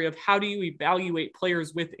category of how do you evaluate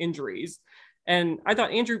players with injuries? And I thought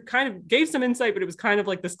Andrew kind of gave some insight, but it was kind of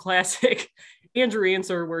like this classic Andrew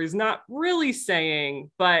answer where he's not really saying,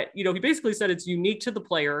 but, he basically said it's unique to the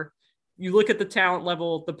player. You look at the talent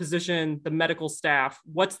level, the position, the medical staff,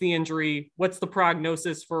 what's the injury, what's the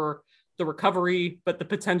prognosis for the recovery, but the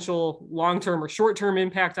potential long-term or short-term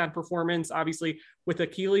impact on performance. Obviously, with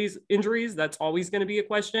Achilles injuries, that's always going to be a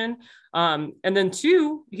question. And then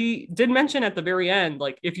 2, he did mention at the very end,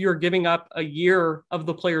 like if you're giving up a year of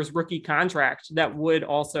the player's rookie contract, that would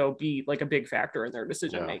also be like a big factor in their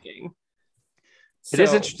decision making. It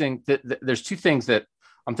is interesting that there's 2 things that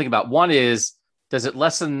I'm thinking about. One is, does it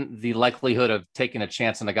lessen the likelihood of taking a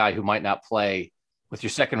chance on a guy who might not play with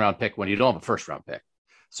your second round pick when you don't have a first round pick?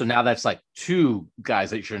 So now that's like 2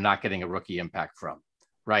 guys that you're not getting a rookie impact from,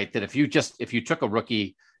 right? That if you took a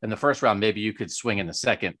rookie in the first round, maybe you could swing in the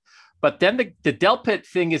second. But then the Delpit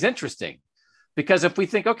thing is interesting, because if we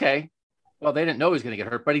think, okay, well, they didn't know he was going to get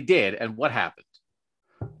hurt, but he did. And what happened?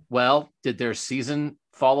 Well, did their season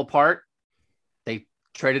fall apart? They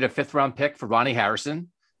traded a 5th round pick for Ronnie Harrison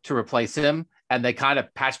to replace him, and they kind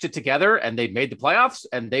of patched it together, and they made the playoffs,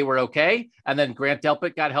 and they were okay. And then Grant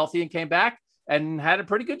Delpit got healthy and came back and had a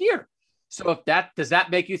pretty good year. So does that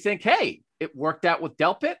make you think, hey, it worked out with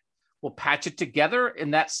Delpit? We'll patch it together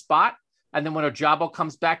in that spot. And then when Ojabo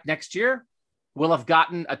comes back next year, we'll have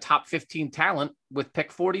gotten a top 15 talent with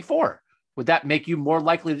pick 44. Would that make you more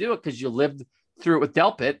likely to do it because you lived through it with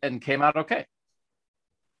Delpit and came out okay?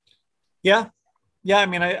 Yeah. I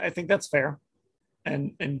mean, I think that's fair.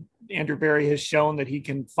 And Andrew Berry has shown that he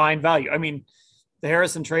can find value. I mean, the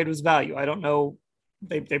Harrison trade was value. I don't know.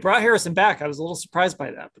 They brought Harrison back. I was a little surprised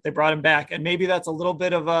by that, but they brought him back. And maybe that's a little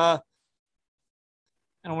bit of I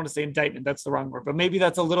don't want to say indictment. That's the wrong word, but maybe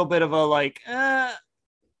that's a little bit of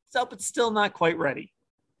Delpit's still not quite ready.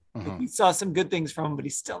 Mm-hmm. We saw some good things from him, but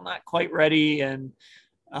he's still not quite ready. And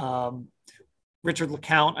Richard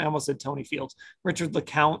LeCount, I almost said Tony Fields. Richard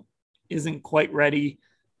LeCount isn't quite ready.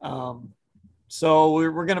 So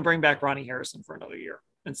we're going to bring back Ronnie Harrison for another year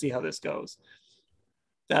and see how this goes.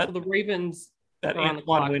 So the Ravens, that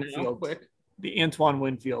Antoine Winfield, the Antoine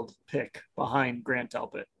Winfield pick behind Grant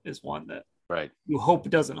Delpit is one that you hope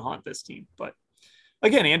doesn't haunt this team. But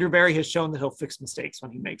again, Andrew Berry has shown that he'll fix mistakes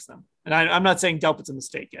when he makes them. And I'm not saying Delpit's a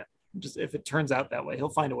mistake yet. Just if it turns out that way, he'll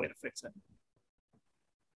find a way to fix it.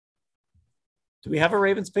 Do we have a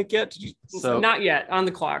Ravens pick yet? Not yet, on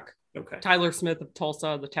the clock. Okay. Tyler Smith of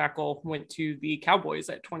Tulsa, the tackle, went to the Cowboys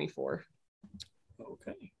at 24.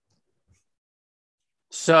 Okay.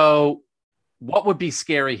 So what would be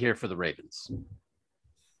scary here for the Ravens?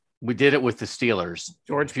 We did it with the Steelers.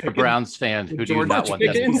 If you're a Browns fan, who do you not want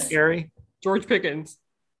that to be scary? George Pickens.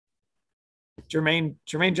 Jermaine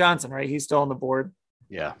Johnson, right? He's still on the board.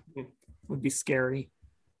 Yeah. Would be scary.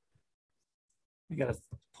 I got to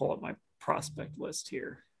pull up my prospect list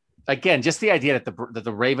here. Again, just the idea that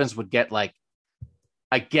the Ravens would get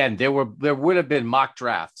there would have been mock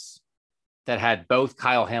drafts that had both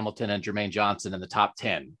Kyle Hamilton and Jermaine Johnson in the top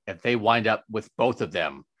 10. If they wind up with both of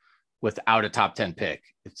them without a top 10 pick,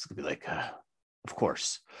 it's going to be like, of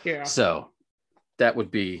course. Yeah. So that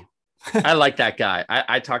would be, I like that guy.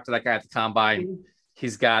 I talked to that guy at the combine.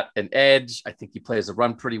 He's got an edge. I think he plays the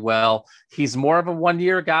run pretty well. He's more of a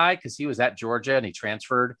 1-year guy because he was at Georgia and he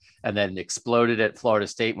transferred and then exploded at Florida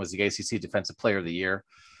State and was the ACC Defensive Player of the Year.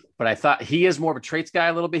 But I thought he is more of a traits guy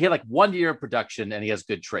a little bit. He had like 1 year of production and he has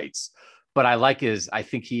good traits. But I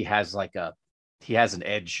think he has an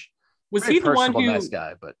edge. Was he the one who nice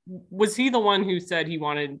guy? But was he the one who said he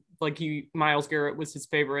wanted Myles Garrett was his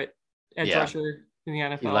favorite edge rusher in the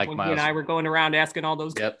NFL when he and I were going around asking all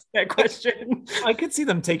those that question? I could see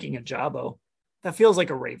them taking Ojabo. That feels like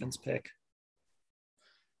a Ravens pick.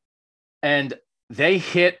 And they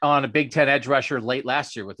hit on a Big Ten edge rusher late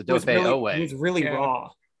last year with the Odofe Owe. He was really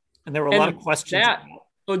raw, and there were a lot of questions.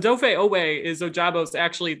 Odofe Owe is Ojabo's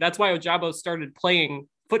actually. That's why Ojabo started playing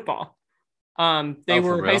football. They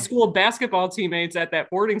were high school basketball teammates at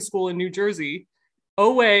that boarding school in New Jersey.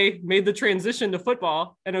 Owe made the transition to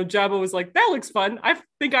football, and Ojabo was like, "That looks fun. I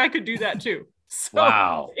think I could do that too." So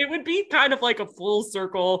wow. It would be kind of like a full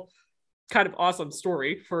circle, kind of awesome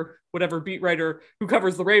story for whatever beat writer who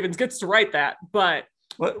covers the Ravens gets to write that. But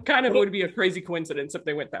would be a crazy coincidence if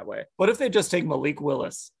they went that way. What if they just take Malik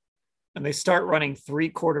Willis and they start running 3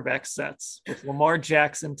 quarterback sets with Lamar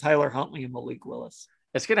Jackson, Tyler Huntley, and Malik Willis?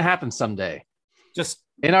 It's going to happen someday. Just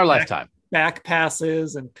in our lifetime. Back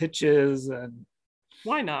passes and pitches and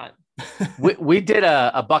why not? we did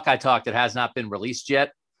a Buckeye talk that has not been released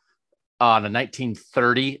yet on a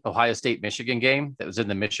 1930 Ohio State Michigan game that was in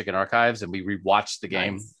the Michigan archives, and we rewatched the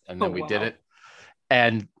game and then we did it.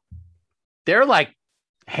 And they're like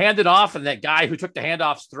handed off, and that guy who took the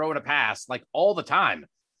handoffs throwing a pass like all the time.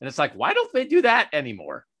 And it's like, why don't they do that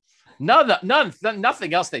anymore?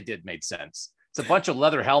 Nothing else they did made sense. It's a bunch of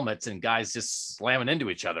leather helmets and guys just slamming into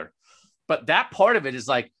each other. But that part of it is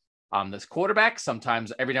like, I'm this quarterback.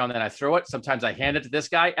 Sometimes every now and then I throw it. Sometimes I hand it to this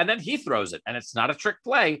guy and then he throws it. And it's not a trick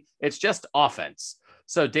play. It's just offense.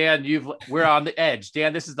 So Dan, we're on the edge.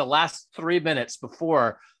 Dan, this is the last 3 minutes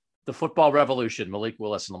before the football revolution. Malik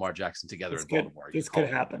Willis and Lamar Jackson together in Baltimore. This could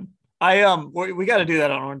happen. We got to do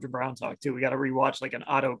that on Orange and Brown Talk too. We got to rewatch like an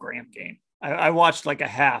Otto Graham game. I watched like a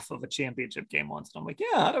half of a championship game once, and I'm like,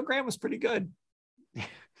 yeah, Otto Graham was pretty good.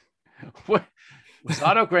 What was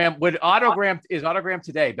Otto Graham? Is Otto Graham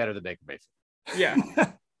today better than Baker Mayfield? Yeah,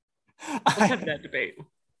 let's have that debate.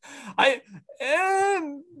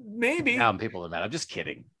 Maybe. Now people are mad. I'm just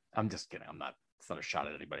kidding. I'm not. It's not a shot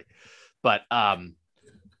at anybody.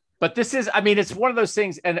 But this is, I mean, it's one of those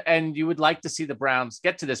things, and you would like to see the Browns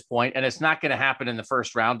get to this point, and it's not going to happen in the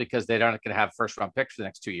first round because they're not going to have first round picks for the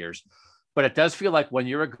next 2 years. But it does feel like when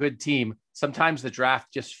you're a good team, sometimes the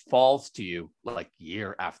draft just falls to you like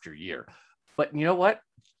year after year. But you know what?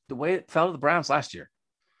 The way it fell to the Browns last year,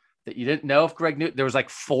 that you didn't know if Greg Newsome, there was like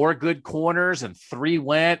 4 good corners and 3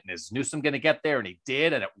 went, and is Newsome going to get there? And he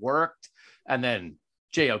did, and it worked. And then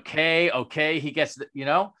okay, he gets,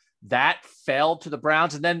 that fell to the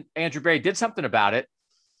Browns. And then Andrew Berry did something about it.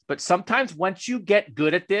 But sometimes once you get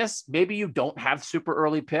good at this, maybe you don't have super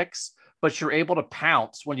early picks, but you're able to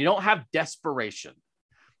pounce when you don't have desperation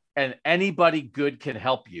and anybody good can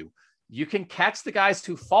help you. You can catch the guys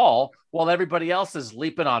who fall while everybody else is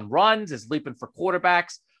leaping on runs, is leaping for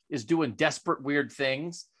quarterbacks, is doing desperate, weird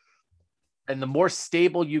things. And the more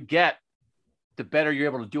stable you get, the better you're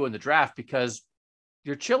able to do in the draft because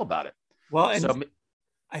you're chill about it. Well, and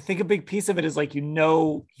I think a big piece of it is like, you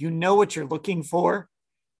know what you're looking for.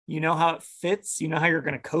 You know how it fits. You know how you're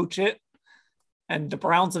going to coach it. And the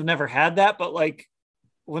Browns have never had that. But like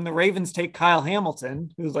when the Ravens take Kyle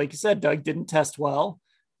Hamilton, who, like you said, Doug, didn't test well,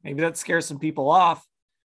 maybe that scares some people off.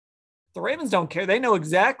 The Ravens don't care. They know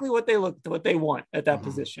exactly what they want at that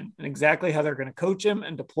position and exactly how they're going to coach him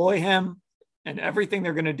and deploy him and everything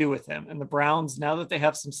they're going to do with him. And the Browns, now that they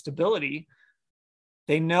have some stability,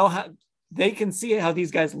 they know how they can see how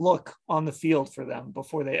these guys look on the field for them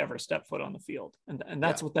before they ever step foot on the field. And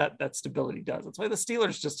that's what that stability does. That's why the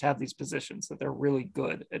Steelers just have these positions that they're really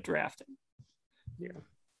good at drafting.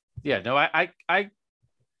 Yeah. No,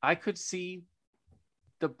 I could see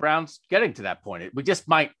the Browns getting to that point.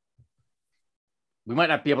 We might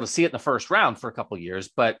not be able to see it in the first round for a couple of years,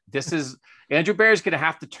 but this is Andrew Berry's going to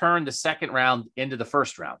have to turn the second round into the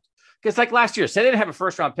first round. Because like last year, say they didn't have a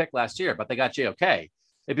first round pick last year, but they got JOK.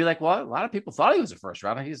 They'd be like, well, a lot of people thought he was a first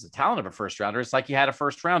rounder. He's the talent of a first rounder. It's like he had a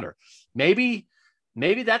first rounder. Maybe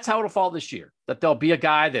that's how it'll fall this year, that there'll be a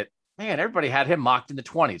guy that, man, everybody had him mocked in the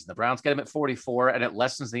 20s. And the Browns get him at 44, and it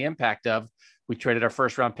lessens the impact of we traded our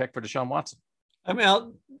first round pick for Deshaun Watson. I mean,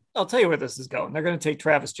 I'll tell you where this is going. They're going to take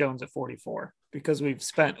Travis Jones at 44 because we've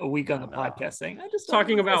spent a week on the podcast saying, I just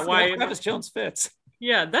talking about why Travis Jones fits.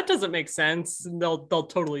 Yeah, that doesn't make sense. They'll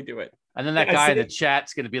totally do it. And then that guy in the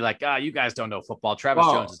chat's going to be like, you guys don't know football. Travis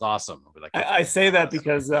Jones is awesome. I'll be like, I say that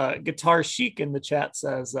because Guitar Chic in the chat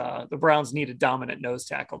says the Browns need a dominant nose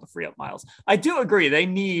tackle to free up Miles. I do agree. They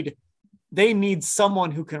need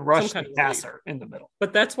someone who can rush the passer in the middle.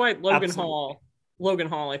 But that's why Logan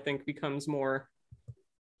Hall, I think, becomes more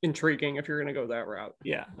intriguing if you're going to go that route.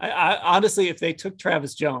 Yeah. I honestly, if they took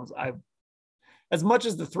Travis Jones, as much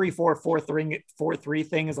as the 3-4-4-3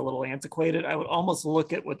 thing is a little antiquated, I would almost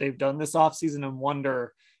look at what they've done this offseason and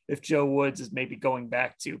wonder if Joe Woods is maybe going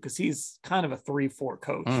back to, because he's kind of a 3-4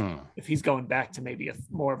 coach. If he's going back to maybe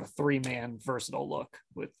more of a 3-man versatile look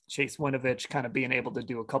with Chase Winovich kind of being able to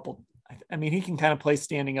do a couple. I mean, he can kind of play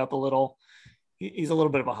standing up a little. He's a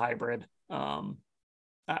little bit of a hybrid. I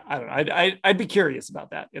don't know. I'd be curious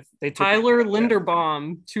about that if they took Tyler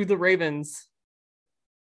Linderbaum to the Ravens.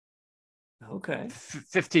 Okay.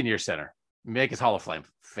 15-year center. Make his Hall of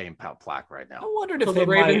Fame plaque right now. I wondered if the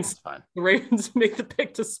Ravens make the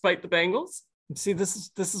pick to spite the Bengals. See, this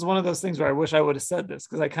is one of those things where I wish I would have said this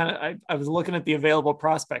because I was looking at the available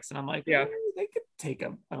prospects and I'm like, yeah, they could take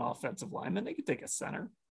an offensive lineman. They could take a center.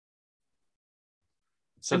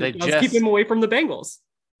 So they just keep him away from the Bengals.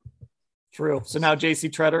 True. So now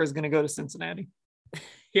JC Treader is going to go to Cincinnati.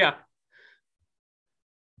 Yeah.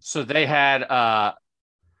 So they had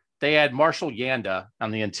Marshall Yanda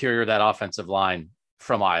on the interior of that offensive line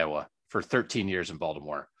from Iowa for 13 years in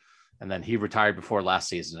Baltimore. And then he retired before last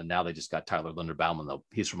season. And now they just got Tyler Linderbaum. And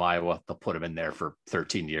he's from Iowa. They'll put him in there for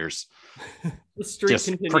 13 years. Just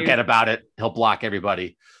forget about it. He'll block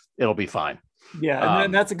everybody. It'll be fine. Yeah.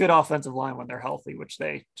 And that's a good offensive line when they're healthy, which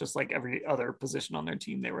they, just like every other position on their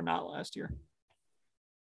team, they were not last year.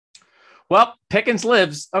 Well, Pickens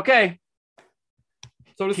lives. Okay.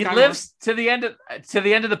 So does he Kyle lives to the end of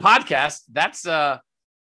the podcast. That's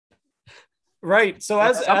Right. So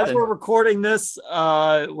as we're recording this,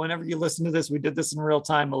 whenever you listen to this, we did this in real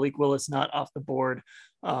time. Malik Willis not off the board.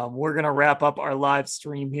 We're going to wrap up our live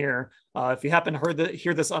stream here. If you happen to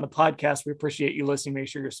hear this on a podcast, we appreciate you listening. Make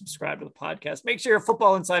sure you're subscribed to the podcast. Make sure you're a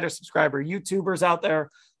Football Insider subscriber. YouTubers out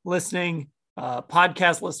there listening,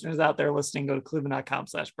 podcast listeners out there listening, go to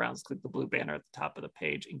cleveland.com/Browns, click the blue banner at the top of the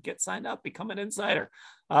page and get signed up, become an insider.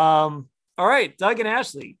 All right, Doug and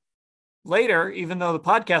Ashley. Later, even though the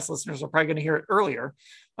podcast listeners are probably going to hear it earlier,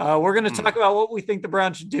 we're going to talk about what we think the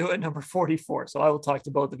Browns should do at number 44. So I will talk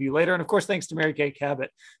to both of you later. And of course, thanks to Mary Kay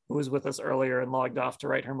Cabot, who was with us earlier and logged off to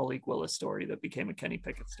write her Malik Willis story that became a Kenny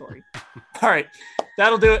Pickett story. All right,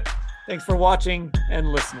 that'll do it. Thanks for watching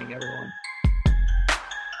and listening, everyone.